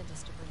mom sent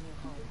us to bring you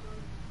home.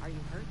 Are you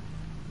hurt?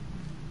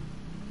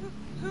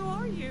 Who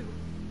are you?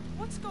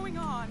 What's going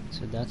on?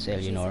 So that's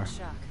Eleanor. She's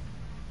in shock.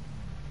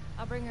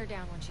 I'll bring her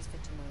down when she's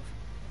fit to move.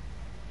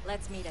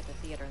 Let's meet at the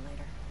theater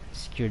later.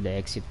 Secure the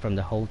exit from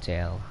the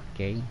hotel.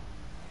 Okay.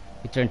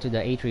 Return to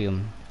the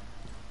atrium.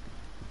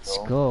 Let's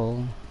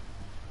go.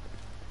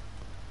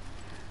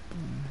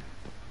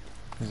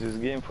 Is this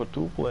game for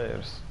 2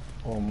 players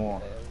or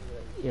more?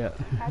 Yeah.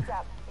 Heads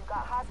up. You've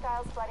got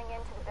hostiles flooding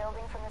into the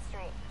building from the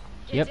street.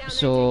 Yep.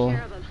 So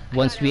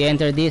once we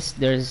enter this,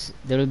 there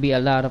will be a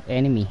lot of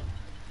enemy.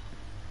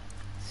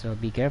 So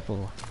be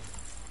careful.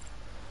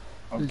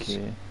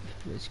 Okay.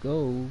 Let's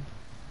go.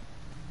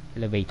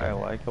 Elevator. I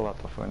like a lot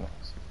of enemies.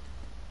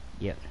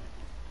 Yep.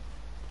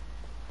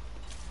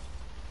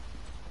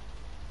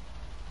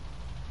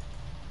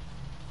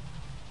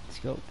 Let's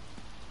go.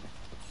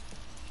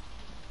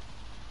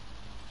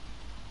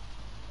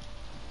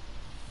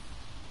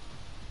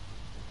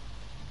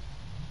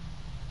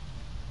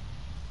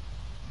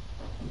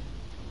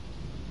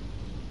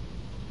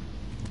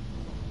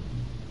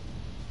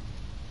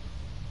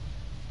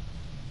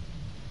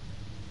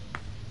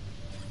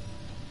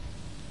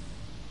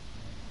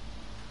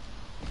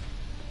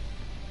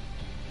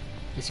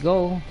 Let's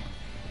go.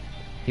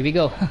 Here we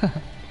go.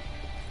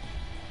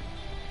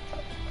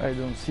 I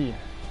don't see.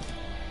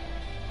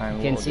 I'm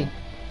You can loading. see.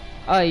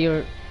 Oh,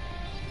 you're.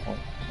 Oh,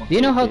 Do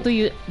you know how okay. to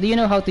use? Do you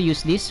know how to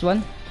use this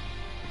one?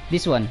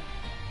 This one,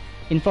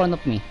 in front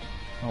of me.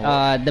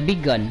 Oh. The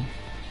big gun.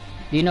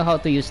 Do you know how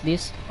to use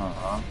this?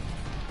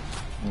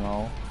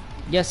 No.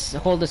 Just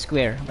hold the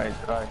square. I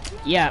try.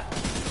 Yeah.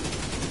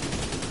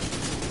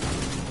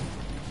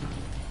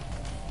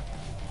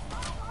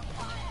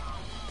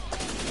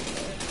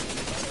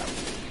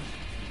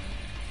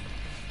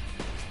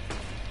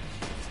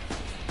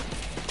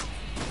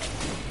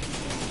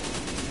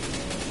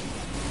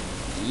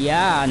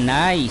 Yeah,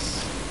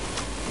 nice.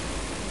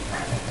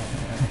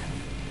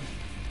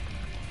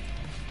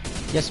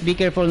 Just be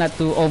careful not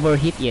to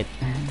overheat it.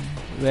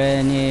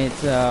 When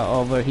it's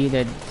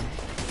overheated,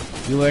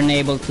 you weren't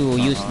able to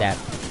use that.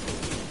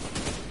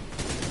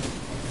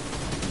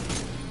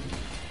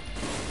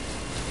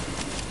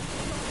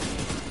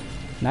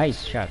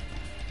 Nice shot.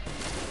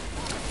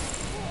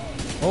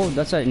 Oh,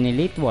 that's an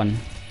elite one.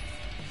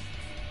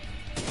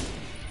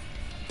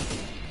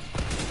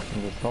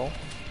 That's all?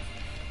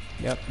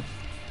 Yep.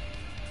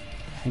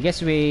 I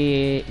guess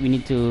we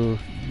need to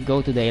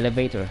go to the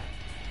elevator.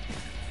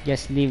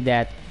 Just leave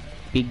that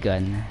big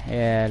gun.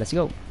 Let's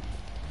go.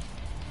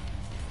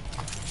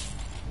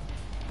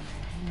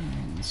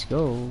 Let's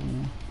go.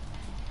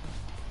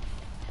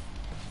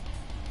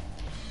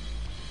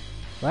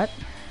 What?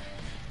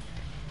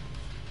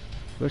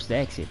 Where's the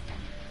exit?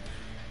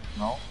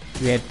 No.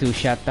 We have to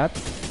shut that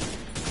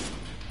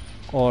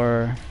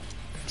or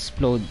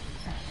explode.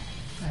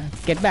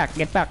 Get back!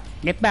 Get back!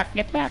 Get back!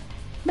 Get back!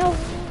 No!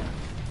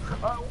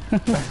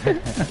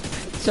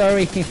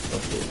 Sorry.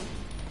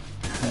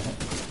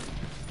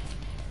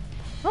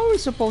 How are we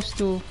supposed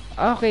to?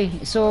 Okay,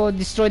 so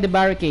destroy the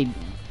barricade.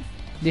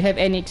 Do you have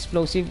any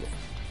explosive?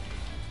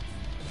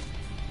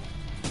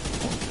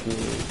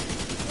 Okay.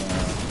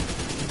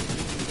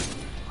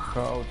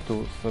 How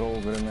to throw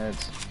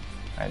grenades?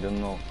 I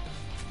don't know.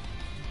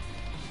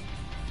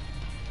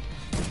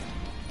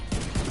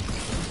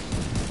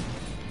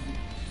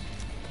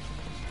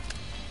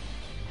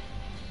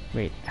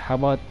 Wait, how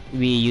about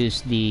we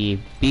use the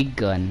big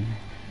gun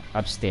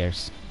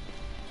upstairs?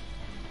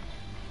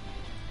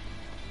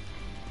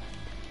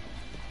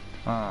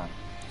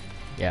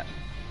 Yeah.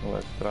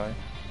 Let's try.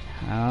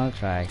 I'll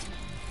try.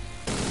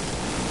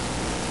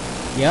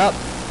 Yup.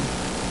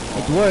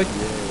 It worked.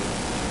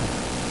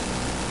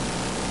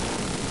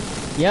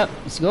 Yep,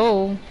 let's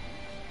go.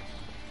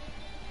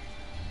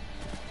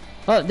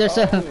 Oh, there's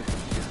a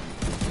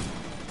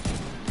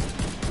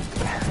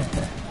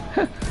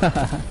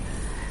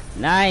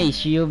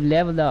nice, you've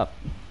leveled up.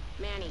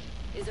 Manny,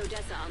 is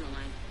Odessa on the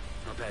line?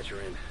 I'll patch her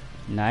in.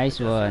 Nice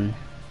one.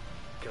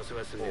 Kelso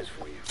has some news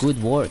for you.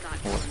 Good work.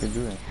 What's he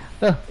doing?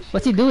 Oh,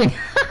 what's he doing?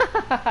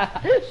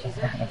 She's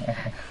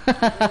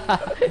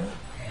okay.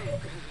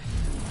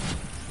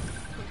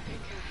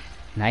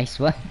 Nice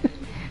one.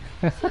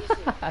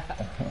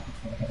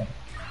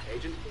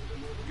 Agent,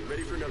 you're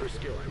ready for another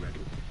skill, I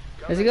reckon.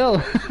 Let's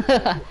go.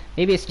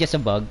 Maybe it's just a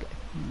bug.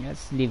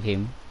 Let's leave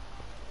him.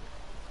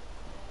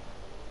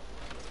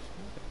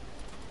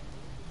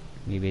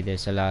 Maybe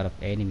there's a lot of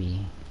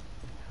enemy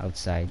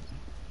outside.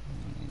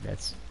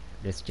 Let's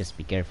just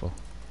be careful.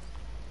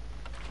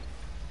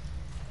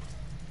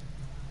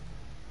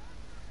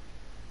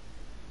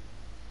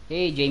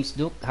 Hey James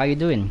Duke, how you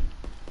doing?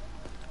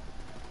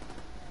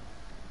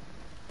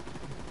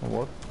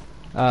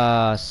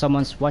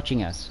 someone's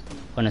watching us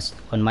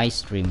on my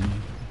stream.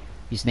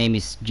 His name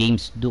is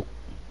James Duke.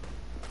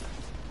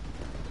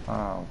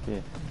 Ah,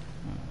 okay.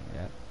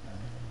 Yeah.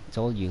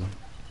 Told you,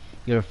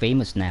 you're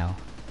famous now.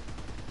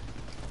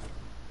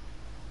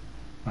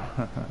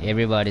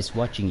 Everybody's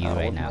watching you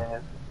right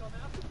now.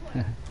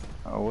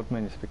 What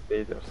many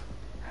spectators?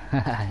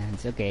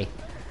 It's okay.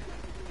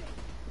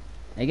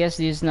 I guess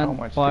this is not How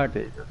much part.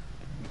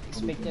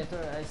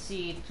 Spectator? I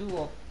see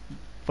two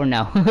for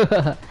now.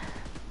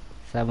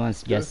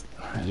 Someone's just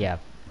yeah.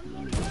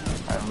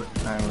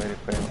 I'm very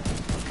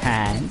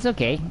famous. It's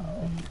okay.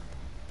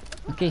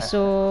 Okay,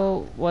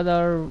 so what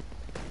are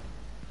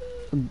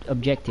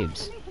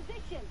objectives?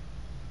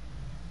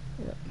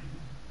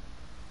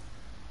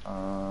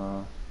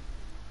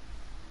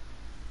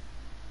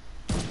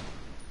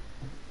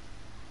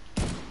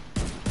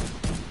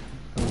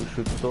 We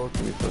should talk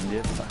with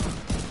Odessa.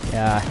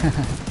 Yeah.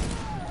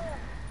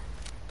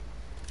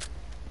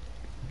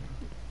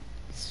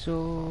 So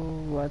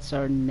what's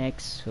our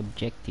next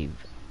objective?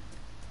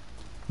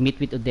 Meet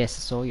with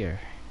Odessa Sawyer.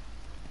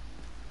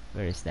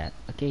 Where is that?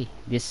 Okay,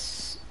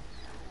 this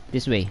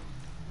way.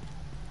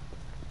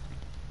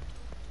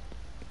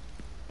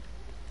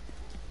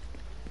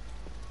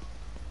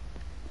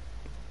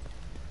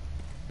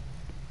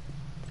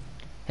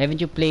 Haven't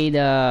you played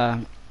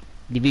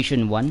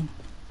Division 1?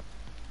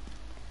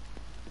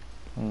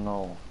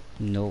 No.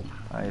 No.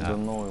 I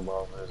don't know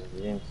about those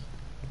games.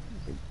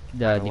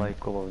 I like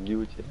Call of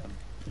Duty.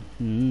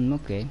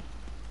 Okay.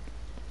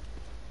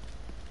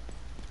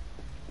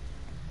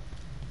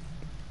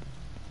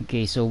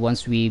 Okay, so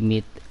once we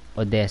meet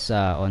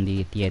Odessa on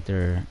the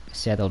theater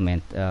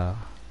settlement,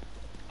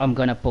 I'm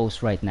gonna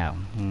post right now.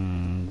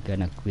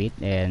 Gonna quit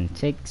and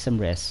take some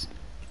rest.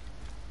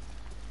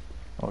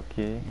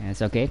 Okay.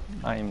 It's okay?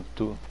 I'm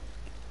too.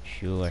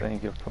 Sure.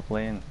 Thank you for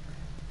playing.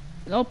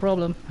 No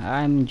problem.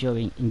 I'm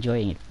enjoying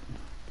it.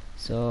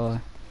 So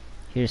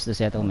here's the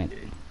settlement.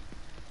 Okay.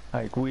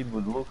 I quit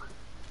with luck.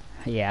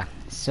 Yeah.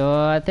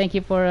 So thank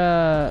you for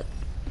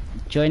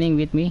joining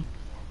with me,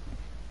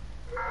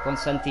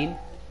 Constantine.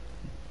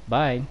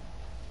 Bye.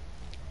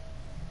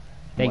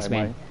 Thanks,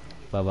 man.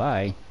 Bye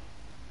bye.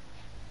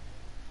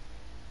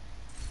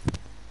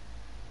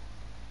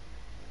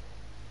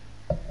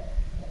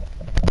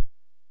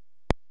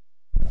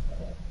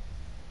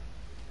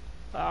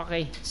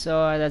 Okay,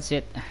 so that's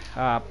it.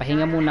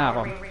 Pahinga muna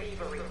ako.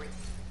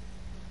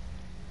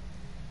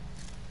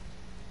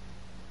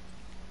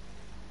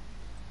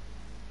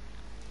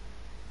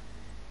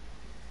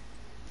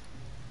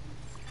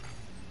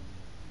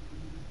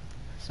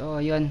 So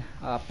yun,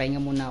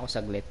 pahinga muna ako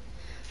saglit.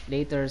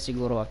 Later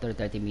siguro after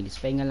 30 minutes,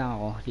 pahinga lang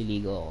ako,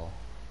 liligo ako.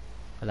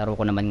 Kalaro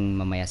ko naman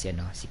mamaya si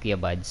Kuya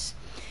Buds.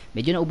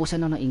 Medyo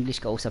naubusan na ng English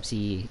kausap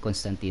si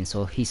Constantine.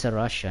 So he's a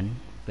Russian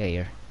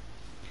player.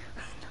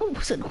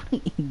 Naubusan ako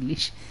ng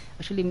English.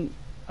 Actually,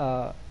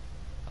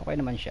 okay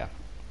naman siya.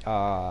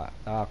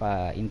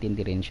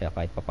 Nakakaintindi rin siya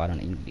kahit paano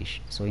ng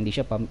English. So hindi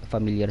siya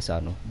familiar sa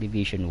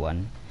Division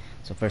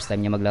 1. So first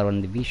time niya maglaro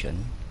ng Division.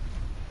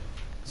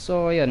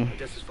 So yun.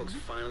 Odessa's folks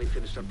finally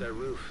finished up that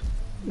roof.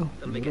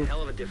 That'll make a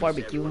hell of a difference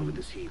to everyone with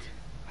this heat.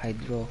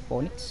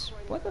 Hydroponics?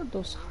 What are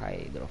those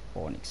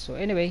hydroponics? So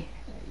anyway,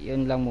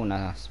 yun lang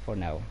muna for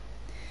now.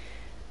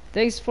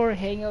 Thanks for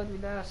hanging out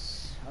with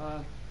us,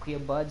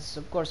 Kuya Buds.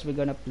 Of course, we're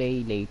gonna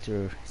play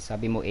later.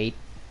 Sabi mo 8.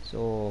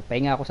 So,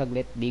 pahinga ako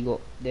saglit,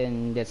 ligo.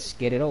 Then, let's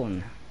get it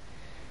on.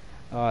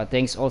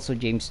 Thanks also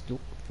James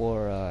Duke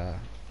for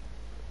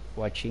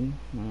watching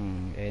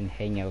and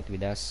hang out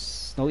with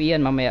us. No,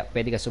 Ian, mamaya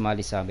pwede ka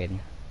sumali sa amin.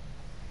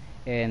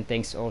 And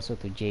thanks also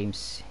to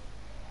James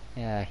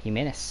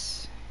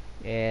Jimenez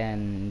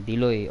and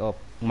Diloy of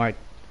Mark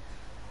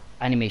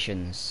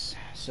Animations.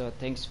 So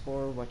thanks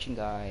for watching,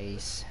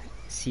 guys.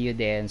 See you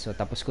then. So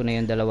tapos ko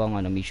na yung dalawang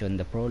mission,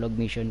 the Prologue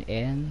mission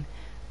and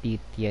the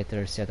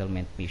Theater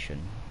Settlement mission.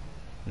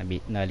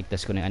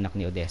 Naligtas ko na yung anak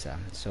ni Odessa.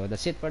 So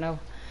that's it for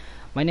now.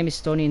 My name is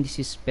Tony and this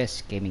is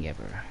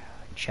BESGamingEver.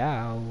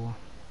 Ciao.